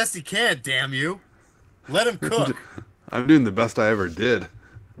doing the best he can. Damn you. Let him cook. I'm doing the best I ever did.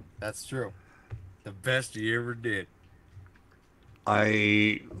 That's true. The best you ever did.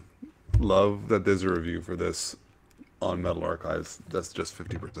 I love that there's a review for this on Metal Archives. That's just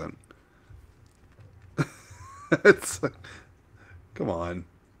 50%. It's like, come on.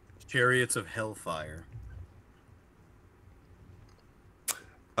 Chariots of Hellfire.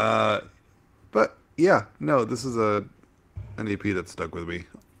 But yeah, no, this is an EP that stuck with me.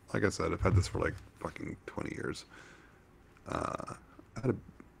 Like I said, I've had this for like fucking 20 years. I had a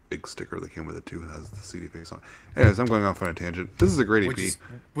big sticker that came with it too. It has the CD face on. Anyways, I'm going off on a tangent. This is a great EP.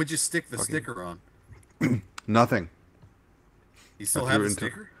 Would you stick the Fucking- sticker on? Nothing. You still I have threw the it into-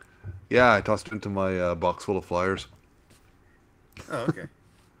 sticker? Yeah, I tossed it into my box full of flyers. Oh, okay.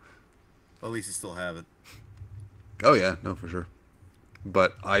 Well, at least you still have it. Oh yeah, no, for sure.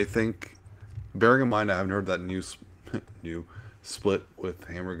 But I think, bearing in mind I haven't heard that new split with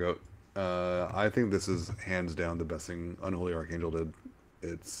Hammer Goat, I think this is hands down the best thing Unholy Archangel did.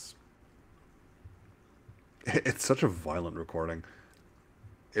 It's such a violent recording.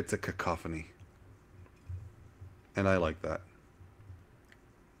 It's a cacophony, and I like that.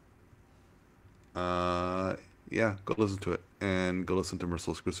 Yeah, go listen to it. And go listen to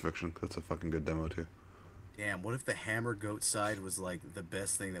Merciless Crucifixion. That's a fucking good demo, too. Damn, what if the Hammer Goat side was like the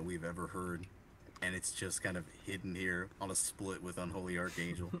best thing that we've ever heard, and it's just kind of hidden here on a split with Unholy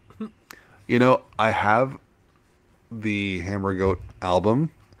Archangel? You know, I have the Hammer Goat album,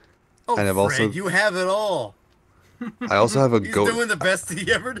 Oh, and Fred, you have it all. I also have a He's goat. doing the best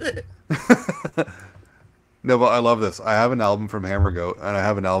he ever did. No, but I love this. I have an album from Hammer Goat, and I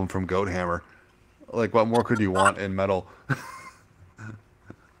have an album from Goat Hammer. Like, what more could you want in metal?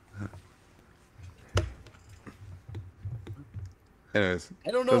 Anyways,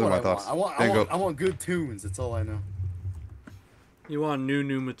 I don't know those are what my I thoughts. want. There you go. I want good tunes. That's all I know. You want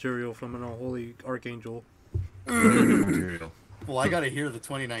new material from an Unholy Archangel. Material. Well, I gotta hear the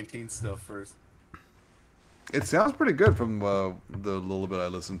 2019 stuff first. It sounds pretty good from the little bit I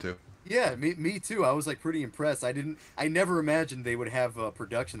listened to. Yeah, me too. I was like pretty impressed. I never imagined they would have a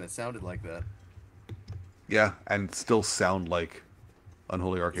production that sounded like that. Yeah, and still sound like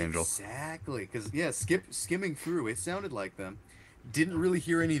Unholy Archangel. Exactly, because yeah, skimming through, it sounded like them. Didn't really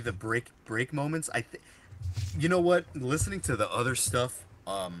hear any of the break moments. You know what? Listening to the other stuff,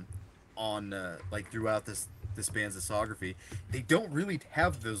 on like throughout this band's discography, they don't really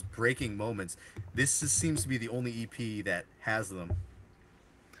have those breaking moments. This just seems to be the only EP that has them,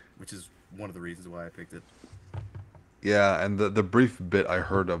 which is one of the reasons why I picked it. Yeah, and the brief bit I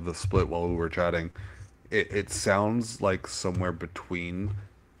heard of the split while we were chatting, it sounds like somewhere between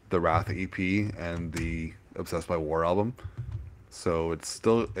the Wrath EP and the Obsessed by War album. So it's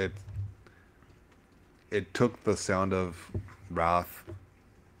still it took the sound of Wrath,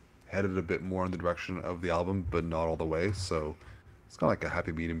 headed a bit more in the direction of the album, but not all the way. So it's kind of like a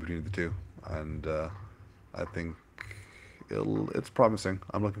happy medium between the two, and I think it's promising.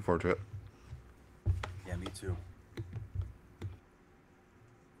 I'm looking forward to it. Yeah, me too.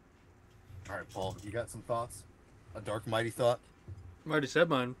 All right, Paul, you got some thoughts? A dark, mighty thought? I already said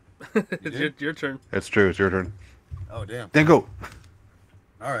mine. You It's did? your turn. It's true. It's your turn. Oh, damn. Then go.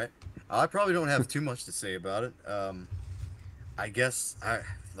 All right. I probably don't have too much to say about it. I guess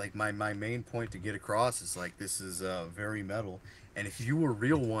my main point to get across is like this is very metal, and if you a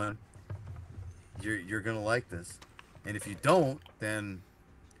real one, you're gonna like this, and if you don't, then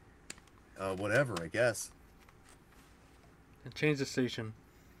whatever, I guess. And change the station.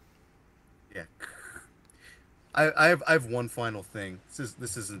 Yeah. I have one final thing.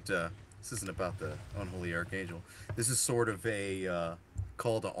 This isn't about the Unholy Archangel. This is sort of a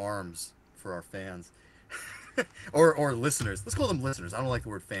call to arms for our fans. or listeners. Let's call them listeners. I don't like the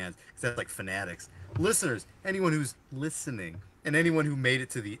word fans because that's like fanatics. Listeners, anyone who's listening and anyone who made it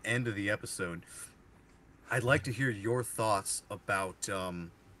to the end of the episode, I'd like to hear your thoughts about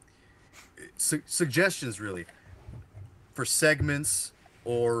suggestions really for segments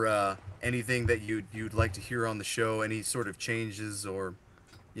or anything that you'd like to hear on the show, any sort of changes or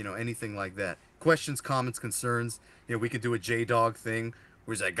anything like that. Questions, comments, concerns. We could do a J-Dog thing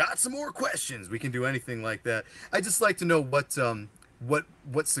where he's like, got some more questions. We can do anything like that. I just like to know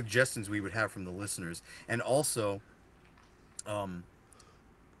what suggestions we would have from the listeners, and also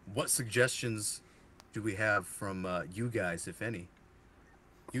what suggestions do we have from you guys, if any?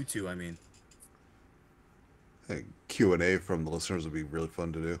 You two, I mean. Q&A from the listeners would be really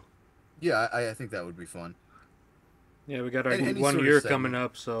fun to do. Yeah, I think that would be fun. Yeah, we got our Any 1 sort of year segment. coming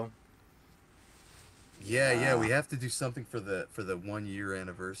up, so Yeah, we have to do something for the 1 year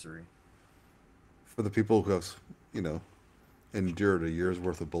anniversary. For the people who have, endured a year's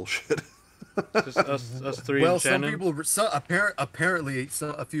worth of bullshit. just us three Well, and some Shannon. people, apparently,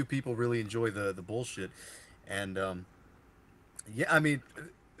 a few people really enjoy the bullshit, and yeah, I mean,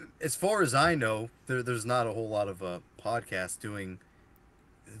 as far as I know, there's not a whole lot of podcasts doing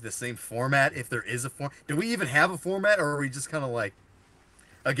the same format. If there is a form, do we even have a format, or are we just kind of like,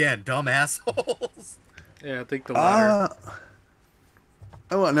 again, dumb assholes? Yeah, I think the latter.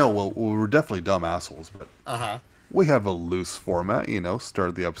 No, well, we're definitely dumb assholes, but we have a loose format,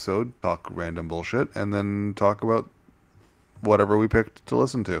 start the episode, talk random bullshit, and then talk about whatever we picked to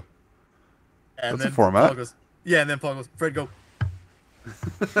listen to. And That's then a format. Paul goes, yeah, and then Paul goes, Fred, go.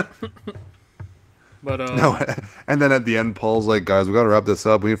 But No, and then at the end, Paul's like, guys, we got to wrap this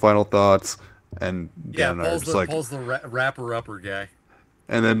up. We need final thoughts. And Yeah, Dan and I are just like, Paul's the rapper-upper guy.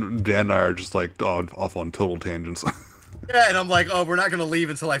 and then Dan and I are just like, off on total tangents. Yeah, and I'm like, oh, we're not going to leave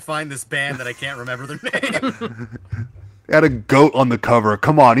until I find this band that I can't remember their name. It had a goat on the cover.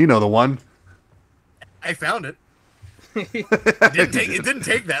 Come on, you know the one. I found it. It didn't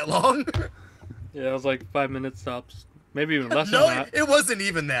take that long. yeah, it was like 5 minutes tops, maybe even less No, than that. it wasn't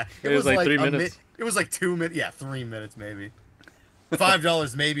even that. It was like 3 minutes. It was like 2 minutes. Yeah, 3 minutes maybe.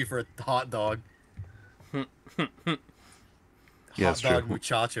 $5 maybe for a hot dog. I Yeah, Hot it's dog true.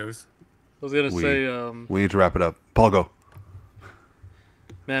 muchachos. was gonna We say, we need to wrap it up. Paul, go.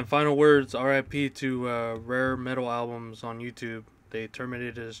 man, final words. R.I.P. to Rare Metal Albums on YouTube. They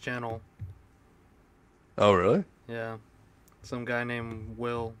terminated his channel. Oh, really? Yeah, some guy named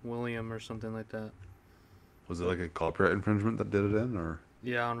William or something like that. Was it like a copyright infringement that did it in, or?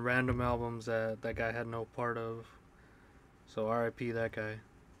 Yeah, on random albums that guy had no part of. So R.I.P. that guy.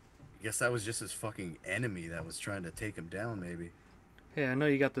 I guess that was just his fucking enemy that was trying to take him down, maybe. Hey, I know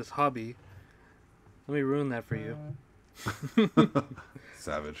you got this hobby. Let me ruin that for you.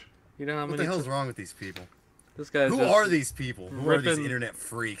 Savage. You know how What many? the hell's wrong with these people? This guy's Who just are these people? Who are these ripping- internet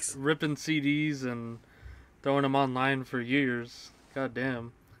freaks? ripping CDs and throwing them online for years. God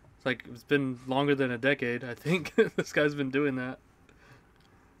damn. It's like it's been longer than a decade, I think. This guy's been doing that.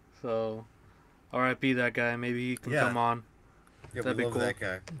 So, R.I.P. that guy. Maybe he can Yeah. come on. Yeah, That'd we be love cool. that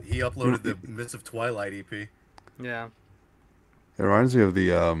guy. He uploaded the Myths of Twilight EP. Yeah. It reminds me of the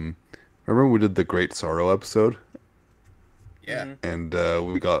remember when we did the Great Sorrow episode, Yeah. Mhm.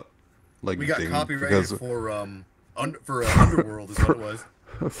 and we got like We got dinged copyrighted for Underworld is what it was.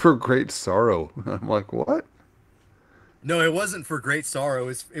 for Great Sorrow. I'm like, what? No, it wasn't for Great Sorrow.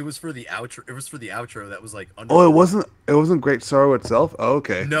 It was for the outro. It was for the outro that was like Oh, Underworld. it wasn't Great Sorrow itself. Oh,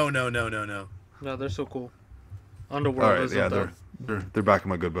 okay. No. No, they're so cool. Underworld All right, isn't yeah, though. they're back in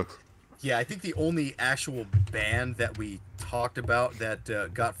my good books. Yeah, I think the only actual band that we talked about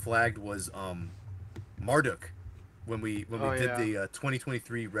that got flagged was Marduk. When we Oh, did yeah. the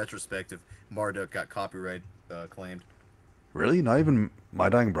 2023 retrospective, Marduk got copyright claimed. Really? Not even My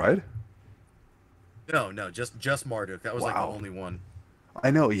Dying Bride? No, just Marduk. That was like the Wow. only one.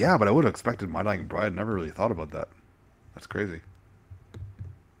 I know, yeah, but I would have expected My Dying Bride. Never really thought about that. That's crazy.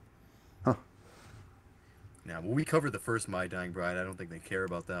 Huh. Now, when we covered the first My Dying Bride, I don't think they care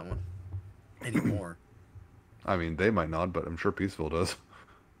about that one anymore. I mean, they might not, but I'm sure Peaceful does.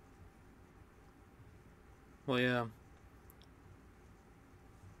 Well, yeah.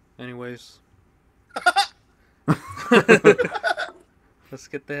 Anyways. Let's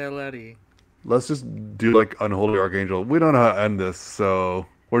get the hell out of here. Let's just do like Unholy Archangel. We don't know how to end this, so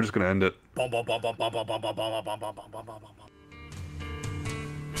we're just gonna end it. Bum, bum, bum, bum, bum, bum, bum, bum, bum, bum, bum, bum, bum, bum, bum.